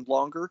him around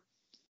longer,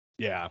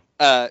 Yeah.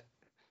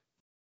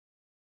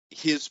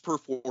 his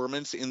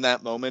performance in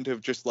that moment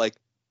of just like,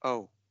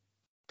 oh,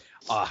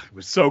 It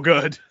was so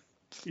good.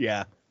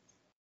 Yeah.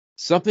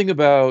 Something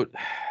about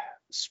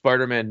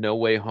Spider-Man No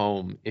Way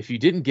Home, if you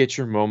didn't get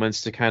your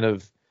moments to kind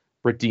of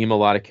redeem a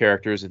lot of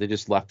characters, that they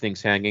just left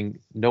things hanging,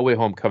 No Way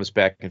Home comes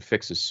back and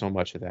fixes so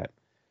much of that,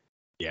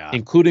 Yeah.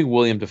 including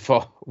Willem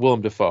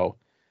Dafoe.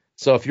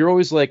 So if you're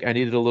always like, I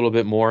needed a little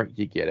bit more,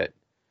 you get it.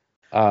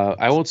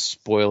 I won't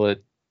spoil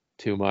it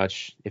too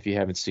much if you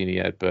haven't seen it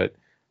yet, but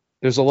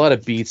there's a lot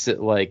of beats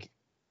that like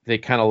they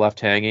kind of left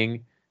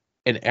hanging,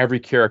 and every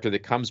character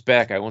that comes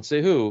back, I won't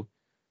say who,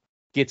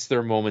 gets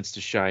their moments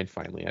to shine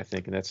finally, I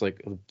think, and that's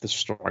like the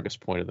strongest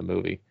point of the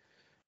movie.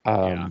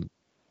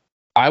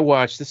 I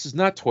watched, this is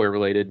not toy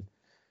related,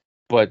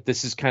 but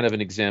this is kind of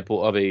an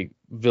example of a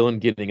villain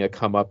getting a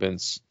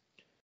comeuppance.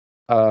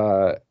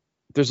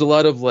 There's a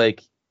lot of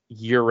like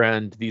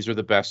year-end, these are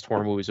the best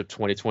horror movies of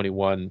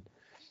 2021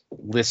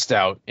 list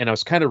out, and I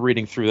was kind of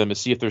reading through them to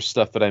see if there's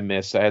stuff that I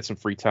missed. I had some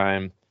free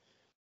time.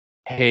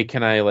 Hey,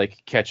 can I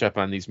like catch up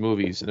on these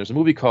movies? And there's a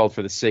movie called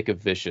For the Sake of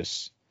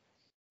Vicious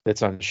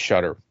that's on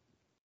Shudder.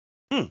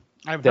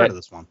 I've heard of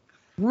this one.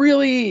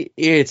 Really,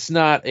 it's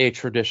not a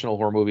traditional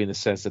horror movie in the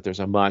sense that there's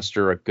a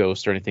monster or a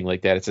ghost or anything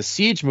like that. It's a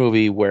siege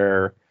movie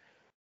where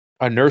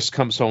a nurse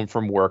comes home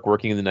from work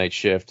working in the night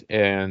shift,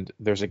 and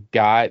there's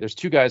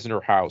two guys in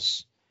her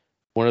house.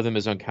 One of them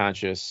is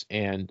unconscious,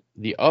 and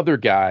the other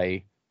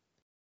guy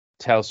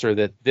tells her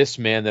that this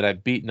man that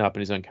I've beaten up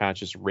and he's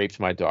unconscious raped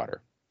my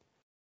daughter,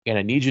 and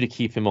I need you to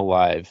keep him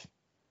alive.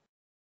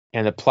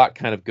 And the plot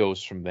kind of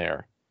goes from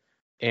there.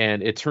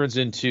 And it turns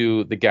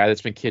into the guy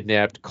that's been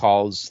kidnapped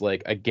calls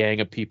like a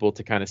gang of people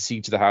to kind of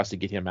siege the house to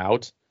get him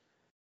out.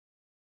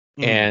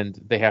 And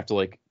they have to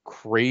like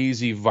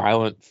crazy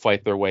violent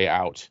fight their way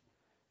out,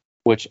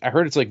 which I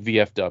heard it's like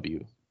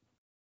VFW.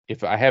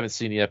 If I haven't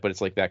seen it yet, but it's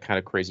like that kind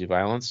of crazy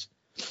violence.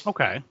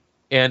 Okay.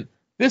 And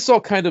this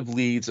all kind of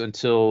leads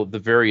until the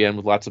very end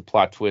with lots of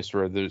plot twists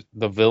where the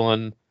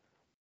villain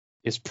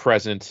is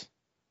present,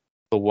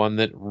 the one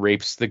that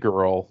rapes the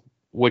girl,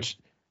 which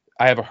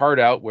I have a heart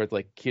out where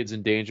like kids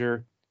in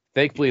danger.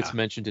 Thankfully, it's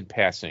mentioned in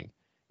passing.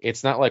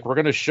 It's not like we're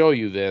going to show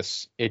you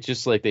this. It's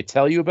just like they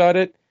tell you about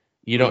it.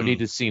 You don't need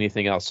to see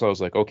anything else. So I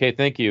was like, okay,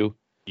 thank you.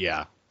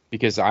 Yeah.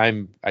 Because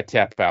I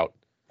tap out.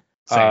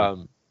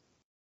 Same.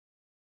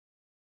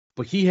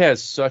 But he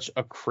has such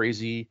a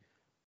crazy,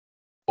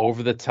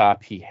 over the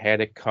top, he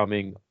had it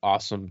coming,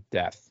 awesome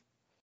death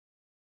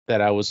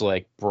that I was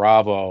like,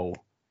 bravo.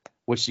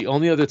 Which the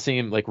only other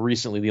team, like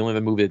recently, the only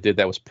other movie that did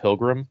that was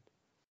Pilgrim.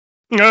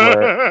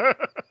 Where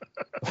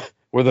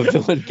the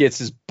villain gets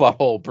his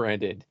butthole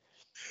branded.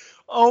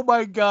 Oh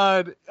my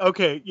god.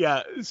 Okay,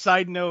 yeah.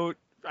 Side note,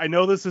 I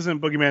know this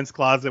isn't Boogeyman's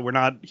Closet. We're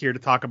not here to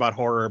talk about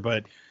horror,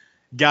 but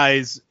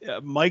guys,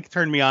 Mike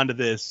turned me on to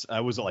this.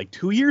 Was it like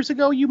 2 years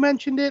ago you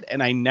mentioned it?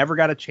 And I never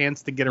got a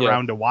chance to get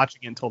around to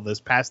watching it until this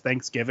past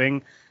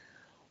Thanksgiving.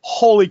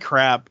 Holy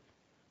crap.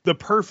 The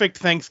perfect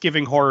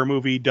Thanksgiving horror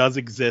movie does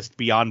exist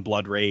beyond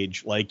Blood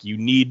Rage. Like, you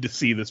need to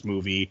see this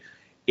movie.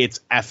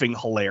 It's effing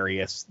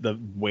hilarious the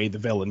way the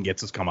villain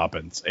gets his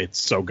comeuppance. It's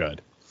so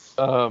good.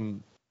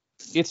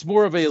 It's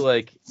more of a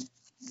like,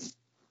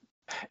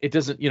 it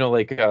doesn't,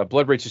 like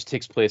Blood Rage just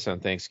takes place on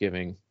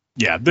Thanksgiving.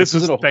 Yeah, this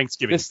is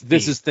Thanksgiving.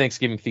 This is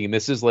Thanksgiving theme.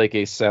 This is like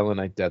a Silent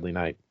Night, Deadly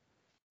Night.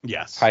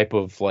 Yes. Type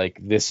of like,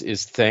 this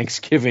is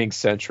Thanksgiving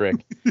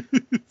centric.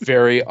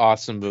 Very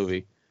awesome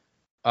movie.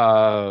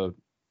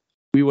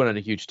 We went on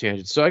a huge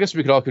tangent. So I guess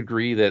we could all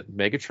agree that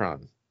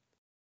Megatron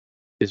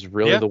is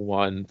really the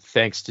one,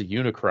 thanks to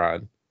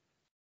Unicron.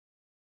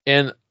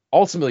 And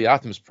ultimately,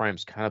 Optimus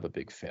Prime's kind of a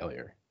big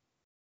failure.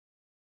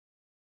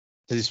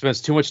 Because he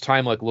spends too much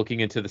time like looking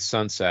into the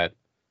sunset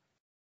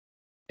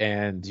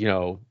and,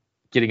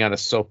 getting on a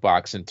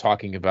soapbox and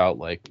talking about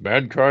like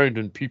mankind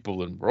and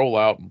people and roll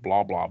out and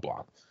blah, blah,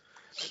 blah.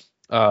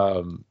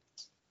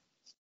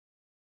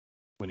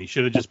 When he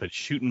should have just been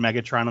shooting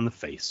Megatron in the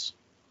face.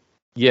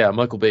 Yeah,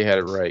 Michael Bay had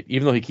it right,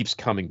 even though he keeps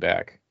coming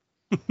back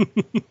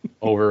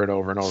over and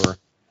over and over.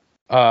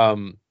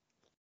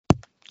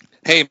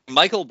 Hey,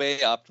 Michael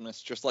Bay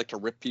Optimus just like to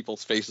rip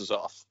people's faces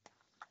off.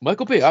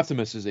 Michael Bay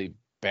Optimus is a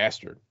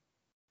bastard.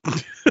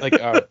 Like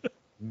a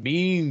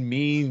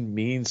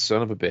mean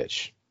son of a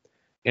bitch.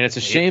 And it's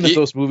a shame that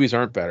those movies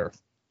aren't better.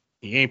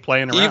 He ain't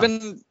playing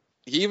around.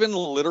 He even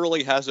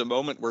literally has a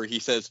moment where he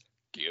says,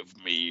 "Give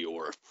me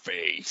your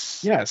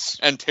face." Yes.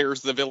 And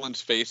tears the villain's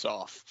face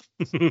off.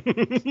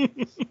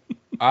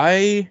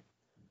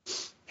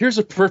 Here's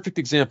a perfect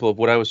example of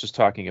what I was just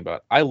talking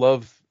about. I don't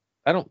love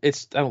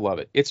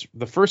it. It's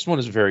the first one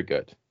is very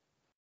good.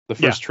 The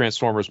first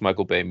Transformers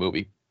Michael Bay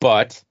movie,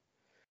 but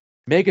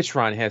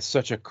Megatron has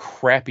such a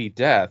crappy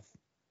death,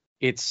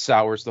 it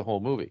sours the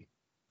whole movie.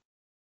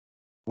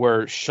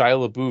 where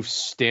Shia LaBeouf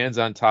stands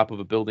on top of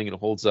a building and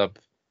holds up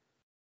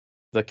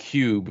the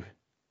cube,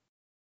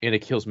 and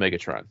it kills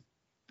Megatron.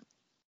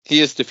 He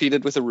is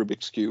defeated with a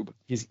Rubik's Cube.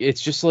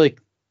 It's just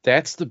like,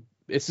 it's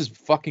this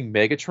fucking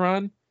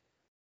Megatron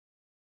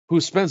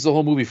who spends the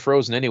whole movie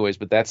frozen anyways,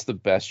 but that's the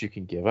best you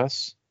can give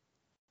us.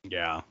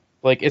 Yeah.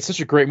 Like, it's such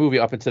a great movie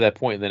up until that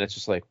point, and then it's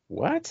just like,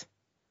 what?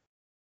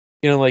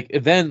 You know, like,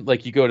 then,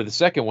 like, you go to the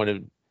second one,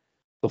 and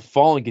the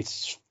Fallen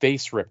gets his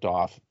face ripped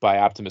off by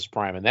Optimus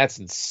Prime, and that's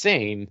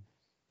insane,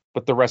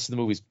 but the rest of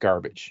the movie's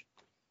garbage.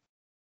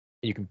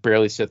 You can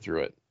barely sit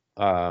through it.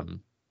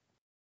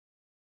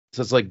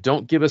 So it's like,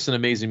 don't give us an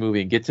amazing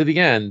movie and get to the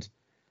end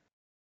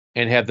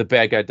and have the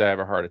bad guy die of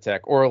a heart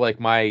attack. Or like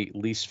my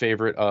least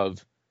favorite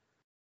of,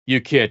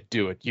 you can't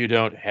do it. You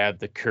don't have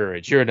the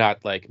courage. You're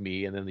not like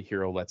me. And then the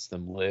hero lets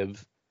them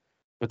live.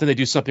 But then they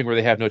do something where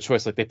they have no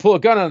choice. Like they pull a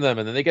gun on them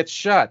and then they get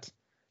shot.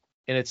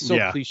 And it's so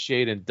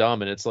cliched and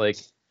dumb. And it's like,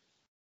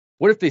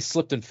 what if they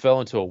slipped and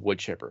fell into a wood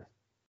chipper?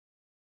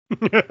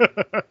 You know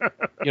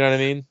what I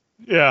mean?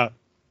 Yeah.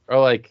 Or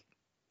like,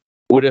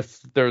 what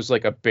if there's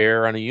like a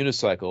bear on a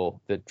unicycle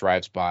that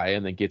drives by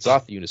and then gets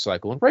off the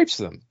unicycle and rapes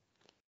them?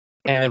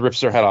 And then rips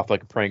their head off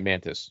like a praying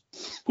mantis.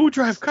 Who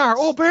drive car?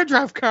 Oh, bear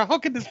drive car. How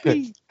can this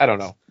be? I don't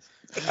know.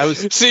 I was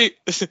see,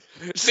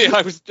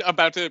 I was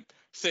about to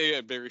say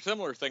a very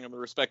similar thing in the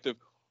respect of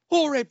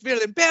who rape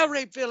villain, bear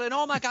rape villain.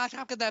 Oh my gosh,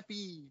 how could that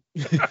be?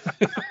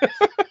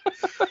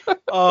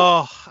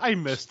 Oh, I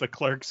missed the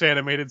Clerks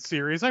animated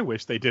series. I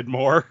wish they did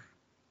more.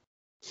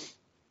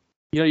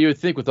 You know, you would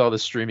think with all the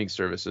streaming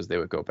services they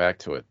would go back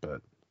to it,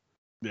 but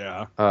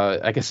yeah,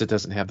 I guess it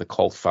doesn't have the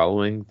cult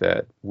following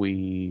that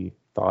we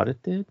thought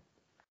it did.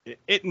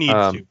 It needs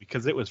to,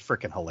 because it was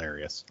freaking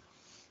hilarious.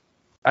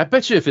 I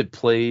bet you if it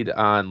played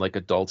on like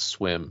Adult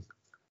Swim,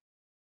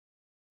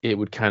 it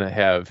would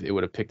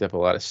have picked up a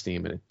lot of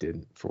steam, and it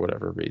didn't for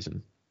whatever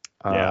reason.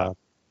 Yeah.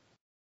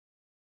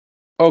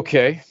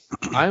 Okay,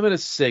 I'm going to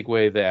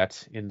segue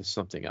that into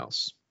something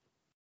else.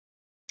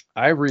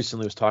 I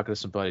recently was talking to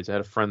some buddies. I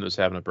had a friend that was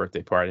having a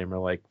birthday party, and we're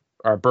like,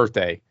 our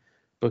birthday,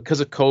 because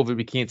of COVID,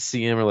 we can't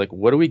see him. We're like,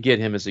 what do we get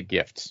him as a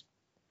gift?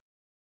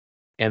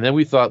 And then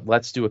we thought,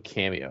 let's do a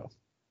Cameo,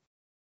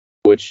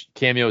 which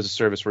Cameo is a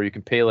service where you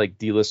can pay like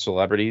D-list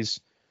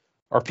celebrities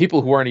or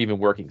people who aren't even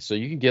working. So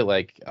you can get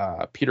like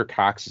Peter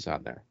Cox is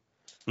on there,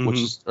 which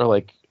is, or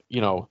like,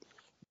 you know,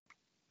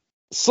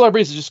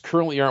 celebrities that just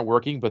currently aren't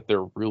working, but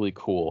they're really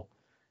cool.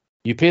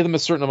 You pay them a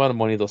certain amount of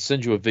money, they'll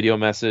send you a video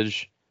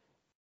message.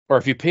 Or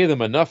if you pay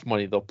them enough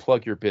money, they'll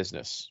plug your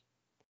business.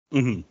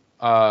 Mm-hmm.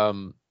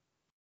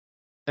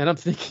 And I'm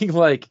thinking,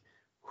 like,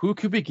 who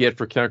could we get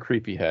for Count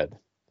Creepyhead?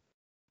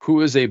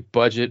 Who is a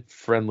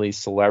budget-friendly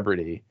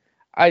celebrity?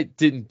 I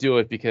didn't do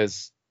it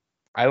because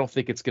I don't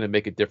think it's going to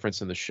make a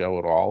difference in the show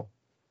at all.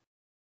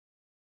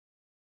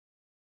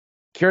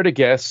 Care to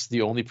guess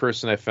the only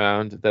person I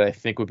found that I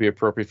think would be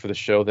appropriate for the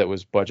show that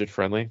was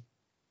budget-friendly?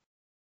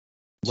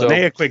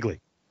 Linnea Quigley.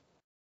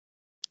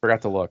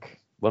 Forgot to look.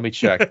 Let me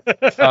check.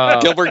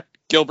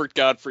 Gilbert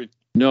Gottfried.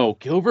 No,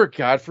 Gilbert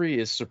Gottfried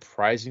is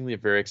surprisingly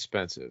very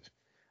expensive.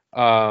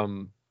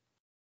 But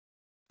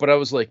I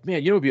was like,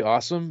 man, you know, it'd be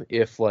awesome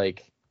if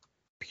like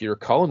Peter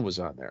Cullen was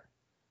on there,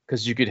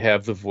 because you could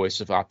have the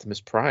voice of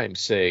Optimus Prime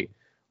say,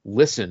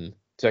 listen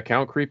to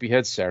Count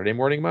Creepyhead's Saturday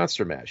Morning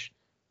Monster Mash.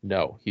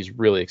 No, he's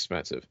really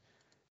expensive.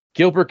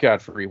 Gilbert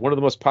Gottfried, one of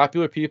the most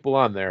popular people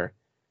on there.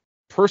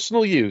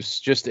 Personal use,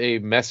 just a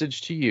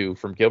message to you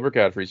from Gilbert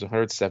Gottfried is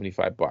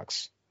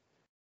 $175.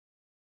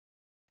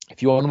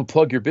 If you want to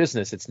plug your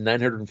business, it's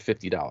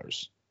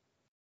 $950.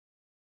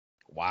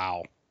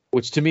 Wow.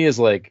 Which to me is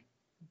like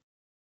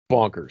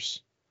bonkers.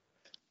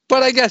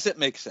 But I guess it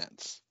makes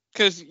sense,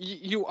 because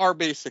you are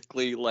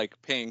basically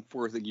like paying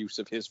for the use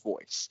of his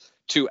voice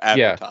to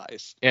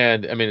advertise. Yeah.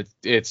 And I mean,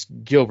 it's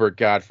Gilbert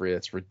Gottfried.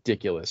 That's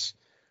ridiculous.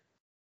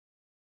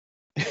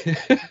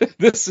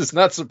 This is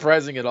not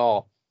surprising at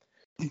all.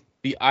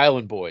 The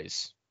Island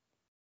Boys.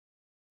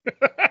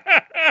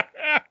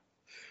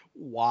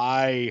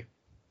 Why?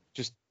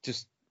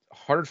 Just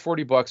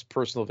 $140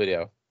 personal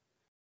video.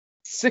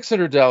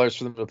 $600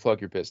 for them to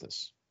plug your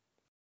business.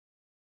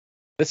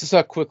 This is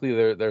how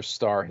quickly their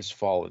star has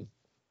fallen.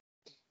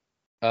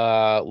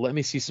 Let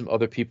me see some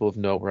other people of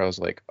note where I was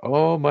like,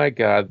 oh my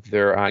God,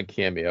 they're on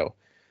Cameo.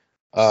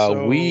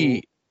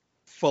 Felissa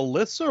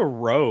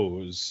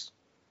Rose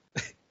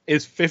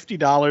is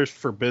 $50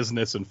 for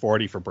business and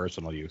 $40 for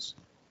personal use.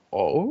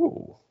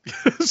 Oh.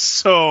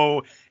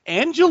 So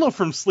Angela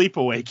from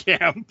Sleepaway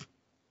Camp.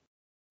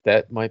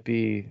 That might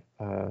be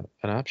an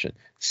option.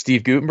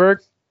 Steve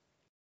Guttenberg,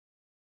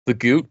 the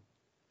Goot,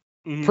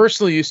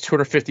 personal use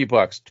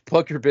 $250. To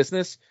plug your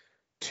business,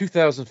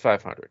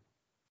 $2,500.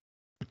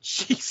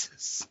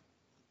 Jesus.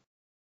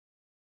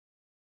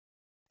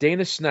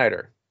 Dana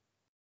Snyder,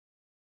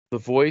 the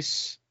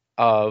voice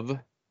of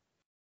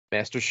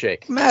Master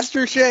Shake.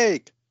 Master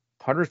Shake.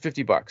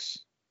 $150.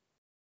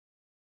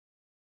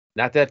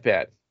 Not that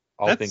bad,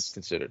 all things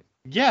considered.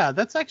 Yeah,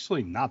 that's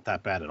actually not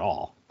that bad at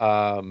all.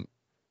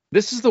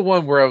 This is the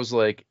one where I was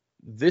like,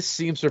 this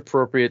seems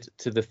appropriate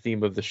to the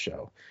theme of the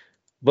show.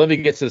 Let me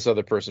get to this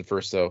other person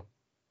first, though.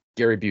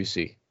 Gary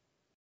Busey.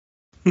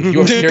 If you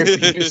want Gary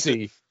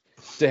Busey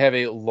to have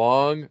a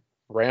long,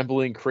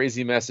 rambling,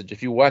 crazy message,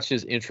 if you watch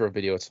his intro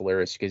video, it's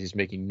hilarious because he's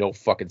making no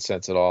fucking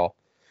sense at all.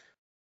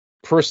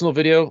 Personal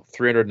video,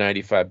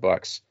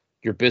 $395.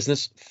 Your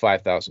business,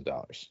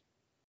 $5,000.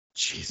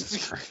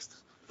 Jesus Christ.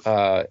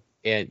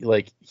 And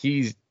like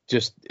he's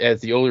just,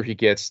 as the older he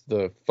gets,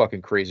 the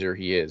fucking crazier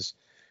he is.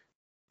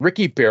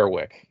 Ricky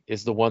Bearwick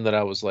is the one that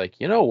I was like,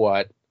 you know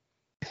what?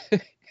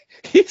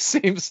 He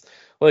seems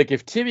like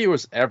if Timmy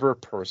was ever a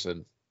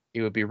person,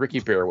 it would be Ricky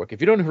Bearwick.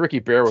 If you don't know who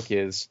Ricky Bearwick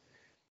is,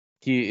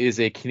 he is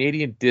a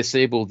Canadian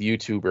disabled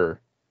YouTuber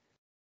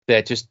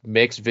that just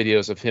makes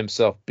videos of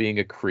himself being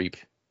a creep.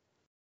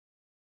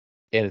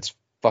 And it's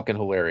fucking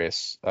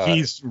hilarious.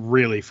 He's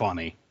really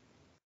funny.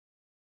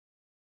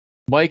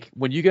 Mike,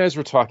 when you guys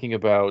were talking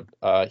about,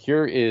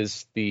 here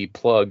is the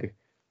plug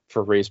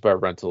for Raised by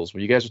Rentals,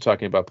 when you guys were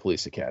talking about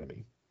Police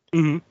Academy,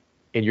 Mm-hmm.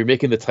 and you're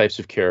making the types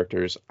of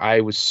characters,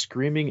 I was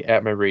screaming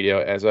at my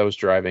radio as I was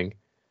driving,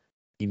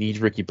 you need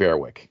Ricky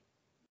Bearwick.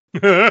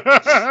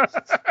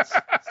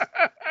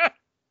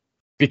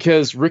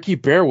 Because Ricky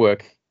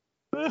Bearwick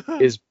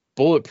is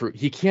bulletproof.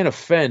 He can't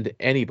offend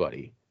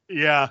anybody.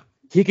 Yeah.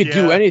 He could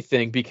do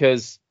anything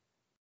because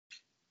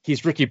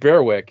he's Ricky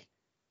Bearwick.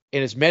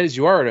 And as mad as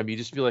you are at him, you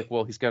just feel like,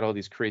 well, he's got all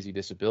these crazy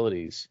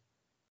disabilities.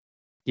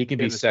 He can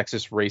be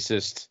sexist,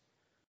 racist.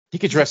 He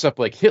could dress up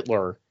like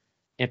Hitler,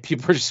 and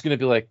people are just going to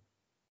be like,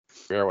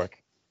 Bearwick.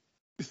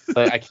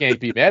 Like, I can't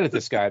be mad at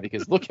this guy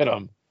because look at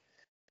him.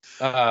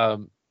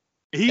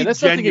 He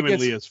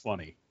genuinely is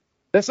funny.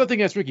 That's nothing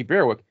against Ricky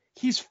Bearwick.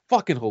 He's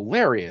fucking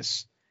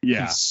hilarious.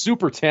 Yeah. He's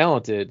super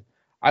talented.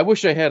 I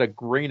wish I had a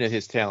grain of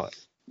his talent.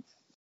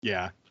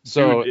 Yeah.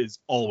 So Dude is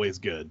always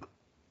good.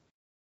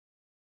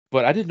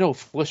 But I didn't know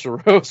Felicia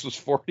Rose was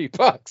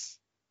 $40.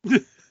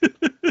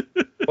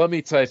 Let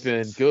me type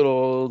in good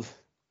old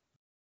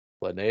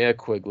Linnea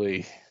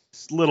Quigley.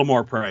 It's a little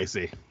more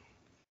pricey.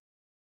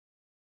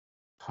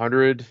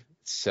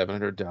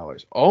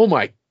 $700. Oh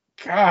my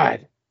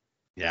God.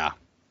 Yeah.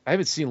 I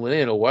haven't seen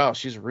Linnea in a while.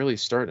 She's really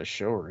starting to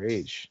show her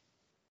age.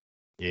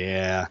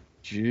 Yeah.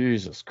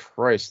 Jesus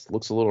Christ.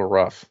 Looks a little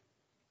rough.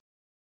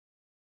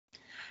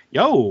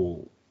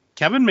 Yo,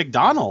 Kevin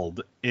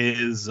McDonald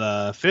is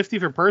 50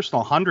 for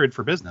personal, 100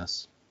 for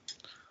business.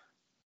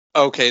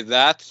 Okay,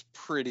 that's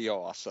pretty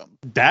awesome.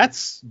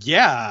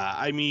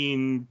 I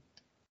mean,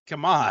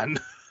 come on.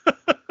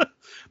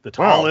 The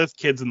tallest,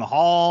 kids in the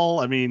hall.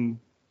 I mean,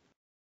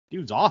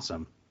 dude's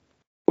awesome.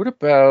 What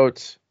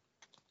about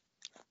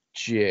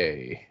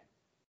Jason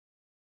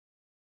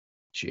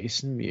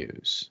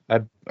Mewes?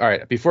 All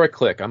right, before I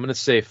click, I'm going to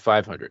say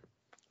 500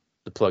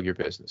 to plug your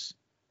business.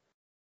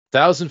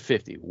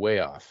 1,050, way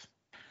off.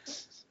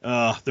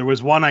 There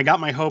was one, I got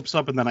my hopes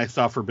up and then I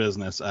saw for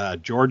business.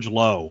 George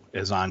Lowe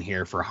is on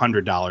here for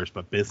 $100,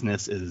 but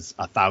business is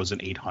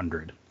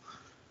 1,800.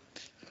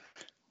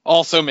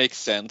 Also makes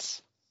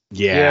sense.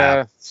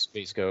 Yeah.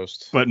 Space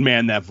Ghost. But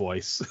man, that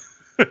voice.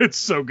 It's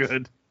so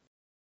good.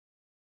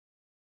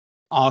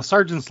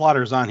 Sergeant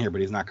Slaughter's on here,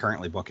 but he's not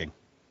currently booking.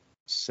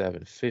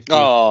 750.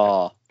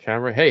 Oh.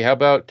 Camera. Hey, how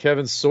about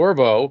Kevin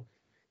Sorbo?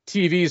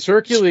 TV's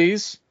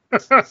Hercules.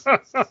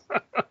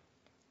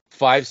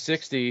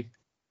 560.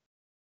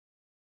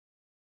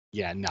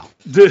 Yeah, no.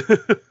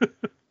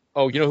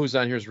 Oh, you know who's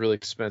on here is really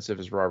expensive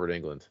is Robert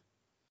Englund.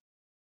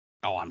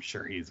 Oh, I'm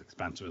sure he's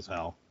expensive as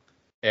hell.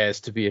 As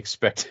to be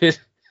expected.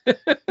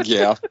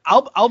 Yeah.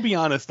 I'll be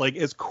honest, like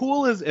as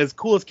cool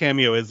as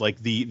Cameo is,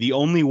 like the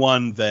only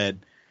one that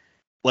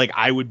like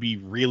I would be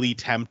really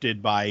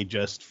tempted by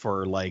just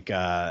for like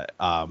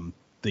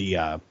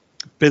the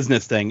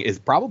business thing is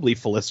probably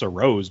Felissa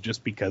Rose,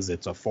 just because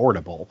it's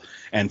affordable,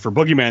 and for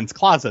Boogeyman's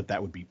Closet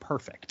that would be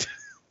perfect.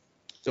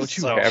 Don't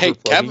you So, have hey, her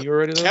plugging you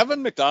already, though?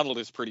 Kevin McDonald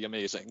is pretty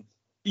amazing.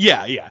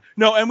 Yeah.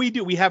 No, and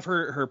we have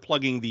her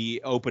plugging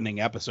the opening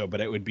episode, but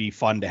it would be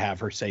fun to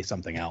have her say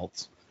something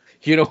else.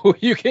 You know who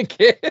you can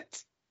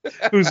get?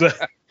 Who's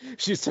that?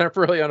 She's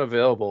temporarily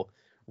unavailable.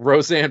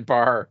 Roseanne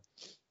Barr.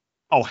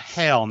 Oh,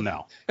 hell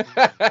no.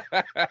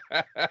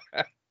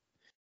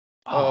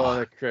 Oh,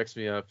 that cracks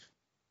me up.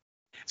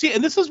 See,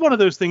 and this is one of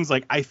those things,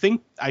 like, I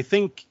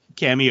think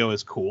Cameo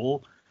is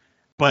cool,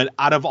 but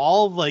out of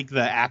all of, like,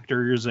 the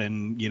actors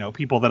and, you know,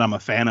 people that I'm a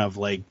fan of,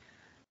 like,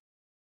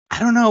 I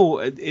don't know,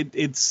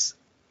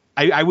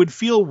 I would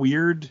feel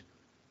weird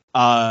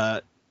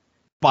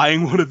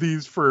buying one of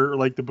these for,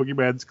 like, the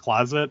Boogeyman's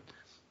Closet.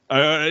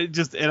 I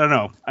don't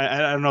know.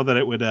 I don't know that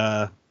it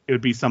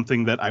would be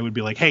something that I would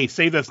be like, hey,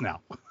 say this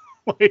now.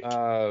 Like,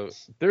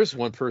 there's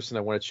one person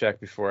I want to check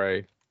before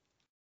I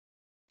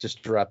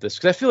just drop this,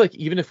 because I feel like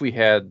even if we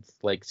had,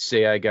 like,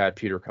 say I got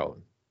Peter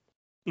Cullen,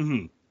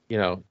 mm-hmm. you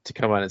know, to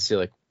come on and say,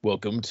 like,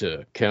 welcome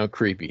to Count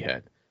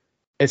Creepyhead,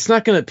 it's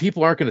not gonna,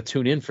 people aren't gonna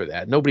tune in for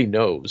that. Nobody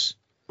knows.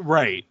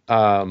 Right.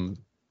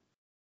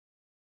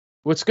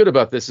 What's good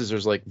about this is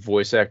there's, like,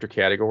 voice actor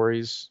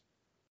categories,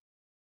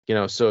 you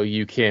know, so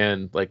you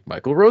can, like,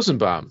 Michael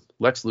Rosenbaum,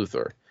 Lex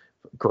Luthor,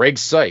 Greg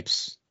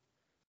Sipes,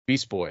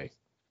 Beast Boy,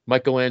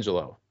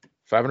 Michelangelo,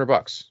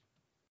 $500.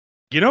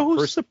 You know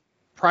who's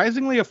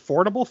surprisingly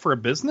affordable for a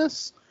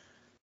business?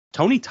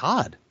 Tony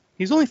Todd.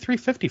 He's only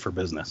 $350 for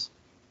business.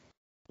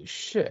 Holy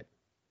shit.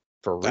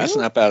 For real? That's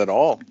not bad at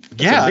all.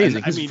 That's yeah,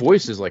 amazing. His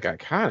voice is like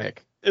iconic.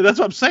 That's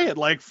what I'm saying.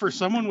 Like, for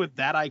someone with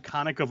that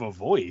iconic of a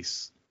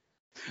voice.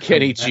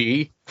 Kenny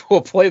G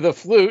will play the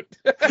flute.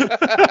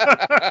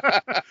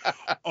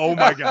 Oh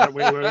my God.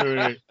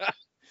 Wait.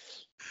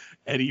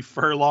 Eddie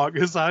Furlong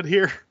is on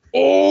here.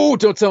 Oh,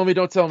 don't tell me. I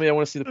want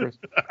to see the person.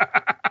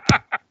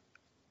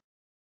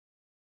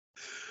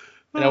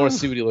 And I want to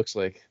see what he looks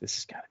like. This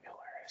has got to be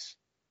hilarious.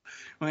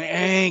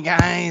 Hey,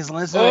 guys,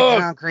 listen to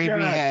Count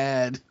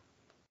Creepyhead.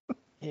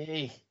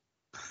 Hey,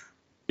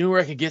 you know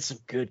where I could get some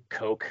good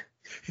Coke?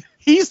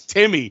 He's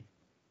Timmy.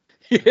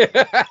 If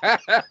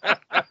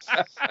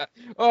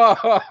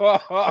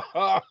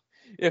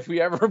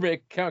we ever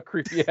make Count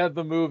Creepyhead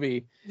the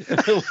movie,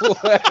 we'll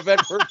have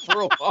Edward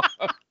Furlong.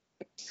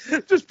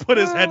 Just put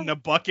his head in a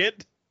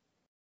bucket.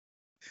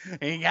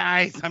 Hey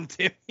guys, I'm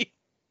Timmy.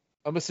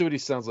 I'm gonna see what he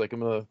sounds like.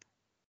 You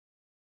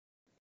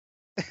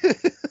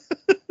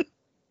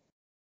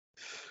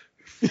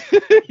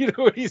know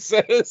what he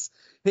says?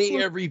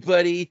 Hey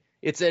everybody,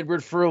 it's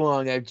Edward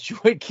Furlong. I've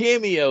joined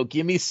Cameo.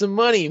 Give me some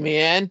money,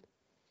 man.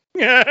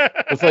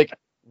 It's like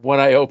one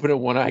eye open and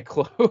one eye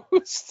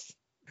closed.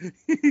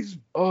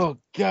 Oh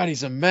God,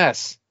 he's a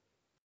mess.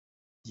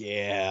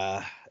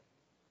 Yeah.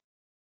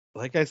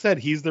 Like I said,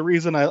 he's the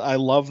reason I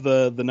love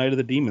the Night of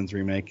the Demons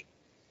remake.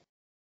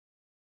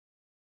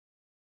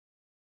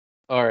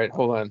 All right,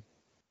 hold on.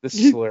 This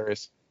is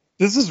hilarious.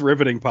 This is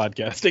riveting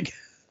podcasting.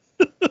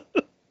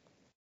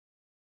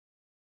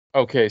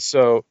 Okay,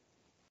 so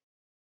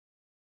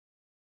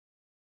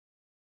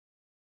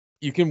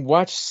you can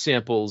watch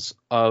samples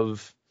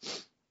of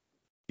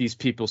these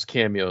people's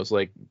cameos,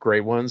 like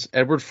great ones.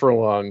 Edward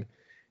Furlong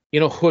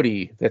in a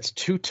hoodie that's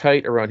too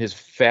tight around his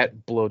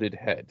fat, bloated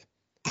head,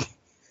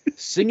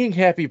 singing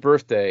Happy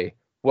Birthday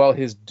while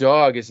his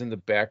dog is in the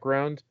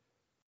background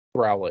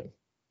growling.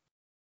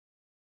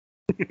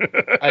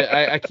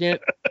 I can't,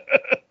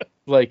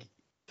 like,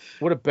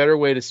 what a better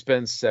way to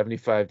spend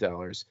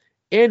 $75.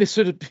 And his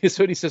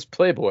hoodie says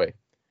Playboy.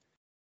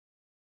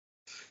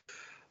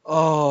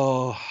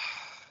 Oh,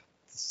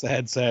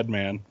 sad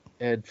man.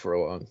 Ed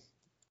Furlong.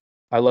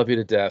 I love you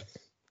to death.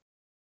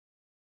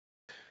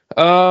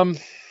 But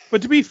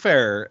to be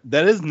fair,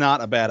 that is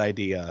not a bad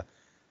idea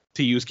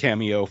to use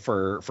Cameo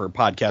for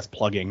podcast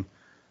plugging.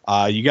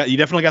 You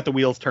definitely got the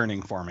wheels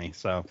turning for me.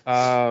 So,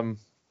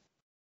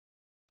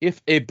 if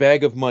a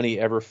bag of money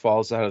ever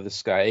falls out of the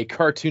sky, a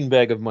cartoon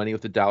bag of money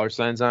with the dollar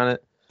signs on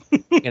it,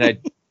 and I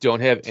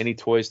don't have any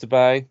toys to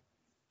buy,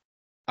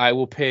 I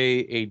will pay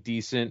a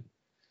decent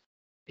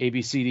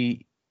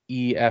ABCDEFG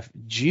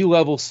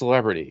level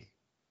celebrity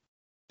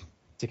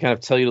to kind of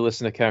tell you to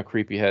listen to Count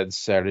Creepyhead's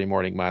Saturday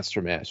Morning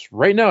Monster Mash.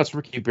 Right now it's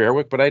Ricky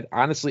Bearwick, but I'd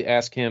honestly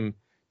ask him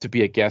to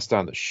be a guest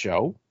on the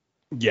show.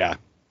 Yeah.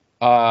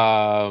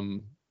 But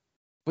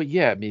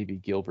yeah, maybe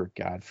Gilbert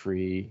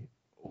Godfrey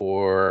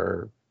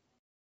or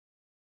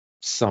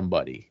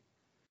somebody.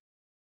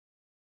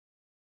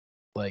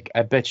 Like,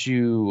 I bet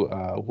you,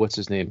 what's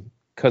his name?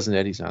 Cousin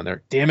Eddie's on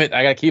there. Damn it,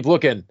 I gotta keep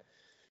looking.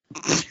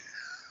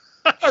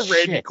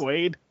 Randy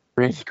Quaid.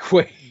 Randy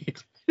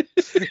Quaid.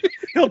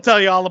 He'll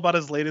tell you all about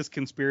his latest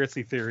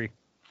conspiracy theory.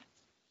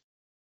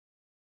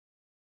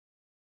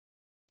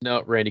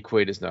 No, Randy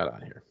Quaid is not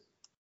on here.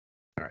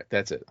 All right,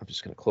 that's it. I'm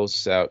just gonna close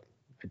this out.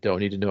 I don't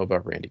need to know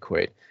about Randy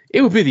Quaid.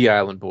 It would be the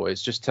Island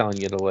Boys, just telling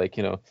you to, like,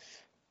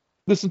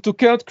 listen to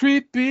Count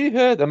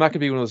Creepyhead. I'm not gonna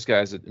be one of those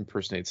guys that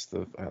impersonates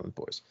the Island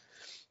Boys.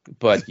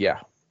 But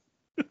yeah,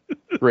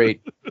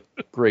 great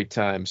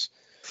times.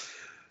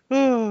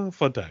 Fun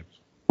times.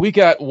 We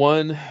got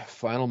one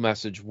final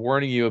message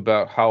warning you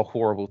about how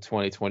horrible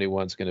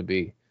 2021 is going to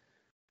be.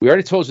 We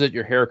already told you that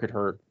your hair could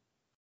hurt,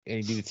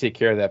 and you need to take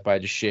care of that by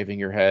just shaving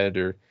your head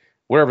or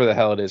whatever the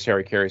hell it is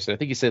Harry Carey said. I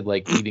think he said,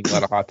 like, eating a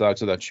lot of hot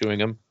dogs without chewing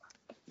them.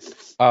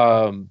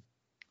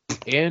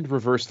 And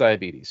reverse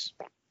diabetes.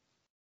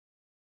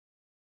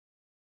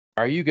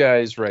 Are you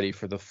guys ready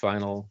for the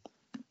final,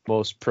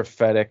 most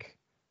prophetic,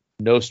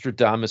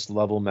 Nostradamus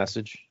level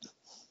message?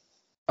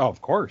 Oh,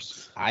 of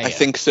course. I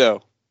think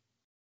so.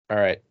 All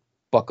right,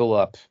 buckle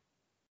up,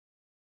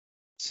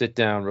 sit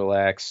down,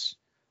 relax,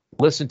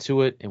 listen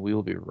to it, and we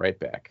will be right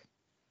back.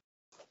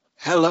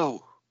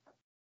 Hello.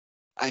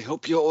 I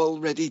hope you're all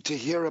ready to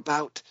hear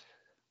about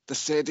the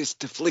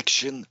saddest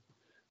affliction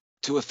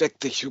to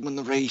affect the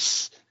human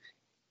race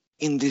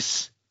in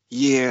this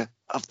year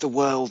of the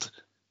world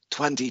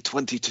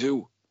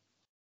 2022.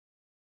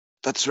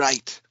 That's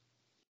right.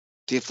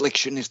 The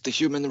affliction is the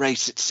human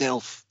race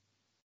itself.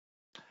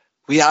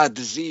 We are a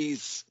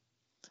disease,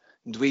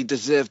 and we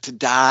deserve to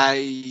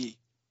die.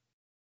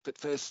 But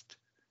first,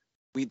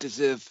 we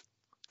deserve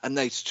a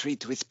nice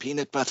treat with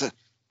peanut butter,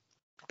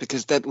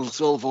 because that will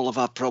solve all of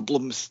our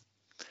problems.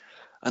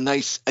 A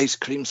nice ice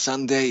cream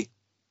sundae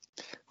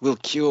will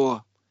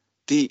cure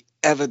the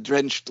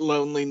ever-drenched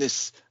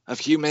loneliness of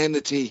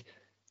humanity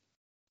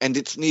and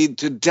its need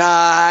to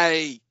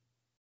die.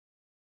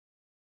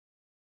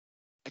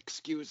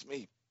 Excuse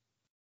me.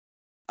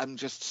 I'm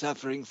just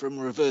suffering from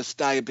reverse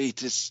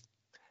diabetes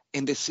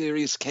and a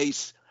serious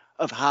case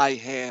of high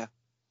hair.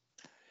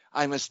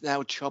 I must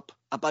now chop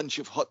a bunch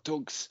of hot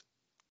dogs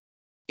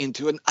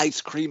into an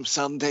ice cream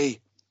sundae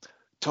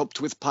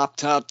topped with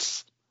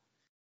Pop-Tarts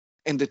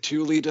and a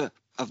 2-liter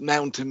of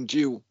Mountain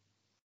Dew.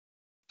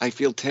 I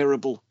feel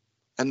terrible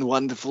and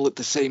wonderful at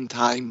the same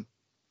time.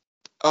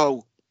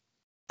 Oh,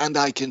 and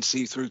I can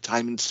see through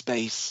time and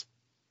space.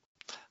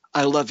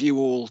 I love you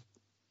all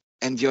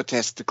and your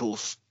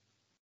testicles.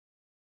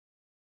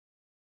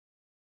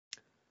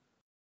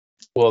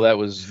 Well, that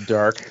was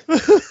dark.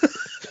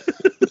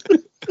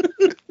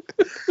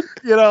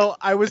 You know,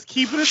 I was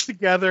keeping it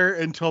together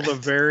until the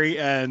very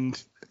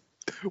end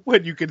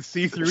when you could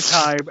see through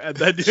time, and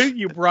then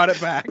you brought it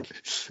back.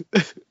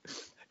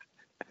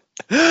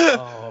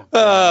 Oh,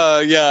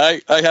 Yeah,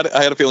 I had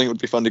a feeling it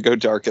would be fun to go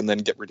dark and then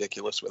get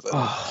ridiculous with it.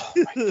 oh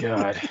my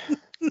god.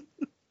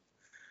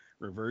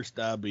 Reverse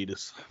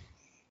diabetes.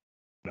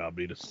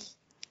 Diabetes.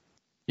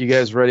 You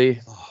guys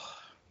ready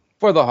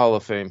for the Hall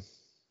of Fame?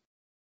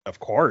 Of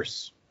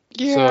course.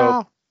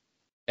 So,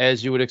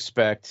 as you would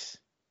expect,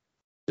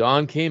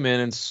 Dawn came in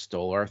and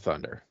stole our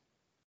thunder.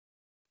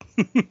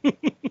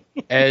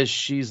 As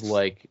she's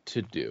like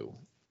to do.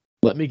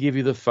 Let me give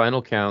you the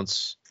final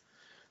counts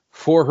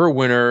for her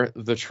winner,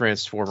 the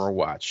Transformer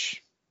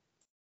Watch.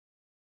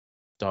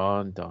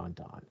 Dawn.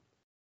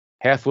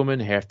 Half woman,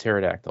 half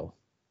pterodactyl.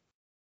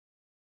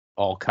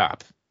 All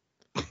cop.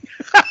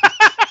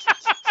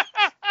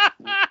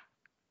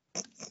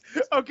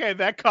 Okay,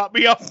 that caught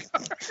me off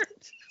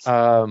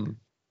guard.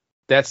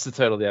 That's the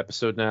title of the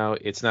episode now.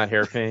 It's not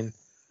hairpin.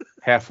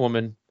 Half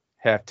woman,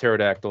 half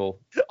pterodactyl,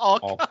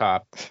 all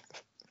cop.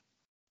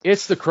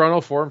 It's the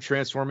Chronoform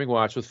Transforming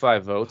Watch with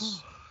 5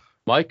 votes.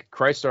 Mike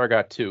Crystar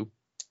got 2.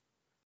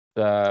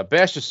 The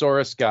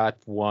Bashosaurus got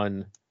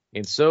 1.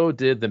 And so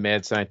did the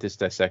Mad Scientist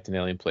Dissecting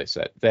Alien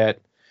playset. That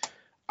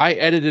I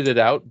edited it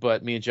out,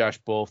 but me and Josh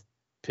both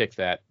picked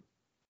that.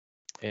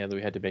 And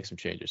we had to make some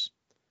changes.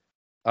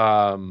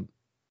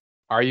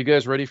 Are you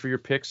guys ready for your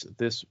picks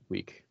this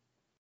week?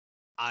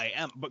 I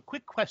am, but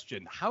quick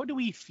question. How do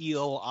we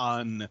feel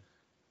on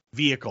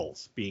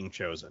vehicles being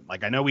chosen?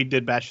 Like, I know we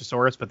did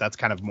Bashosaurus, but that's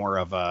kind of more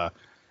of a,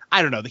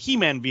 I don't know, the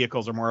He-Man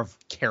vehicles are more of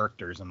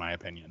characters, in my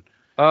opinion.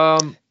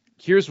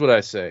 Here's what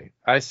I say.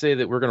 I say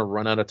that we're going to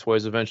run out of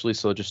toys eventually,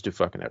 so just do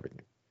fucking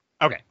everything.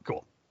 Okay,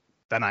 cool.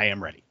 Then I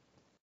am ready.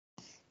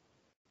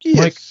 Yes.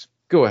 Mike,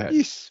 go ahead.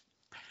 Yes.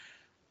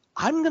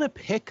 I'm going to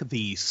pick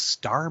the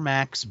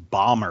Starmax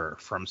Bomber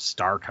from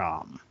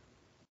Starcom.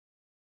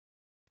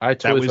 I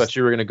totally thought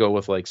you were going to go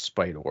with, like,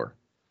 Spider.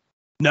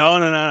 No.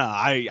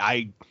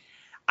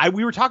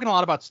 We were talking a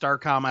lot about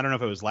Starcom. I don't know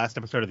if it was last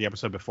episode or the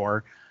episode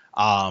before.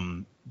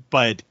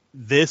 But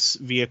this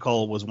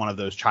vehicle was one of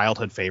those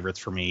childhood favorites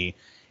for me.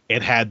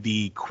 It had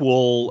the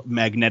cool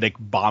magnetic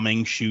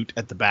bombing chute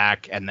at the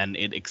back, and then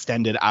it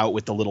extended out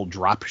with the little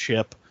drop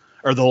ship,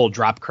 or the little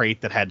drop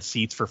crate that had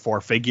seats for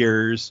 4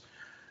 figures.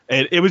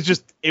 It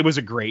was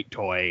a great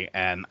toy,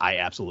 and I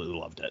absolutely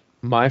loved it.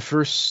 My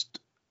first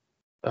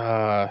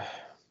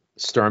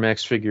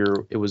Starmax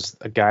figure, it was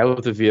a guy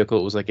with a vehicle.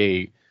 It was like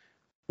a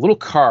little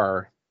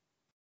car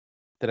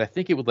that I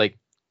think it would like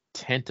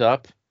tent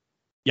up.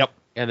 Yep.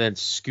 And then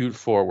scoot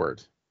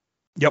forward.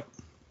 Yep.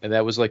 And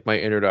that was like my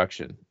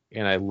introduction,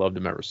 and I loved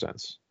him ever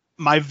since.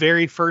 My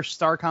very first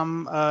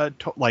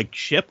Starcom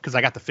ship, because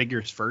I got the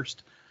figures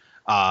first.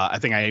 I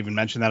think I even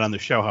mentioned that on the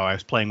show, how I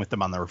was playing with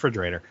them on the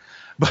refrigerator.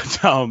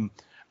 But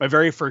my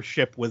very first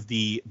ship was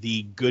the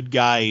Good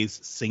Guys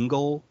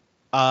single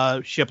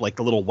ship, like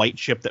the little white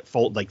ship that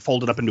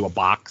folded up into a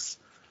box,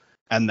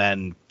 and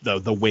then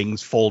the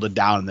wings folded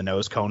down and the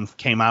nose cone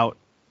came out.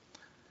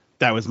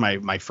 That was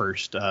my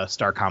first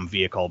Starcom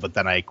vehicle, but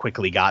then I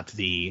quickly got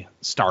the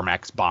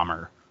Starmax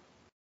Bomber.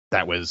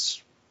 That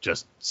was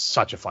just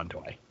such a fun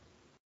toy.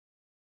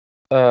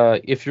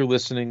 If you're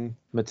listening,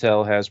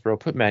 Mattel, Hasbro,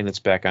 put magnets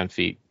back on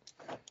feet.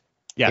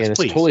 Yes, and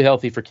please. It's totally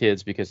healthy for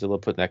kids because they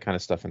love putting that kind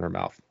of stuff in their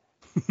mouth.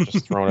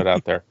 Just throwing it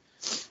out there.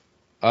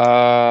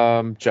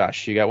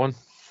 Josh, you got one?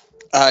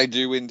 I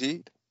do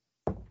indeed.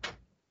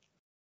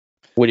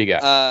 What do you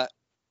got?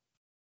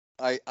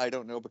 I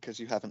don't know because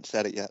you haven't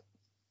said it yet.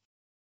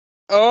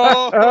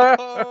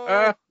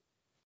 Oh,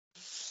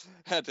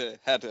 had to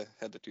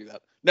do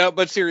that. No,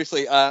 but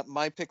seriously,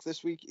 my pick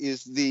this week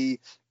is the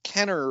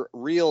Kenner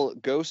Real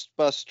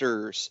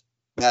Ghostbusters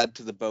Bad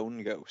to the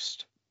Bone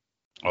Ghost.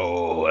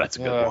 Oh, that's a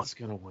good one. That's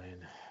gonna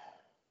win.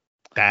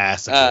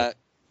 That's a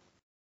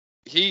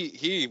good.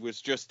 He was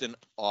just an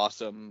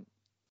awesome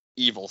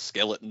evil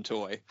skeleton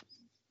toy.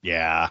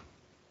 Yeah.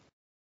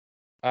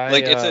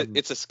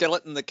 It's a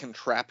skeleton that can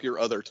trap your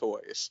other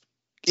toys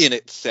in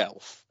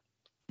itself.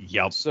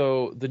 Yep.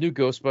 So the new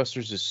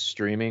Ghostbusters is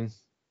streaming,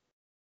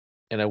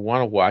 and I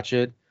want to watch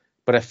it,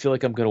 but I feel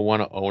like I'm gonna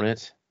want to own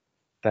it.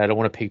 That I don't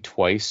want to pay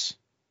twice.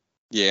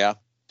 Yeah. I'm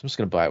just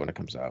gonna buy it when it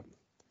comes out.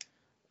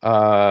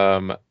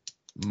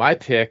 My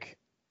pick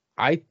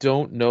I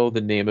don't know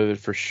the name of it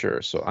for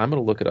sure, so I'm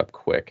going to look it up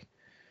quick.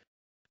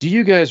 Do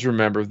you guys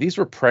remember? These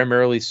were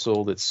primarily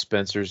sold at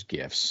Spencer's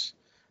Gifts,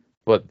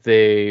 but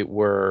they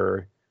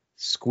were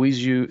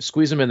squeeze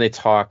them and they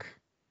talk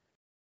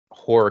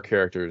horror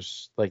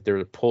characters. Like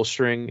there's a pull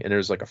string and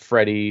there's like a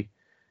Freddy,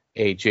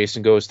 a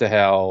Jason Goes to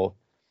Hell,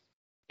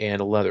 and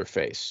a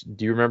Leatherface.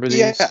 Do you remember these?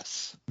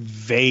 Yes.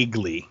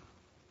 Vaguely.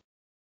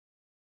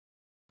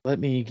 Let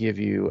me give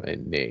you a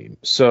name.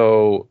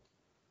 So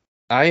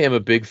I am a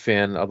big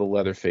fan of the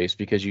Leatherface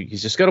because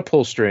he's just got a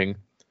pull string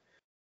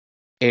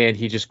and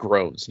he just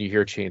groans and you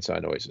hear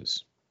chainsaw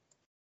noises.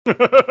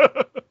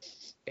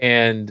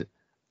 And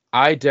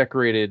I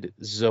decorated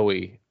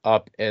Zoe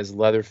up as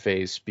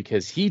Leatherface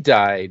because he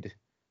died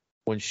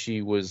when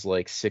she was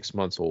like 6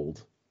 months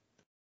old.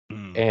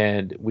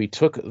 And we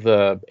took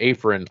the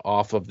apron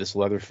off of this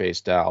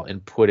Leatherface doll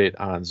and put it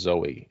on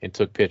Zoe and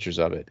took pictures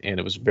of it. And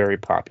it was very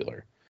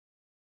popular.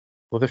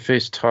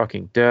 Leatherface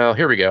talking doll.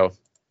 Here we go.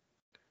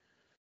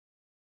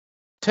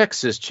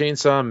 Texas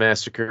Chainsaw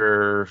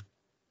Massacre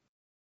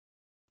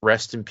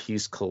Rest in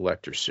Peace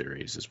Collector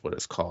Series is what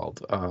it's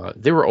called.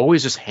 They were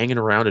always just hanging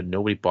around and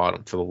nobody bought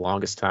them for the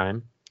longest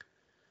time.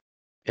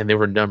 And they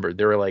were numbered.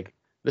 They were like,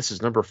 this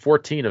is number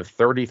 14 of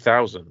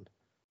 30,000.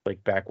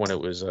 Like back when it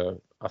was a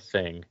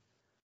thing.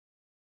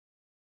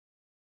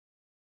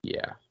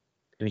 Yeah.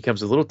 And he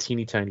comes a little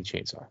teeny tiny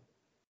chainsaw.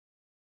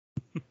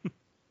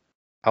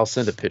 I'll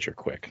send a picture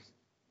quick.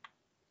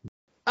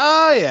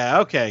 Oh,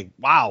 yeah. Okay.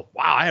 Wow.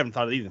 I haven't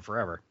thought of these in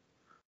forever.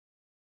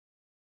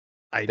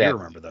 I do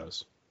remember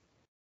those.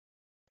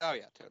 Oh,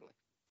 yeah,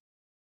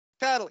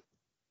 totally.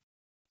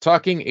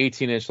 Talking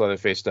 18-inch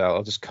Leatherface style,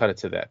 I'll just cut it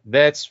to that.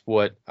 That's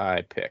what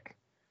I pick.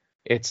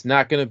 It's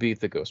not going to beat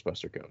the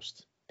Ghostbuster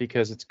Ghost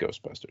because it's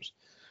Ghostbusters.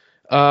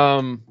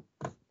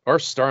 Or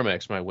Star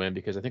Max might win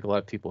because I think a lot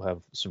of people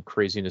have some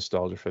crazy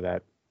nostalgia for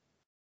that.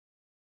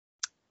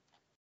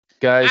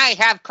 Guys, I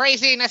have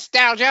crazy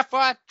nostalgia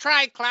for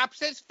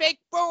Triclops' fake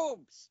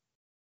boobs.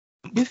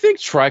 you think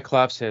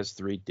Triclops has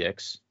 3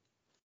 dicks?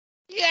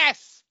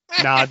 Yes.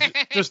 Nah,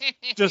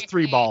 just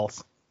 3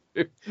 balls.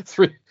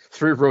 three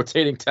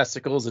rotating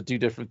testicles that do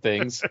different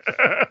things,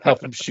 help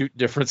them shoot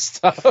different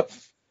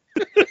stuff.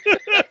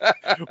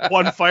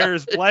 One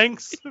fires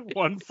blanks,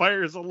 one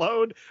fires a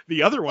load,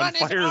 the other one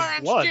fires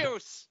orange blood.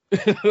 Juice.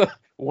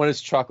 One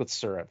is chocolate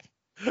syrup.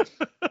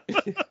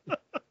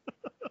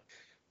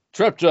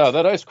 Trapjaw,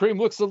 that ice cream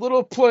looks a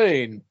little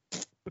plain.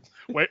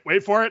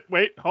 Wait for it.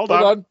 Hold Hold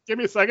on. on. Give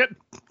me a second.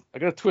 I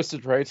gotta twist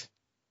it right.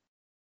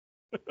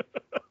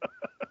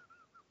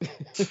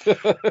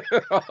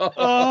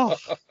 Oh,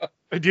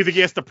 do you think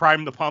he has to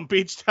prime the pump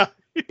each time?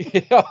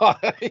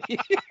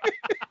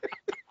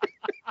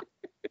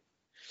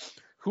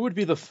 Who would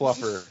be the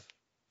fluffer?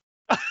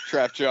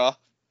 Trapjaw.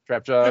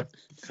 Trapjaw,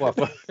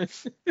 fluffer.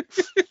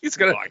 He's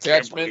got an I can't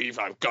attachment. believe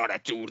I've got to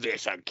do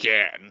this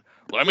again.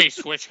 Let me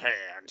switch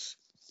hands.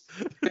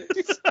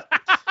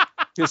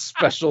 His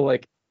special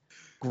like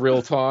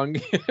grill tong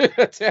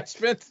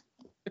attachment.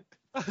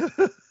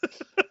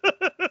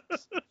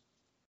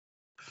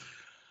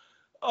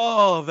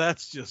 Oh,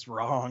 that's just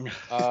wrong.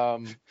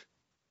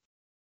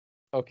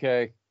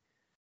 Okay.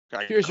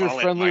 I Here's your call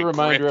it friendly my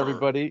reminder, gripper.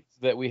 everybody,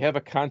 that we have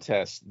a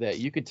contest that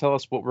you can tell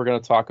us what we're going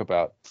to talk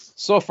about.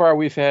 So far,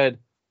 we've had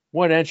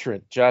one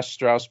entrant, Josh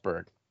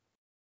Strasberg.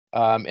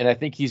 And I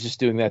think he's just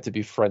doing that to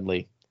be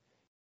friendly.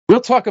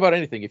 We'll talk about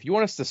anything. If you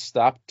want us to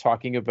stop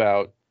talking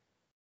about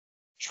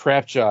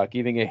Trapjaw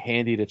giving a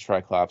handy to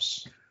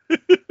Triclops,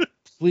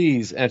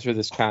 please enter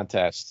this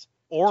contest.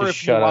 Or Just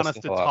if you shut want us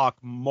us the to hell up. talk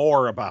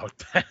more about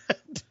that.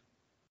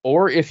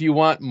 Or if you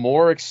want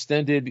more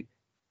extended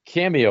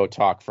cameo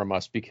talk from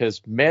us,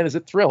 because, man, is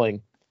it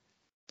thrilling.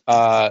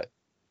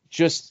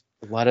 Just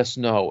let us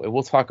know. And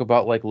we'll talk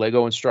about, like,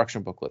 Lego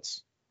instruction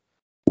booklets.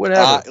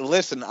 Whatever.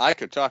 Listen, I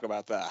could talk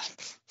about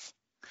that.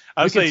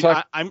 I We was can saying,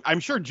 talk- I'm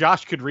sure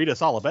Josh could read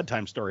us all a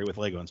bedtime story with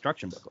Lego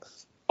instruction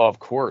booklets. Of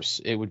course.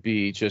 It would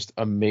be just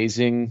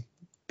amazing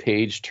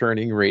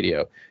page-turning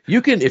radio.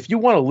 You can, if you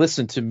want to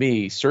listen to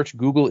me, search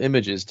Google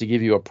Images to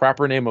give you a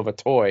proper name of a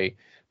toy,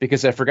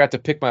 because I forgot to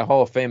pick my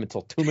Hall of Fame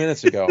until 2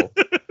 minutes ago.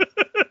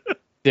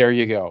 There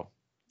you go.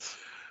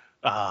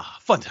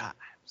 Fun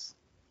times.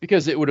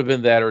 Because it would have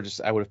been that, or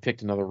just I would have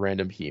picked another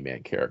random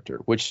He-Man character,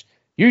 which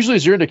usually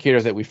is your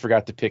indicator that we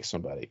forgot to pick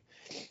somebody.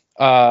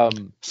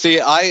 See,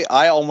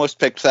 I almost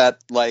picked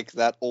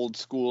that old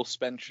school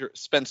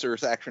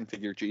Spencer's action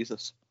figure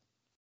Jesus.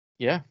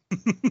 Yeah.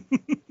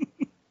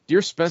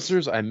 Dear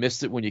Spencers, I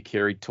missed it when you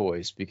carried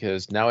toys,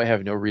 because now I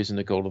have no reason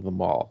to go to the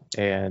mall,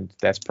 and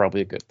that's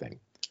probably a good thing.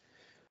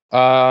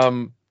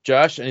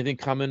 Josh, anything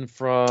coming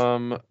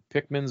from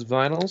Pikmin's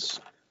vinyls?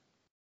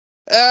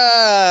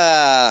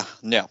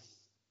 No.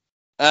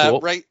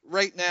 Cool.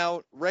 Right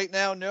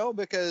now, no,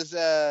 because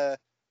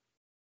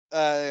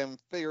I'm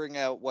figuring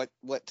out what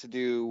to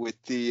do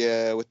with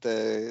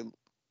the.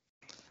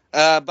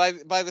 By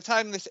the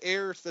time this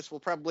airs, this will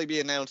probably be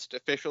announced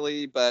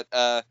officially,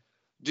 but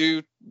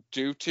due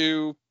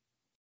to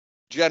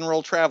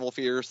general travel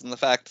fears and the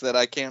fact that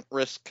I can't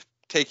risk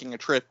taking a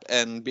trip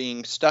and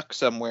being stuck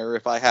somewhere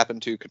if I happen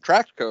to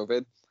contract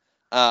COVID,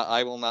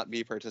 I will not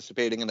be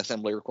participating in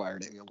assembly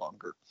required any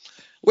longer,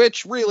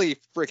 which really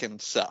freaking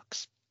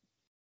sucks.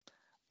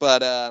 But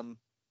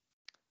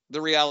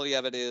the reality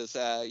of it is,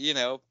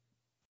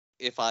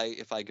 if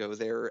I go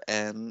there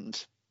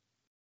and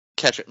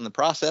catch it in the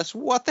process,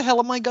 what the hell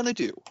am I gonna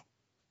do?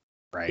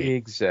 Right.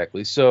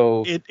 Exactly.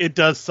 So It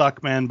does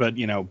suck, man, but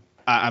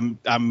I'm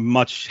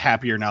much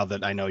happier now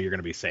that I know you're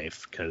gonna be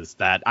safe, because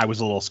that I was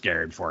a little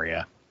scared for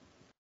you.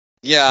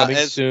 Yeah, coming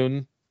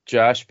soon,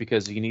 Josh,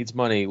 because he needs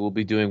money, we'll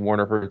be doing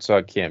Werner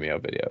Herzog cameo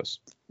videos.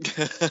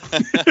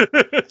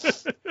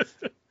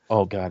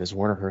 Oh God, is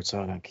Werner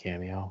Herzog on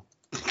Cameo?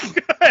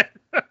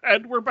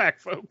 And we're back,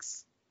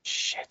 folks.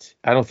 Shit,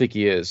 I don't think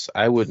he is.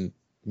 I wouldn't.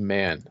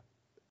 Man,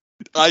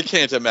 I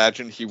can't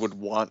imagine he would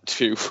want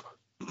to.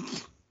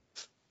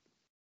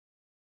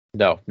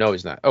 no,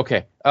 he's not.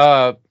 Okay,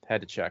 had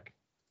to check.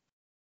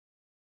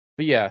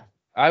 But yeah,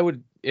 I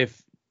would,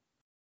 if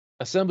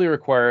assembly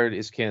required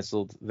is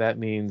canceled, that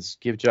means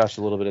give Josh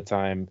a little bit of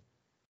time,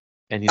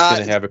 and he's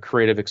going to have a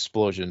creative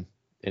explosion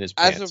in his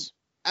pants.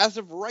 As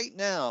of right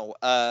now,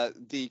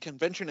 the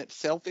convention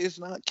itself is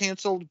not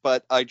canceled,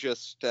 but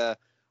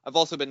I've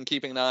also been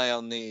keeping an eye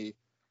on the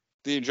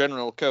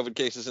general COVID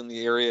cases in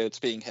the area it's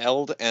being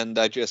held, and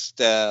I just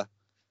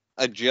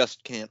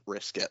can't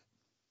risk it.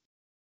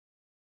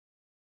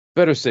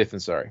 Better safe than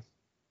sorry.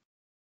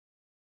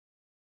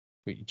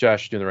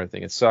 Josh, you're doing the right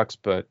thing. It sucks,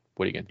 but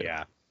what are you going to do?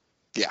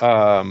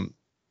 Yeah.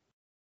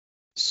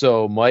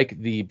 So, Mike,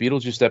 the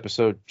Beetlejuice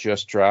episode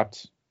just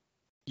dropped.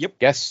 Yep.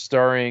 Guest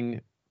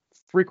starring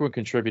frequent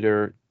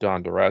contributor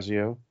Don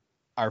Dorazio.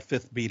 Our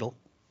fifth Beetle.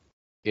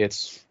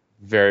 It's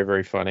very,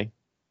 very funny.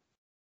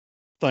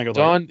 Thank you.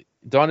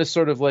 Dawn is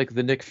sort of like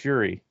the Nick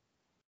Fury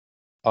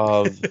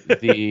of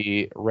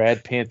the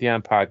Rad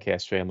Pantheon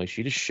podcast family.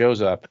 She just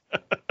shows up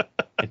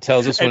and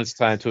tells us when it's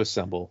time to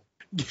assemble.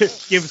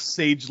 Gives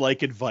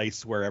sage-like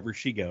advice wherever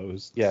she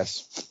goes.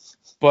 Yes.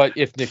 But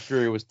if Nick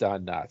Fury was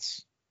Don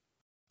Knotts.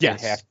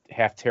 Yes.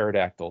 Half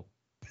pterodactyl.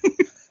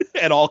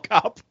 And all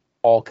cop.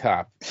 All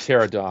cop.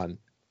 Pterodon.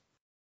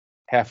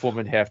 Half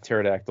woman, half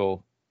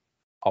pterodactyl.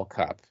 All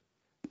cop.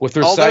 With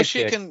her Although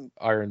sidekick,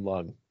 Iron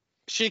Lung.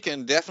 She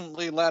can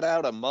definitely let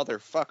out a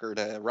motherfucker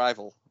to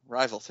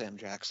rival Sam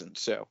Jackson.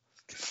 So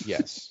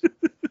yes.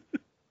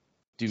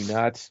 Do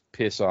not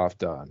piss off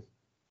Dawn.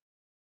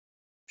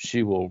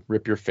 She will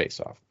rip your face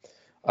off.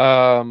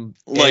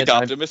 Like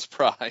Optimus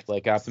Prime.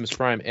 Like Optimus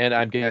Prime. And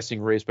I'm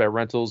guessing Raised by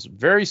Rentals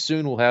very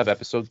soon will have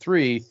episode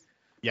 3,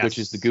 which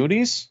is the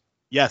Goonies.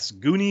 Yes,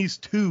 Goonies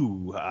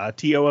 2,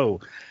 TOO.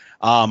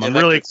 I'm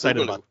really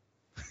excited about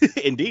it.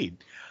 Indeed.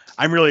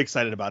 I'm really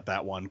excited about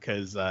that one,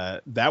 because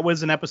that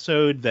was an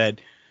episode that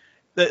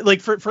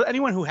like, for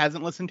anyone who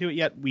hasn't listened to it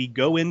yet, we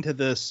go into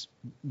this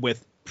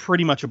with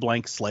pretty much a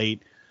blank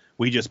slate.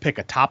 We just pick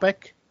a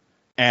topic,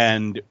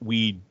 and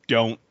we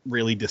don't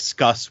really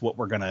discuss what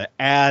we're going to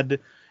add,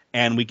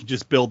 and we can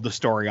just build the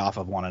story off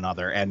of one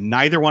another. And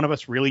neither one of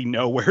us really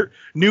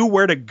knew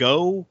where to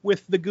go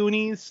with the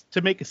Goonies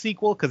to make a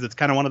sequel, because it's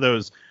kind of one of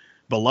those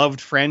beloved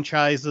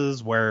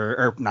franchises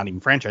or not even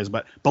franchise,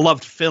 but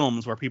beloved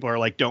films where people are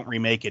like, don't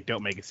remake it,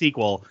 don't make a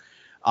sequel.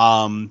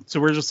 So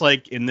we're just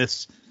like, in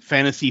this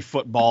fantasy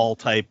football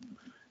type,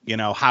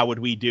 how would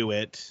we do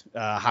it?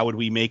 How would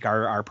we make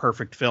our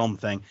perfect film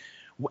thing?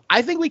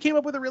 I think we came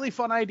up with a really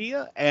fun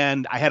idea,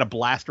 and I had a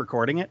blast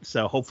recording it.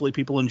 So hopefully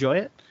people enjoy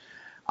it.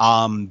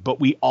 But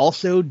we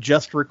also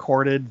just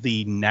recorded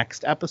the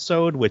next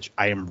episode, which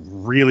I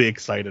am really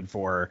excited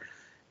for.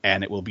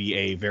 And it will be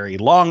a very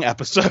long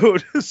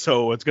episode,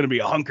 so it's going to be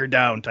a hunker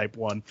down type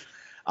one.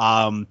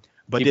 But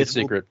keep it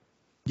secret.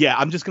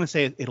 I'm just going to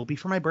say it'll be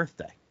for my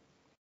birthday.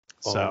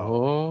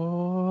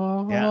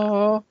 So,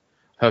 yeah.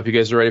 I hope you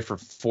guys are ready for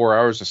 4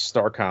 hours of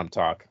Starcom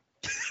talk.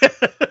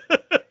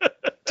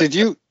 Did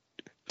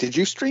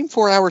you stream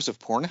 4 hours of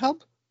Pornhub?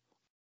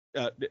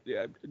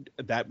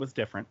 That was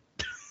different.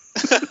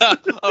 Oh,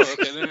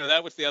 okay. No,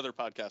 that was the other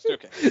podcast.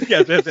 Okay.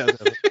 Yes.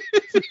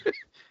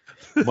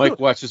 Mike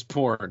watches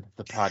porn,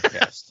 the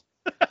podcast.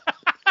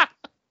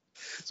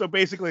 So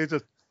basically, it's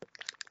just.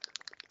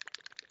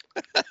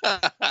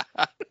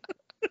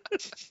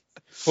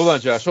 Hold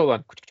on, Josh. Hold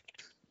on.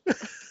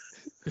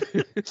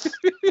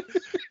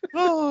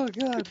 Oh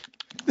God.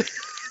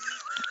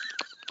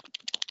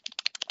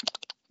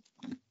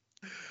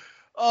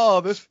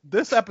 Oh,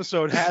 this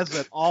episode has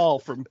it all,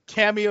 from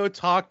cameo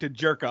talk to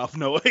jerk off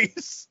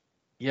noise.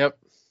 Yep.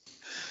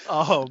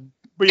 But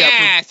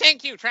yeah.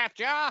 Thank you,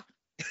 Trapjaw.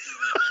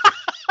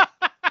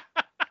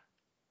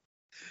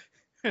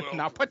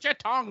 Now put your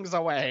tongs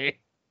away.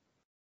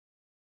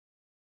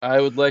 I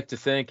would like to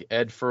thank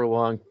Ed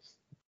Furlong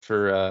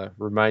for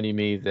reminding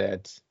me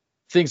that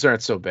things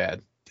aren't so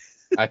bad.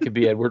 I could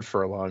be Edward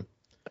Furlong.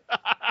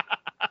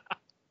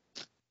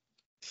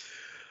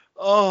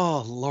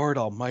 Oh, Lord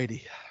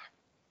Almighty.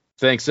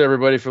 Thanks,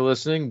 everybody, for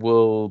listening.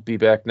 We'll be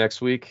back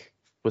next week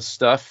with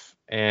stuff.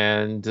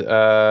 And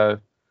drive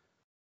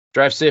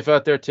safe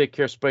out there. Take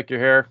care. Spike your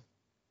hair.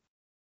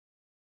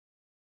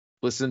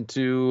 listen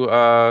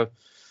to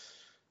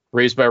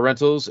Raised by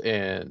Rentals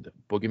and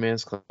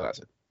Boogeyman's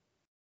Closet.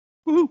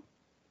 Woohoo.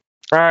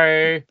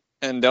 Bye.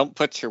 And don't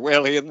put your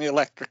willy in the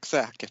electric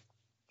socket.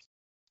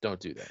 Don't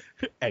do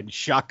that. And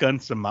shotgun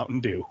some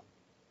Mountain Dew.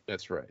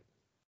 That's right.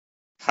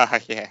 Ha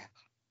yeah.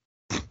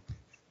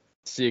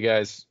 See you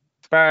guys.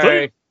 Bye.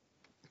 See ya.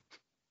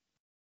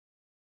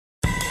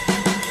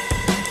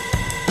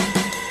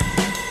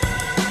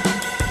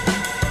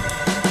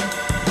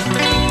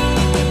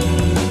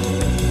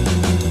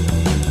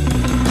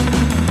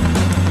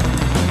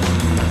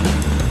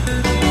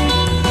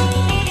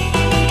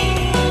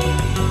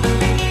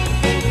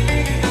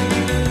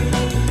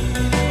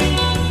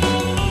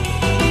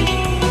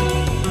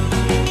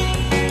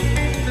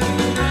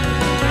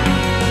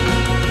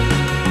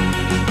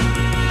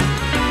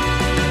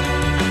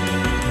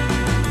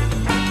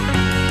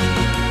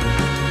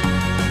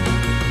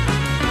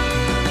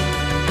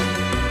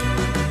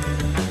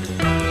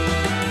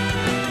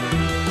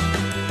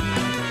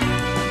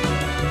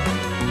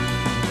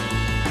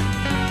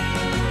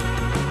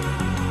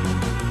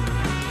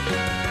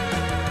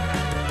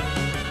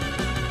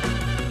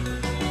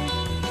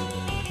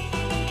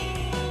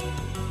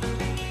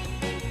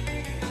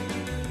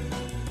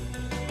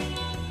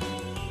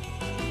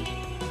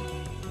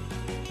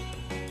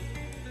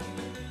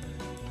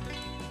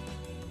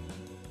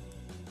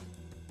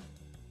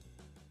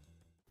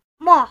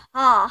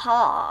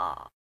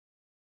 Mwahaha!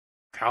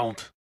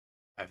 Count,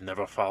 I've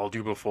never followed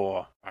you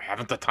before. I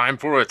haven't the time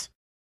for it.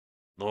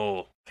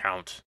 No,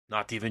 Count,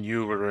 not even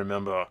you will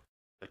remember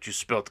that you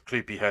spelt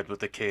Creepyhead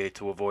with a K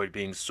to avoid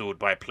being sued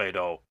by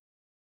Play-Doh.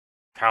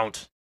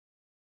 Count,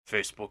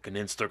 Facebook and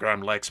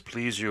Instagram likes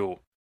please you,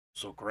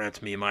 so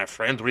grant me my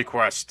friend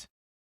request.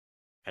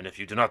 And if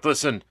you do not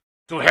listen,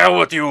 to hell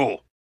with you!